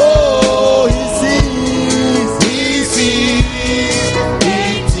thought. Oh, He sees. He sees the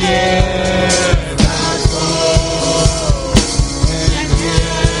tears I fall, and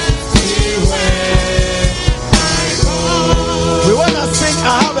hears me when I call. We want to sing I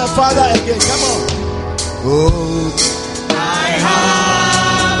have a father again. Come on. Oh, I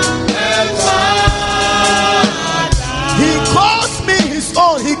have a father. He calls me His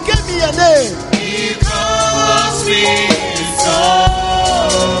own. He gave me a name. He calls me his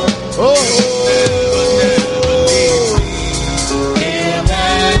own. Oh,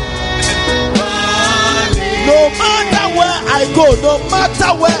 no matter where I go, no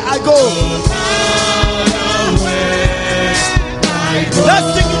matter where I go. Let's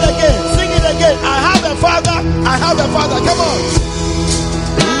sing it again. Sing it again. I have a father. I have a father. Come on.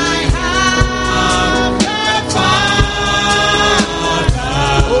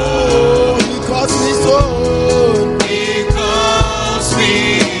 Oh, He calls me so.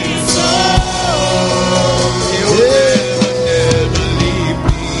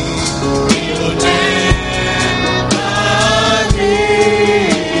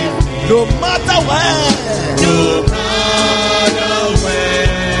 No matter where.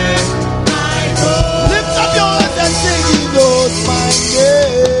 Lift up your hands and sing. He knows my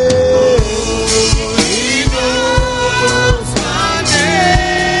name.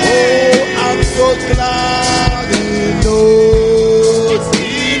 Oh, I'm so glad He knows.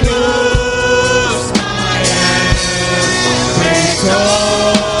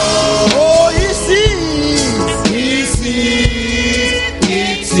 Oh, He sees.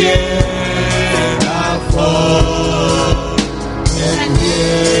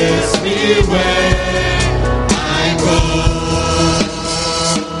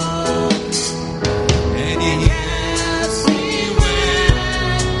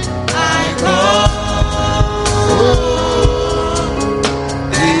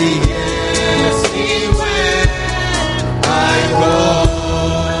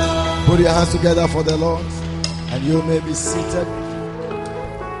 Put your hands together for the Lord, and you may be seated.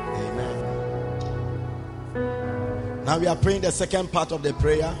 Amen. Now we are praying the second part of the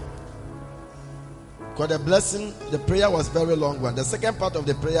prayer. Because the blessing, the prayer was very long one. The second part of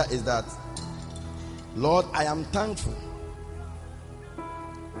the prayer is that, Lord, I am thankful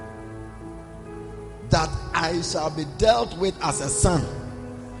that I shall be dealt with as a son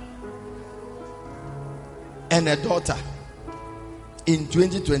and a daughter in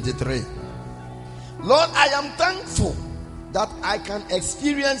 2023. Lord, I am thankful that I can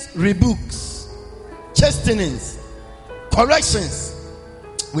experience rebukes, chastenings, corrections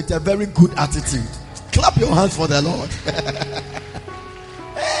with a very good attitude. Clap your hands for the Lord.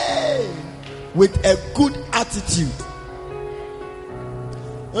 Hey, with a good attitude.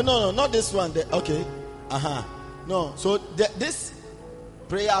 No, not this one. Okay. No, so this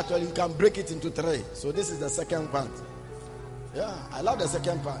prayer actually you can break it into 3. So this is the second part. Yeah, I love the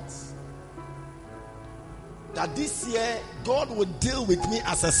second part. that this year God would deal with me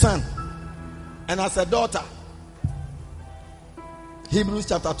as a son and as a daughter. Hebrews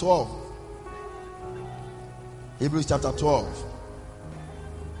chapter 12. Hebrews chapter 12.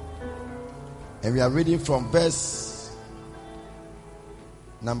 And we are reading from verse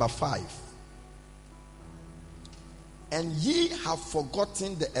number 5. And ye have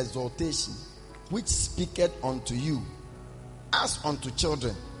forgotten the exhortation which speaketh unto you as unto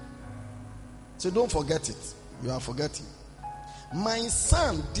children. So don't forget it. You are forgetting. My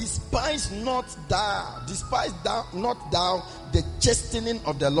son, despise not thou not thou the chastening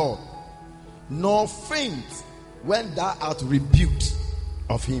of the Lord, nor faint when thou art rebuked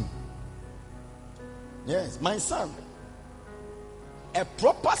of him. Yes, my son. A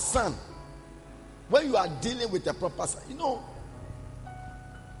proper son. When you are dealing with a proper son, you know,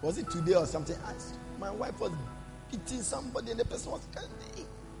 was it today or something? My wife was beating somebody and the person was crying.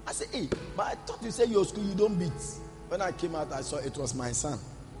 I said, hey, but I thought you said your school you don't beat. When I came out, I saw it was my son.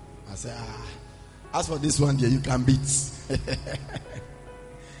 I said, as for this one here, you can beat.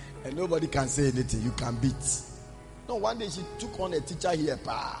 And nobody can say anything. You can beat. No, one day she took on a teacher here.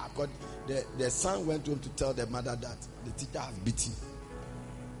 Because the son went home to tell the mother that the teacher has beaten.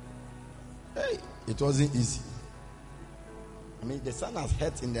 Hey, it wasn't easy. I mean, the son has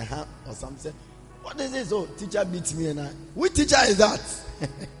hurt in the hand or something. What is this? Oh, teacher beats me and I. Which teacher is that?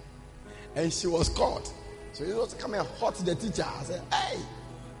 And she was caught. So he was coming and hurt the teacher. I said, hey.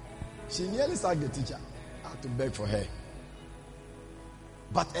 She nearly sacked the teacher. I had to beg for her.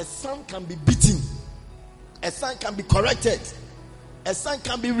 But a son can be beaten. A son can be corrected. A son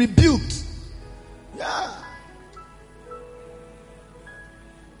can be rebuked. Yeah.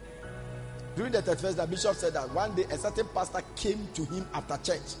 During the 31st, the bishop said that one day a certain pastor came to him after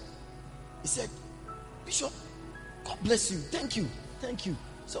church. He said, Bishop, God bless you. Thank you. Thank you.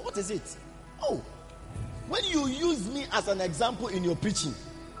 So what is it? Oh, when you use me as an example in your preaching,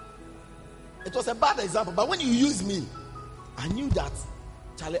 it was a bad example, but when you use me, I knew that,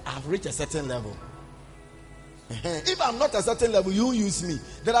 Charlie, I've reached a certain level. If I'm not a certain level, you use me.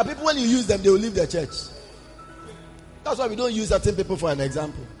 There are people, when you use them, they will leave the church. That's why we don't use certain people for an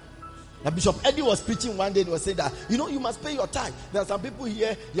example. Now, Bishop Eddie was preaching one day and was saying that, you know, you must pay your tithe. There are some people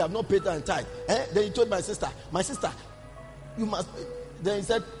here, they have not paid their tithe. Then he told my sister, you must pay. Then he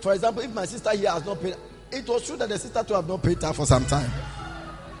said, for example, if my sister here has not paid, it was true that the sister too have not paid her for some time.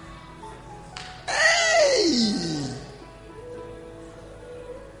 Hey!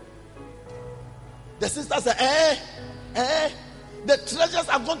 The sister said, the treasurers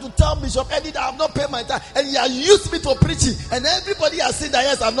are going to tell Bishop Eddie that I have not paid my tithe, and he has used me to preach it, and everybody has said that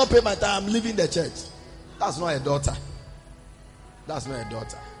yes, I have not paid my tithe, I'm leaving the church. That's not a daughter. That's not a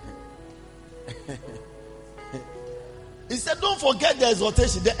daughter. He said, don't forget the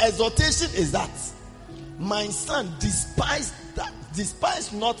exhortation. The exhortation is that, my son, despise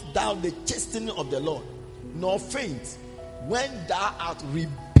not thou the chastening of the Lord, nor faint when thou art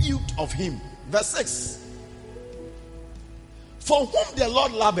rebuked of him. Verse 6. For whom the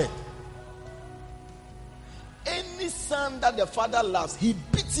Lord loveth, any son that the father loves, he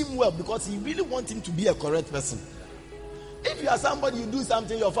beats him well because he really wants him to be a correct person. If you are somebody, you do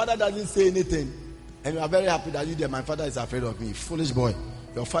something, your father doesn't say anything, and you are very happy that you there, my father is afraid of me. Foolish boy,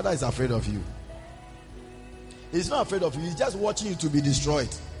 your father is afraid of you. He's not afraid of you, he's just watching you to be destroyed.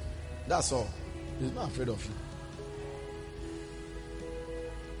 That's all. He's not afraid of you.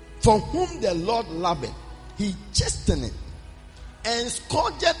 For whom the Lord loveth, he chasteneth, and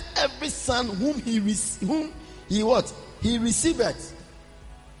scourgeth every son whom he receiveth.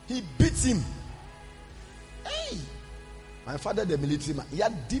 He beats him. Hey, my father, the military man, he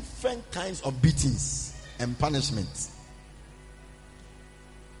had different kinds of beatings and punishments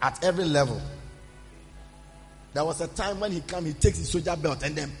at every level. There was a time when he came, he takes his soldier belt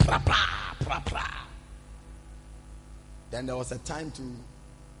and then pra. Then there was a time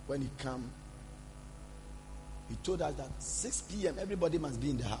when he came, he told us that 6 p.m. everybody must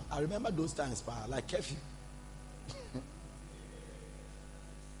be in the house. I remember those times, like curfew.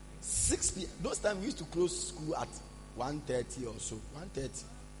 6 p.m. Those times we used to close school at 1:30 or so. 1:30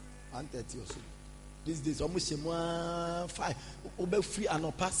 or so. These days almost 5. Obe free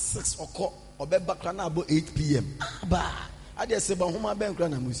and past 6 o'clock. Obe back about 8 p.m. I just say,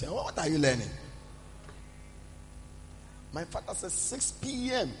 what are you learning? My father says 6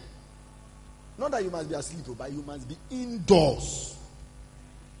 p.m. Not that you must be asleep, but you must be indoors.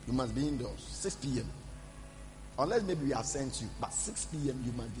 You must be indoors. 6 p.m. Unless maybe we have sent you. But 6 p.m.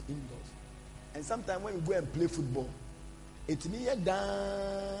 you must be indoors. And sometimes when we go and play football, it's me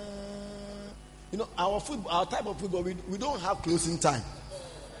down. You know, our type of football, we don't have closing time.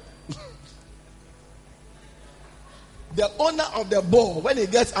 The owner of the ball, when he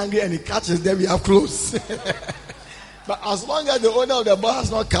gets angry and he catches them, we have close. But as long as the owner of the ball has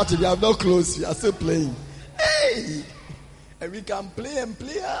not catch it, we have no close. We are still playing. Hey! And we can play and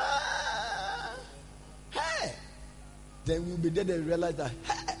play. Hey! Then we'll be there and realize that,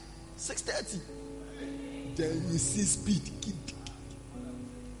 hey, 6:30. Then you see speed.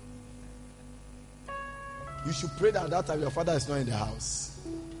 You should pray that time your father is not in the house.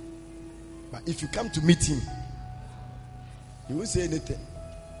 But if you come to meet him, he won't say anything.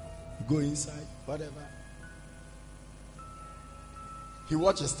 You go inside, whatever. He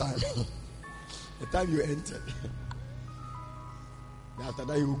watches time. The time you enter. After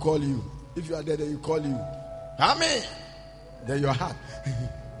that, he will call you. If you are there, then he will call you. Amen. Then your heart.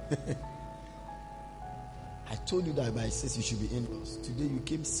 I told you that by 6 you should be indoors. Today you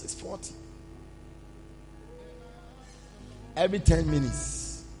came 6:40. Every 10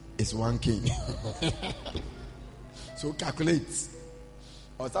 minutes is one king. So calculate.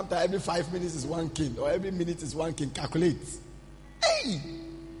 Or sometimes every 5 minutes is one king. Or every minute is one king. Calculate. Hey!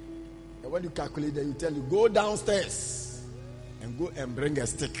 And when you calculate, then you tell you, go downstairs and go and bring a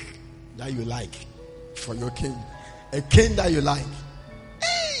stick that you like for your king. A king that you like.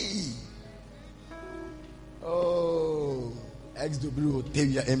 Hey! Oh, XW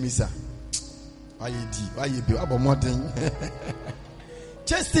Tevia Emisa. Why you be about more thing?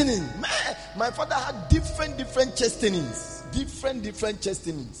 Chastening. My father had different chastenings. Different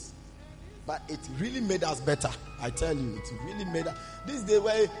chastenings. But it really made us better. I tell you, it really made us. This day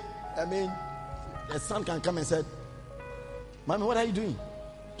where, a son can come and say, Mommy, what are you doing?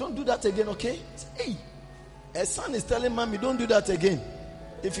 Don't do that again, okay? Say, hey, a son is telling Mommy, don't do that again.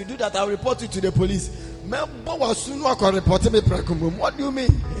 If you do that, I'll report you to the police. What do you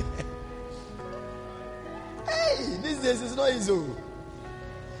mean? Hey, these days it's not easy.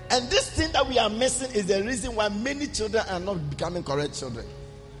 And this thing that we are missing is the reason why many children are not becoming correct children.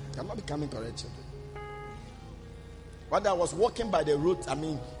 They are not becoming correct children. When I was walking by the road,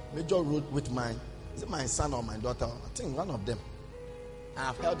 major road with my son or my daughter? I think one of them. I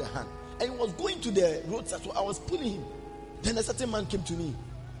have held a hand. And he was going to the road, so I was pulling him. Then a certain man came to me.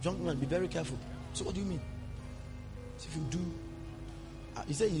 Young man, be very careful. So what do you mean? So if you do,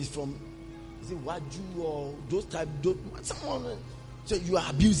 he said he's from, is it Waju or those type? Someone said you are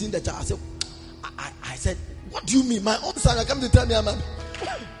abusing the child. I said, I said, what do you mean? My own son, I come to tell me,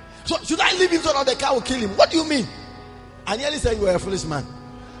 so should I leave him so that the car will kill him? What do you mean? I nearly said you are a foolish man.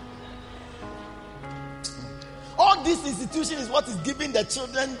 All this institution is what is giving the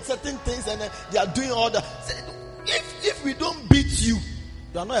children certain things, and they are doing all that. If we don't beat you,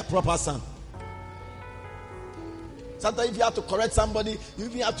 you are not a proper son. Sometimes if you have to correct somebody, you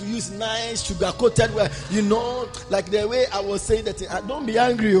even have to use nice sugar-coated word. Like the way I was saying that, don't be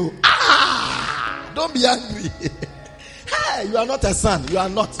angry. Don't be angry. Hey, you are not a son. You are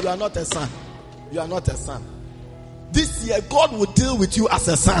not a son. You are not a son. This year, God will deal with you as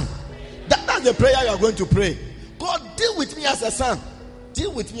a son. That's the prayer you are going to pray. God, deal with me as a son.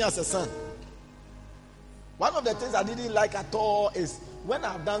 Deal with me as a son. One of the things I didn't like at all is when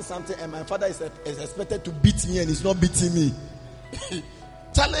I've done something and my father is expected to beat me and he's not beating me.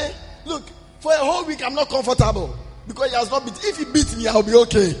 Charlie, look, for a whole week I'm not comfortable because he has not beat. If he beats me, I'll be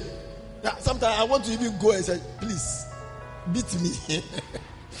okay. Sometimes I want to even go and say, please, beat me.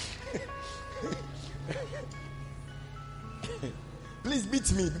 Please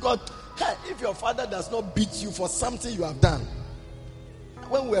beat me, because if your father does not beat you for something you have done,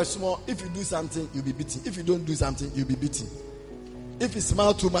 when we are small, if you do something, you'll be beaten. If you don't do something, you'll be beaten. If you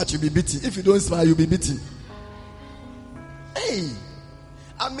smile too much, you'll be beaten. If you don't smile, you'll be beaten. Hey,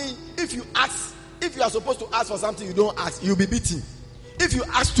 if you are supposed to ask for something you don't ask, you'll be beaten. If you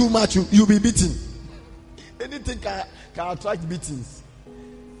ask too much, you'll be beaten. Anything can attract beatings.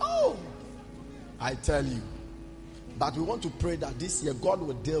 Oh, I tell you. But we want to pray that this year God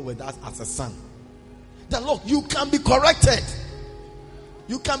will deal with us as a son. That look, you can be corrected.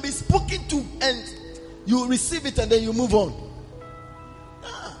 You can be spoken to and you receive it and then you move on.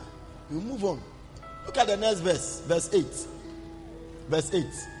 You move on. Look at the next verse. Verse 8. Verse 8.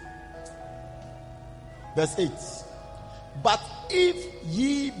 Verse 8. But if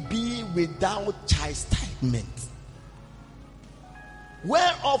ye be without chastisement,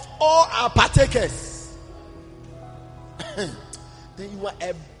 whereof all are partakers, then you are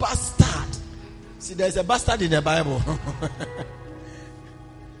a bastard. See, there's a bastard in the Bible.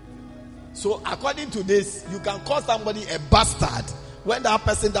 So according to this, you can call somebody a bastard when that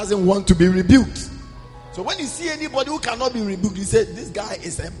person doesn't want to be rebuked. So when you see anybody who cannot be rebuked, you say, this guy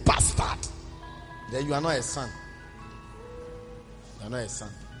is a bastard. Then you are not a son. You are not a son.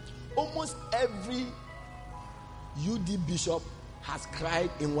 Almost every UD Bishop has cried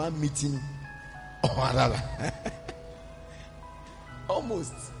in one meeting or another.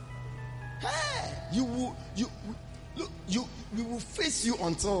 Almost. Hey, we will face you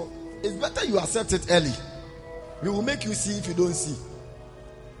until it's better you accept it early. We will make you see if you don't see.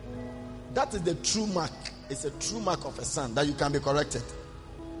 That is the true mark. It's a true mark of a son, that you can be corrected.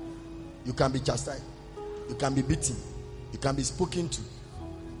 You can be chastised. You can be beaten. You can be spoken to.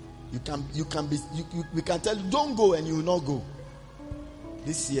 We can tell you, don't go, and you will not go.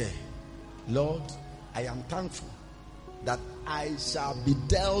 This year, Lord, I am thankful that I shall be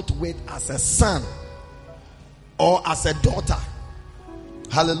dealt with as a son or as a daughter.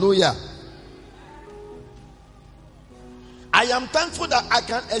 Hallelujah. I am thankful that I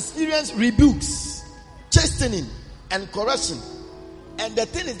can experience rebukes, chastening, and correction. And the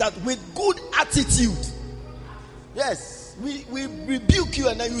thing is that with good attitude. Yes, we rebuke you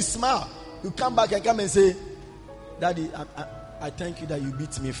and then you smile. You come back and come and say, Daddy, I thank you that you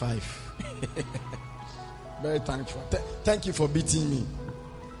beat me 5. Very thankful. Thank you for beating me.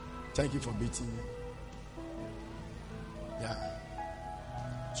 Thank you for beating me. Yeah.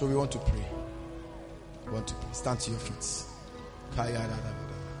 So we want to pray. We want to pray. Stand to your feet.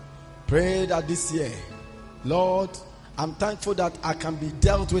 Pray that this year, Lord, I'm thankful that I can be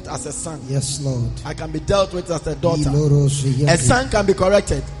dealt with as a son. Yes, Lord. I can be dealt with as a daughter. A son can be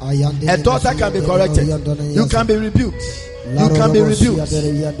corrected. A daughter can be corrected. You can be rebuked. You can be rebuked.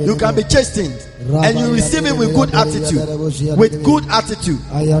 You can be chastened. And you receive it with good attitude. With good attitude.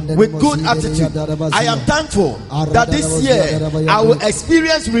 With good attitude. I am thankful that this year I will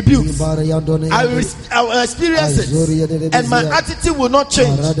experience rebukes. I will experience it. And my attitude will not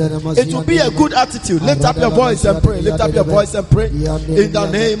change. It will be a good attitude. Lift up your voice and pray. Lift up your voice and pray. In the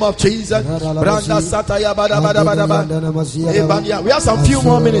name of Jesus. We have some few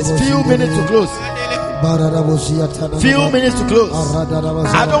more minutes. Few minutes to close. Few minutes to close.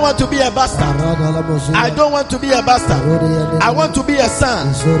 I don't want to be a bastard. I don't want to be a bastard. I want to be a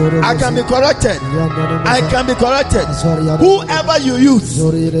son. I can be corrected. I can be corrected. Whoever you use,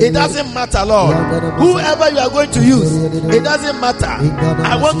 it doesn't matter, Lord. Whoever you are going to use, it doesn't matter.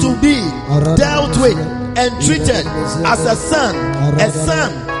 I want to be dealt with and treated as a son. A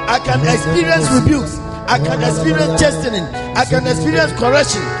son. I can experience rebukes. I can experience chastening. I can experience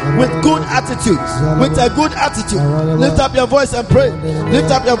correction with good attitude. With a good attitude. Lift up your voice and pray.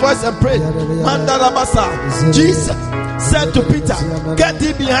 Lift up your voice and pray. Mandarabasa. Jesus said to Peter, get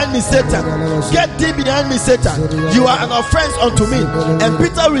thee behind me, Satan. Get thee behind me, Satan. You are an offence unto me. And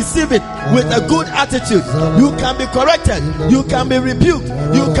Peter received it with a good attitude. You can be corrected. You can be rebuked.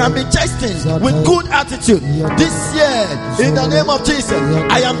 You can be chastened with good attitude. This year, in the name of Jesus,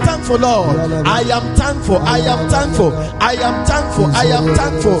 I am thankful, Lord. I am thankful. I am thankful. I am thankful. I am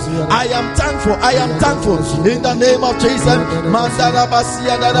thankful. I am thankful. I am thankful. In the name of Jesus.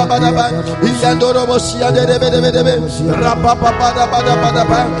 Mandarabasia darabadaba. Iyandorobosia derebedebedebe.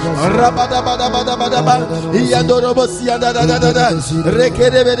 Rapapapadabadabadaba. Rabadabadabadabadaba. Iyandorobosia dadadadada.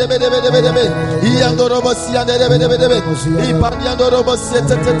 Rekedebedebedebedebe. Iyandorobosia derebedebedebe. Ipanyandorobosia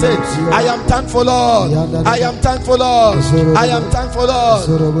tetete. I am thankful, Lord. I am thankful, Lord. I am thankful,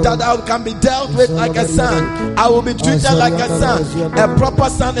 Lord, that I can be dealt with like a son. I will be treated like a son. A proper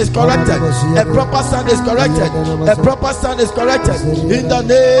son is corrected. A proper son is corrected. A proper son is corrected. In the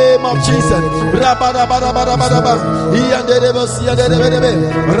name of Jesus.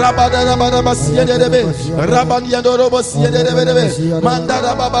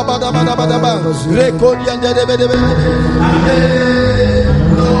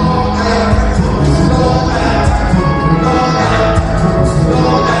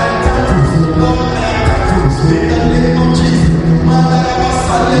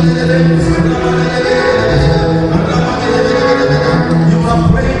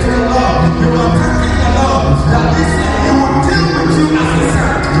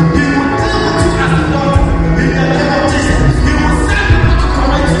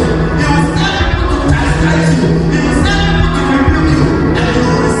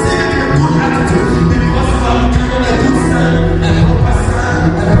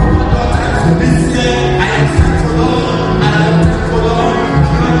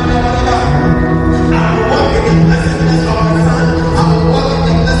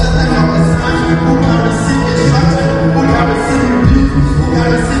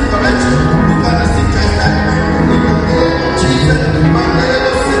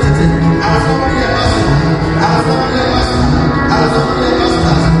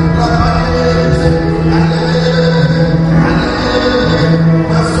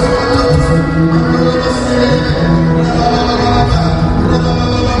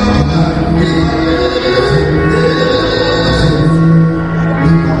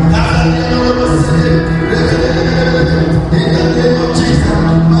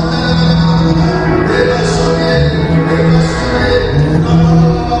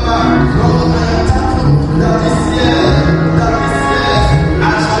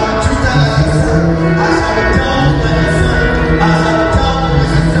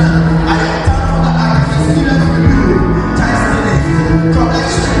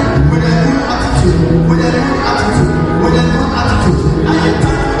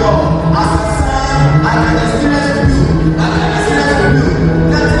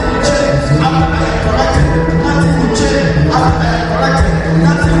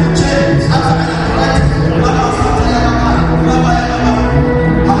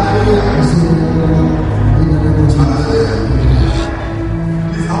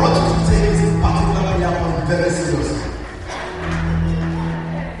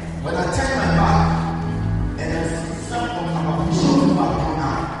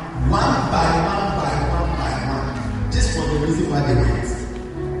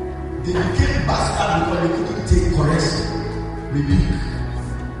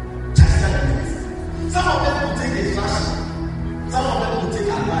 rebuke, chastisement. Some of them will take instruction, some of them will take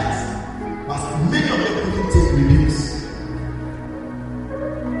advice, but many of them will take rebukes.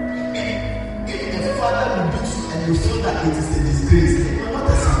 If a father rebukes you and you feel that it is a disgrace, then you are not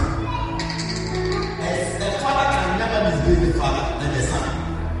a son. As a father can never disgrace the father than the son.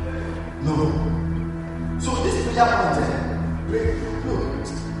 No. So this prayer content, look,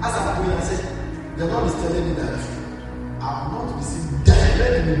 as I'm praying, I said, the Lord is telling me that I have not received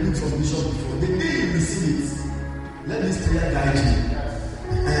direct rebuke from Bishop before. The day you receive it, let this prayer guide you.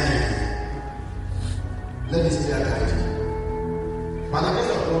 Let this prayer guide you. By the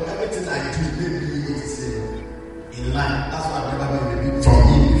grace of God, everything I do, maybe it is in line. That's why I've never been rebuked from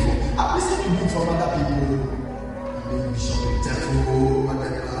him before. I've received rebuke from other people. Maybe Bishop be careful,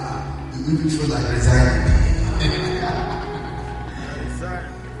 whatever. You even feel like resigning.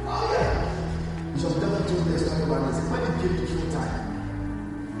 Oh yeah. Bishop never told me a story about this. When he came to full time,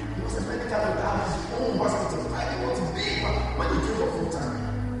 he was a medical doctor, had his own hospital. I didn't want to be, but when he came to full time,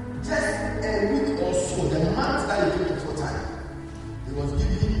 just a week or so, the month that he came to full time, he was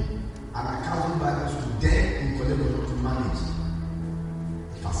giving an accounting balance to them in Colombo to manage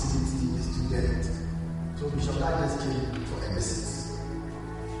the facility, the student. So Bishop Dad just came for a visit.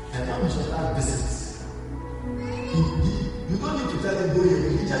 And when Bishop Dad visits, you don't need to tell him go here,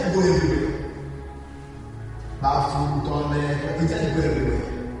 he just go everywhere. Bathroom, toilet, he just go everywhere.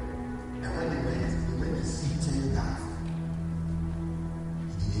 And when he went to see that,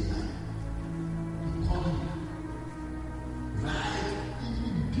 he did that. He called him. Right? He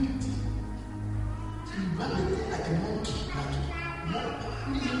rebuked him. He ran the thing like a monkey.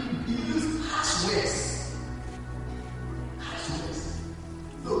 He used harsh words. Harsh words.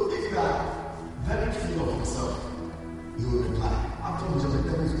 Look, if you are very full of yourself, you will reply. After the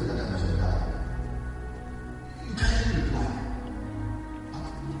devil is better than the die. You can't reply.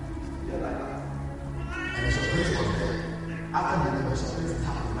 You're like that. And the surprise was there. After the devil surprise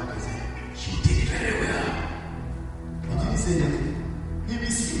tapped the back and said, "She did very well." He didn't say anything. He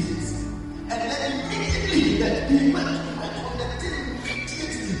received it. And then immediately that he went on the thing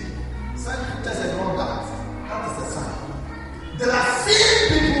immediately. Sign pictures and all that. That is the sign. There are few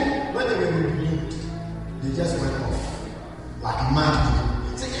people when they were rebuked, they just went off like mad people.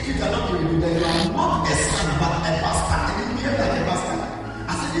 So if you cannot be rebuked, then you are not a son but a bastard, and you behave like a bastard.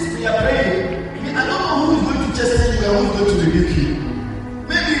 I said this prayer praying. I don't know who is going to chasten you and who is going to rebuke you.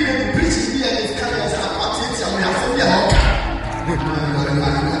 Maybe you may be preaching here and it's coming and say, "I'm not teaching, I'm going to be a hawker."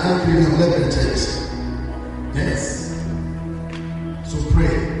 I don't really have left the church. Yes. So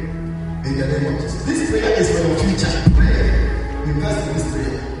pray in the name of Jesus. This prayer is for your future. Pray. Invest in this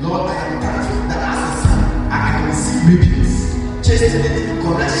prayer. Lord, I am thankful that as a son, I can receive rebukes, chastening,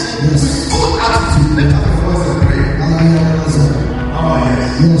 correction, with good attitude. Let us voice and pray. Oh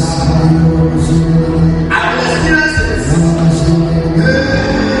yes. I will experience it.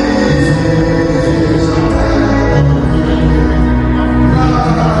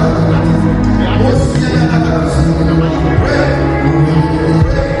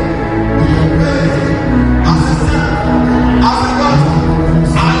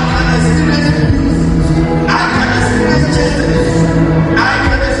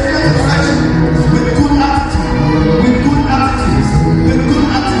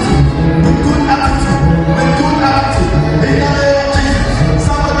 With good attitude.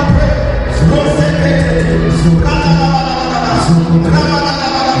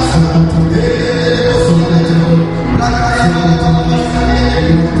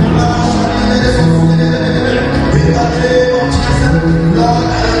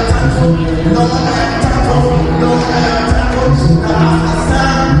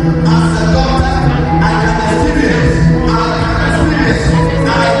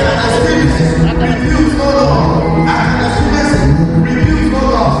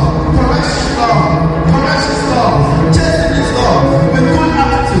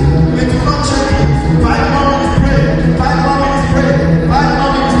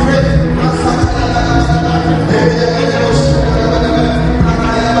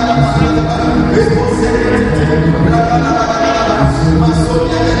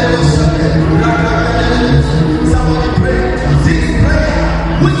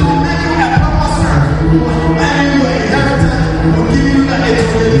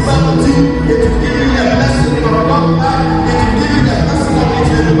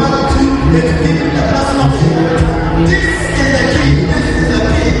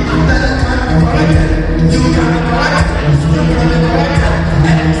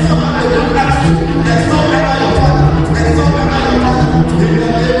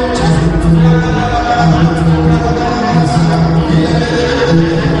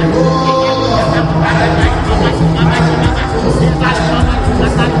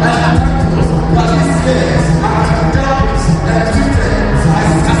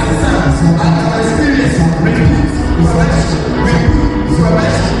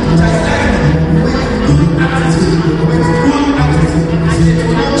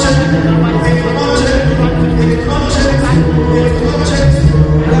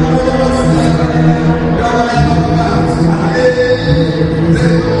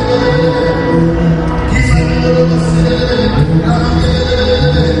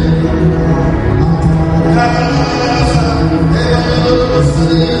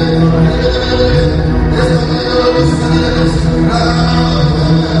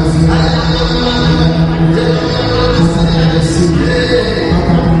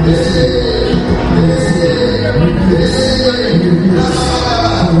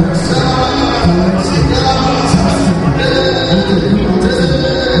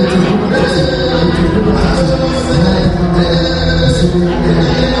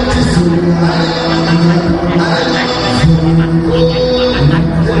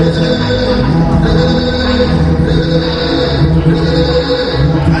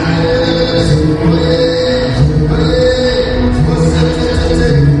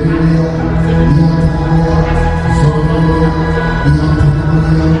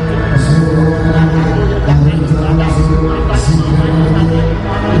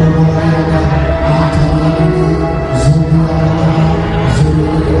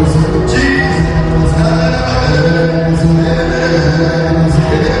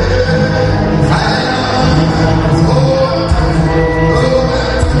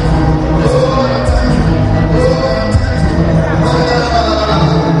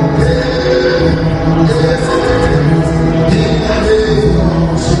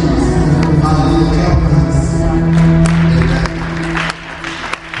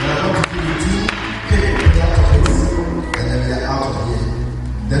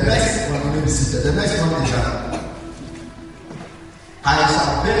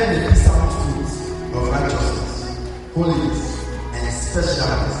 holiness, and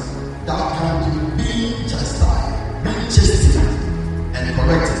specialness that can be being chastened, being chastened, and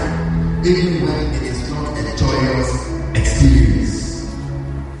corrected, even when it is not a joyous experience.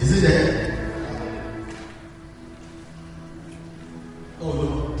 Is it there? Oh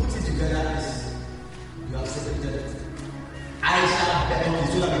no, put it together as you have separated it. I shall bear, okay,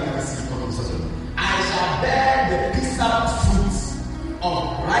 so that we can see it. I shall bear the peaceable fruits of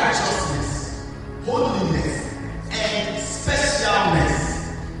righteousness, holiness, and specialness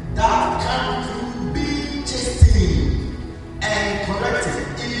that come through being chastened and corrected,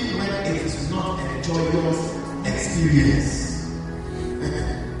 even when it is not a joyous experience.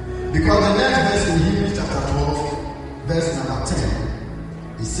 Because the next verse in Hebrews chapter 12, verse number 10,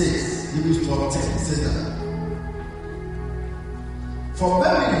 it says, Hebrews 12:10, it says that, for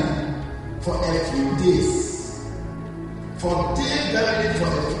verily, for a few days, for they verily for a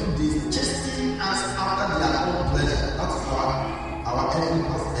few days, chasten us after their own pleasure. That's our earthly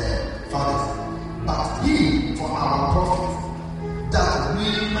fathers. But he for our profit, that we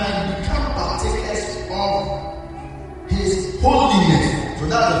might become partakers of his holiness. So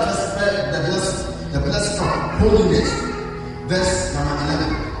that's the blessing of holiness. Verse number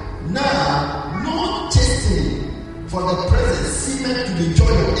 11. Now, no chastening for the present seemeth to be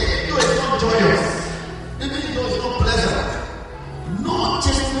joyous, even though it's not joyous, even though it's not pleasant. No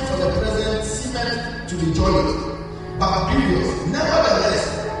chastening for the present seemeth to be joyous, but grievous. Nevertheless,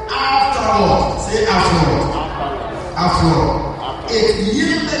 afterward, say afterward, it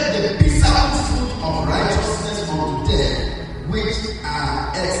yielded the peaceable fruit of righteousness unto them, which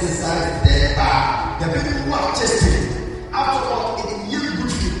are exercised thereby. The people who are chastened, afterward, it yields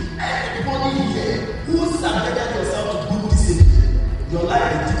good fruit. Everybody here who submitted yourself to good discipline, your life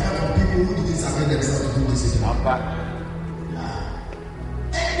is different from people who didn't submit themselves to good discipline.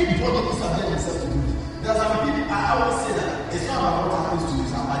 Anybody who submit themselves to good, there are some people, I always say that it's not about what happens to you,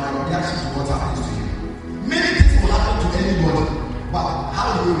 it's about your reaction to what happens to you. Many things will happen to anybody, but how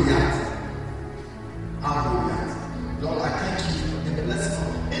do you react? How do you react? Lord, I thank you for the blessing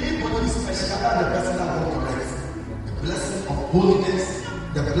of anybody who is special, the blessing that God corrects, the blessing of holiness,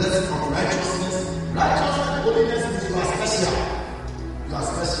 the blessing of righteousness. Righteousness and holiness is you are special. You are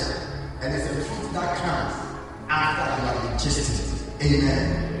special. And it's a fruit that comes after you have been chastened. Amen.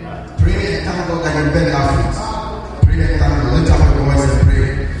 Pray and thank God that you bear that fruit. Pray and thank God. Lift up your voice and pray.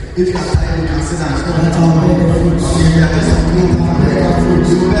 If you are tired, you can sit down. Okay, we are just going to bear that fruit.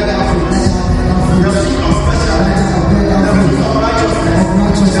 You will bear that fruit. The fruit of specialness. The fruit of righteousness.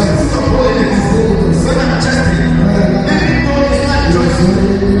 The fruit of holiness. When I'm chastened, even though it's not joyful,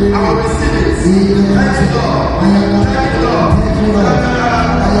 I will receive it. Thank you, Lord. Thank you, Lord.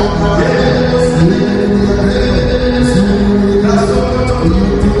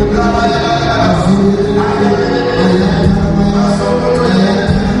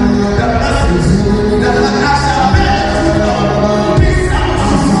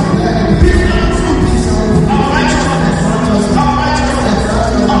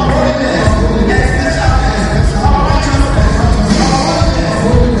 Of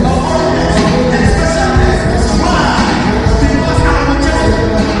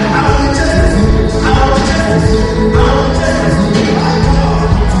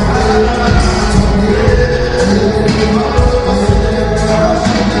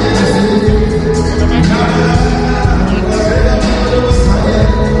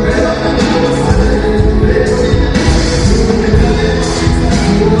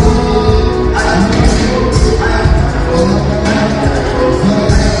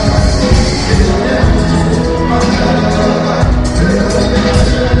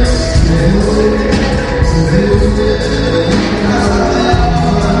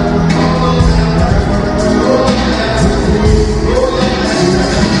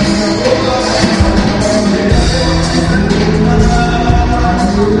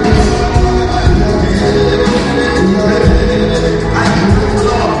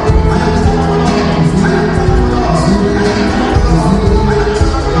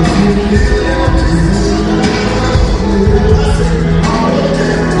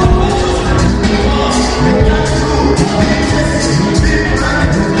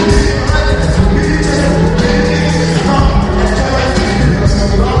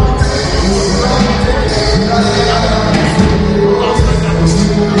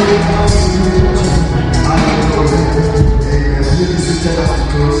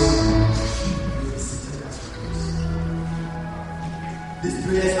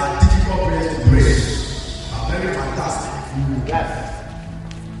are difficult prayers to pray, but very fantastic.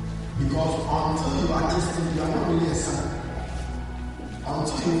 Because until you are chastened, you are not really a son.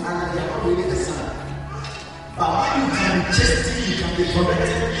 Until you are not really a son. But when you can be chastened, you can be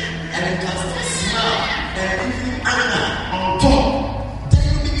corrected, and you can still smile and even anger on top, then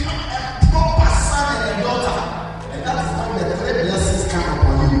you become a proper son and a daughter. And that is when the three blessings come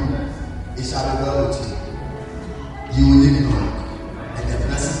upon you. It shall be well with you. You will live long, and the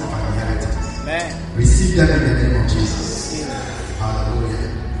blessings of an inheritance. Amen. Receive them in the name of Jesus. Hallelujah.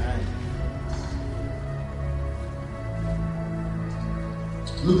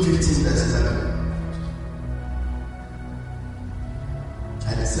 Luke 15, verse 11.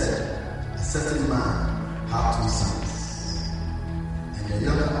 And it said, a certain man had 2 sons. And the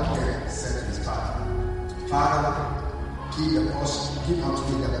younger of them said to his father, Father, give unto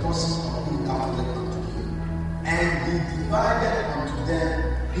me the portion of food after the unto you. And he divided unto them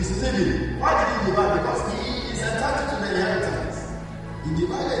his living. Why did he divide? Because he is entitled to the inheritance. He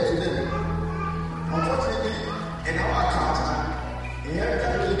divided to them. Unfortunately, in our account,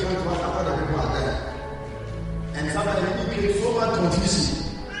 inheritance really comes to us after the people are there. And somebody create so much confusion.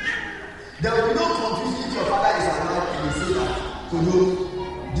 There will be no confusion if your father is alive and you say that, to know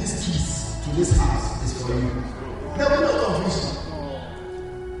these keys to this house is for you. There will be no confusion.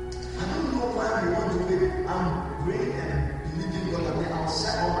 I don't know why we want to wait. I'm praying and believing God that I'll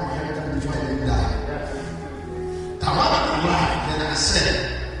share all my inheritance before I even die. That one I'm alive, then I said,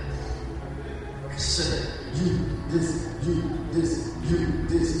 you, this, you, this, you,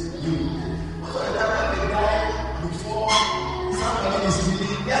 this, you. Most of the time when they die before somebody is really,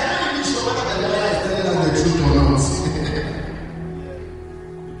 they are not even sure whether the lawyer is telling us the truth or not.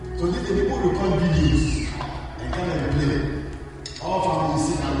 So these the people record videos and come and play. All families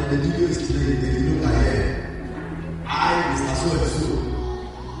sit and the video is playing, they look like, I, Mr. So and so,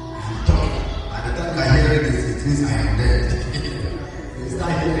 I'm talking. By the time I hear this, it means I am dead. They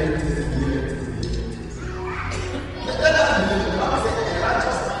start hearing this and hearing this. The Bible says, a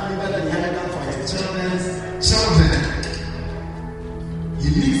righteous man leaveth the inheritance for his children's children. He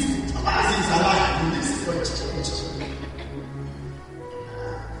lives, as he is alive, he lives for his children.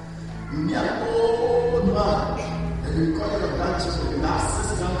 You be an old man, and you call your grandchildren, you have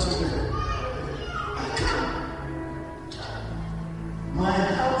 6 grandchildren. I can't. My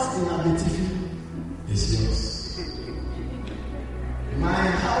house in Abetifi is yours. My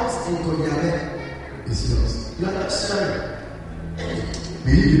house in Konyare is yours. You are not sharing.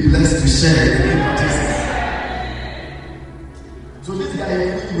 May you be blessed to share in the name of Jesus. So this guy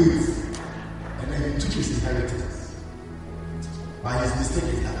only waits, and then he took his inheritance. But his mistake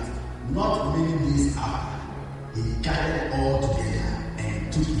is that not many days after, he gathered all together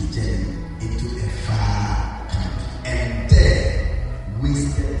and took his journey into a far country, and there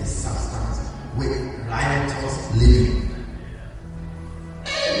wasted his substance with riotous living.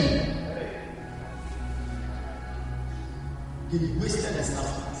 He wasted his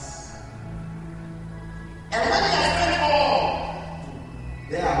substance. And when he had spent all,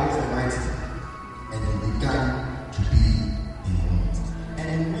 there arose a mighty, and he began to be in want. And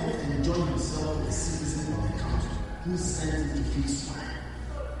he went and joined himself with a citizen of the country who sent him to feed swine.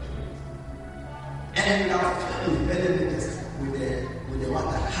 And he would have filled his belly with the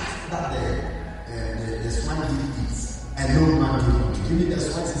water that the swine eats, and no man gave unto him. Give me the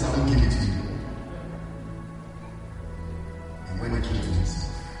swine since I won't give it to you.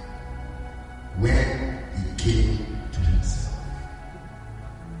 When he came to himself,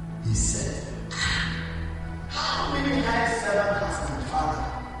 he said, how many hired servants has my father?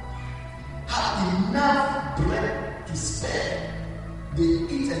 Have enough bread to spare. They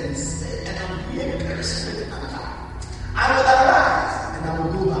eat and they spare, and I'm here perishing with hunger. I will arise and I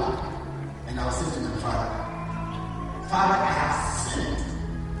will go back, and I will say to my father, Father, I have sinned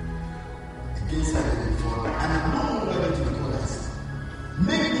against heaven and before, and I'm no longer ready to be called as son.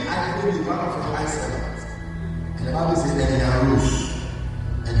 Make me, I can be one of your high servants. And the Bible says that he arose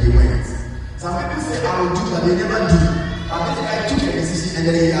and he went. Some people say I will do, but they never do. But this guy took a decision and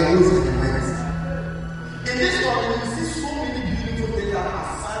then he arose and he went. In this story, you see so many beautiful things that our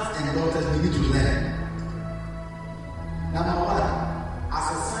sons and daughters need to learn. Number 1, as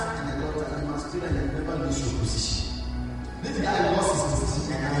a son and a daughter, you must feel that you never lose your position. This guy lost his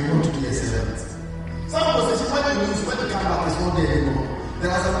position and now he wants to be a servant. Some position, when you lose, when you come back, it's not there anymore. There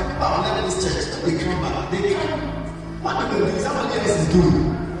are some people who have left this church, they come back, they come. What do they do? Somebody else is doing.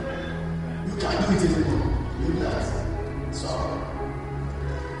 You can't do it anymore. You left. Sorry.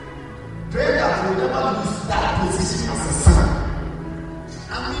 Pray that you never lose that position as a son.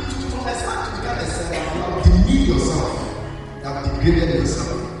 I mean, from a son to become a servant, you have to demean yourself. You have degraded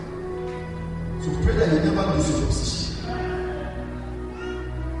yourself.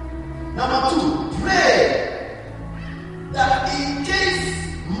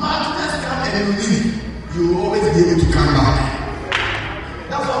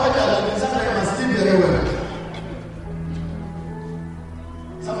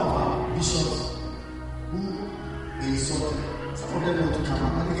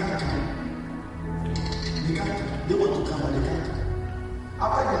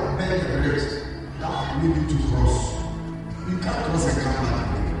 leave you to cross. You can't cross and come back.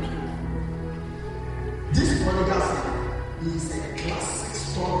 This prodigal son is a classic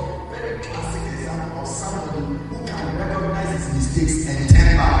story, very classic example of somebody who can recognize his mistakes and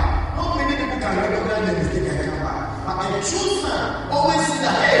turn back. Not many people can recognize their mistake and come back. But a true son always see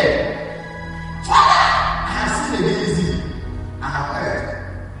that, hey, Father, I have sinned against you. I have heard.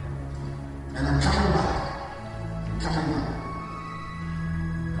 And I'm coming back. I'm coming back.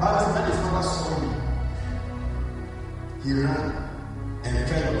 But when his father saw him, he ran and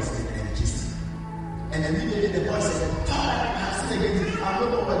fell on his neck and kissed him. And immediately the boy said, Father, I have sinned against you. I don't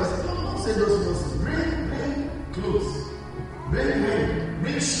know what this is. Don't say those words. Bring clothes.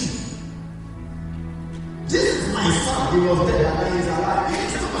 Bring shoes. This is my son. He was dead, but now he's alive. He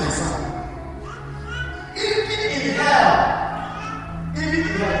is still my son. Even in hell, the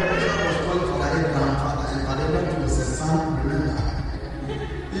bishop was calling for their grandfather, and for them to say, son, remember.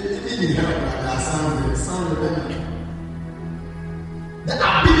 Even in hell, their son, remember. The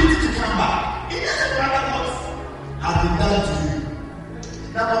ability to come back. It doesn't matter what has been done to you.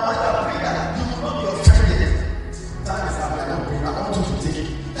 Now, no matter pray that you will not be offended. Time is up, I don't pray. I want you to take it.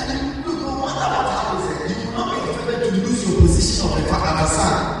 And look, no matter what happens, you will not be offended to lose your position of the father and the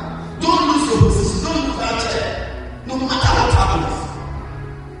son. Don't lose your position. Don't lose that chair. No matter what happens.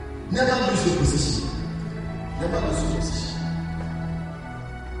 Never lose your position. Never lose your position.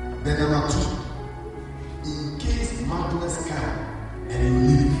 Then number 2. In case madness comes and you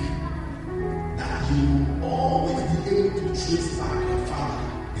leave, that you will always be able to trace back your father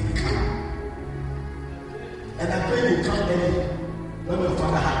and come. And I pray you come early when your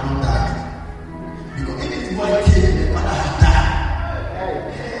father had not died. Because if this boy came and the father had died,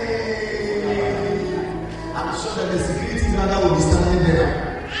 I'm sure that the security brother will be standing there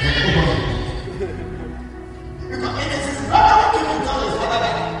and open. Because it is his brother who came and told his father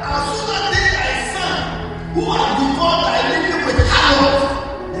that as soon as they are his son, who has before that I live with Harold,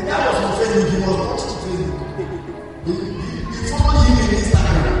 the guy was on Facebook, he was watching Facebook. He followed him in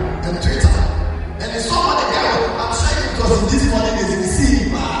Instagram and Twitter. And he saw what the guy was, I'm sure because in this morning is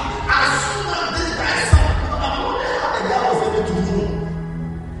receiving. As soon as this guy son, I wonder how the guy was able to know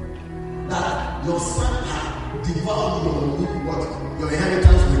that your son had devoured your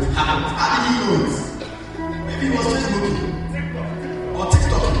inheritance with hand. How did he know it? Maybe he was Facebooking or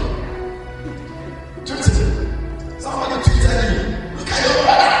TikToking. Twitter. Somebody tweeted me. Look at your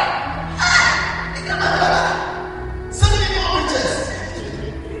brother. Look at my brother. Send me more pictures.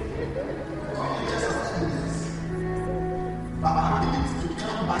 More pictures and evidence. But our ability to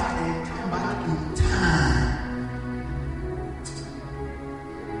come back and come back in time.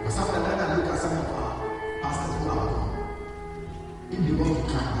 But sometimes when I look at some of our pastors who are gone, if they want to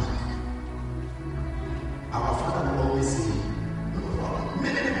come back, our father will always say, no problem.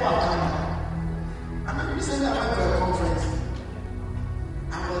 Many people have come back. I mean, recently I went to a conference,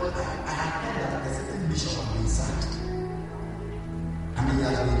 and I had heard that a certain bishop had been sacked. I mean, he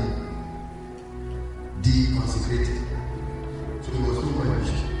has been deconsecrated. So he was no more a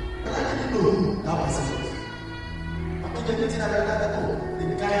bishop. But I didn't know who that person was. But in the meeting, I realized that, oh, the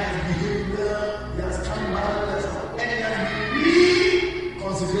guy has behaved well, he has come back, and he has been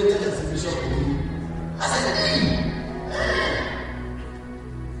reconsecrated as a bishop of him. I said, hey!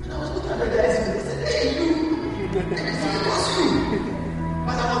 And I was looking at the guys and they said, hey, you! And it was you!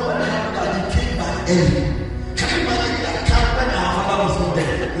 But I was very happy that he came back early. Coming back early, I can't when our father was not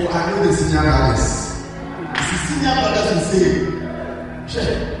there. Oh, I know the senior brothers. It's the senior brothers who say,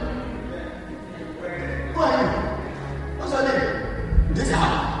 Chef, who are you? What's your name? This is how.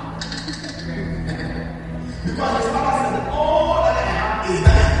 Because his father said, all that I have is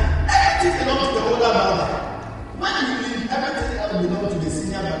that everything belongs to the older brother. When you leave, everything else belongs to the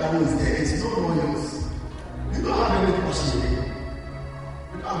senior brother who is there. It's no more yours. You don't have any portion in it.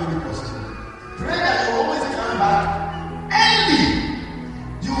 You don't have any portion. Pray that you always come back early.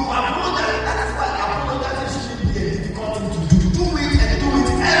 You apologize. That is why apologizing shouldn't be a difficult thing to do. Do it and do it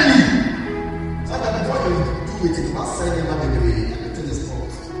early. So that before you do it, you must say them up anyway. Everything is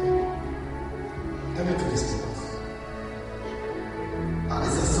false. Everything is false. And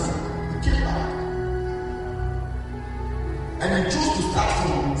it's a son. He came back. And he chose to start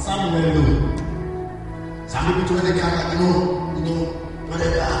from somewhere low. Some people when they come back, you know,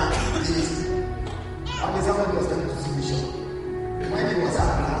 whatever. One day somebody was coming to see Bishop. When he was at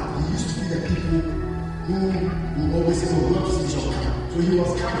Black, he used to be the people who always say, oh, we want to see Bishop come. So he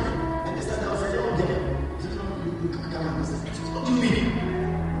was coming. And they started saying, oh, yeah. He said, no, you can't come at this time. What do you mean?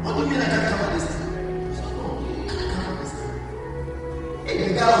 What do you mean I can't come at this time? He said, no, you can't come at this time. And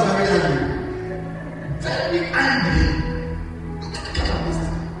the guy was very angry. Very angry. You can't come at this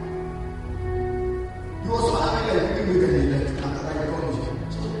time. wait and he left. After that, he called me.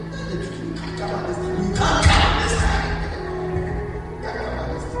 So, you can't come at this time. You can't come at this time. You can't come at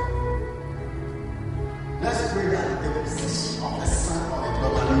this time. Let's pray that the position of the son or the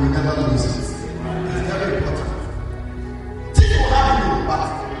daughter, we will never lose it. It's very important. Things will happen, but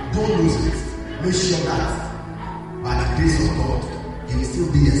don't lose it. Make sure that by the grace of God, he will still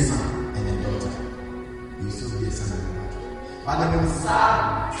be a son and a daughter. He will still be a son and a daughter. But the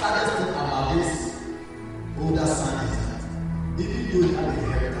saddest thing about this older son is that even though he had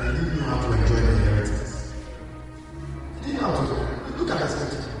a inheritance, he didn't know how to enjoy the inheritance. He didn't know how to. Look at the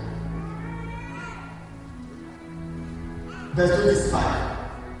scripture. Verse 25.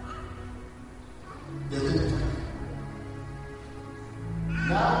 Verse 25.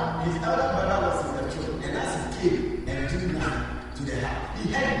 Now his elder brother was in the church, and as he came and drew nigh to the house, he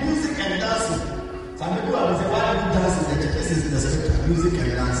had music and dancing. Some people have said, why do you dance in the church? This is the scripture, music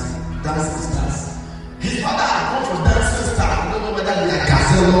and dancing. Dancing stars. His father had come from dancing stars. I don't know whether they are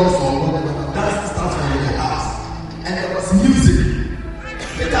gazellos or whatever. Dancing stars from the house. And there was music.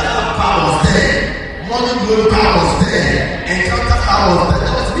 Peter power was there. Morning glory power was there. Encounter power was there.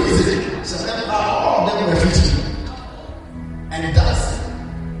 There was music. So all of them were featuring. And dancing.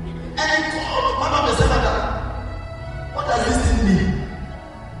 And he called one of the servants. What does this thing mean?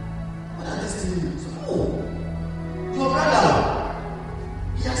 What does this thing mean? So, oh, your brother,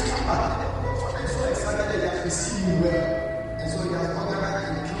 he has come back. The father is so excited that he has received him well. And so he has organized a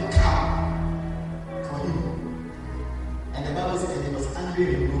little cow for him. And the Bible said he was angry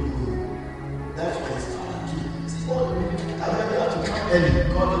and no good. Therefore, his father came. He said, oh, I really have to come early.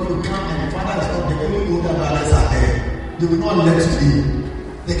 God, if you come and the father is not there, only older brothers are there. They will not let you in.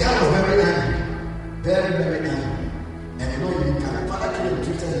 The guy was very angry. Very, very angry. And you know, he can. The father came and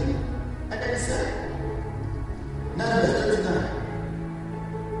treated him. And then he said, now verse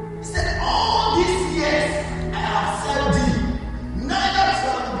 29. He said, all these years I have served thee, neither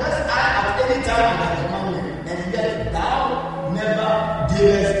transgressed I at any time of thy commandment, and yet thou never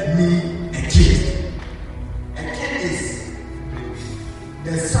gavest me a kid. A kid is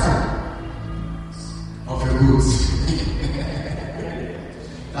the son of a goat.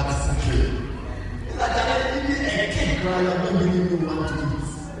 That's the truth. It's like a kid crying, I don't really want to eat.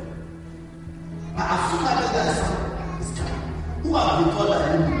 But as soon as that son is coming, who have been called that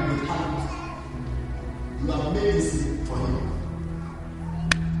you will have? You have made this for him.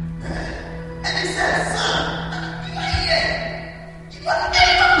 And he said, son, you are here. You are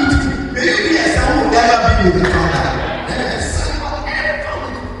ever with me. May you be a son who will never be with the father. And son, you are ever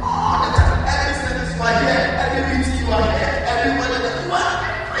with me all the time. Every sentence you are here, every meeting you are here, every word that you are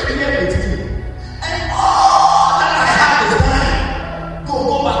here with me. And all that I have is mine. Go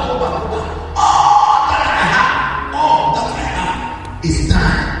back. All that I have is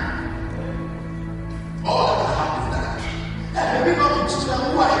done. All that I have is done. And maybe not the children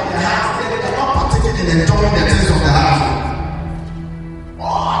who are in the house, they are not partaking in enjoying the things of the house.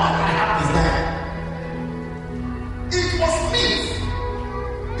 All that I have is done. It was meat.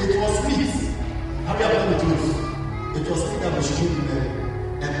 Hurry up, let me close. It was meat that we should give them.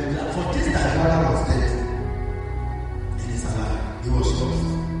 And for this, that brother was dead. And he's alive. He was lost.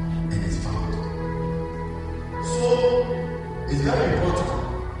 And he's found. So, it's very important.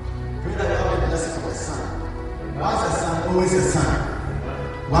 Pray that God will bless for a son. Once a son, always a son.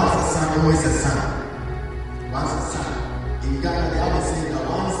 Once a son, always a son. Once a son. In Ghana, they have a saying that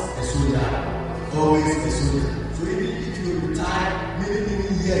once a soldier, always a soldier. So even if you retire many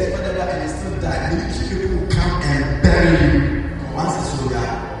years, whatever, and you still die, many people will come and bury you.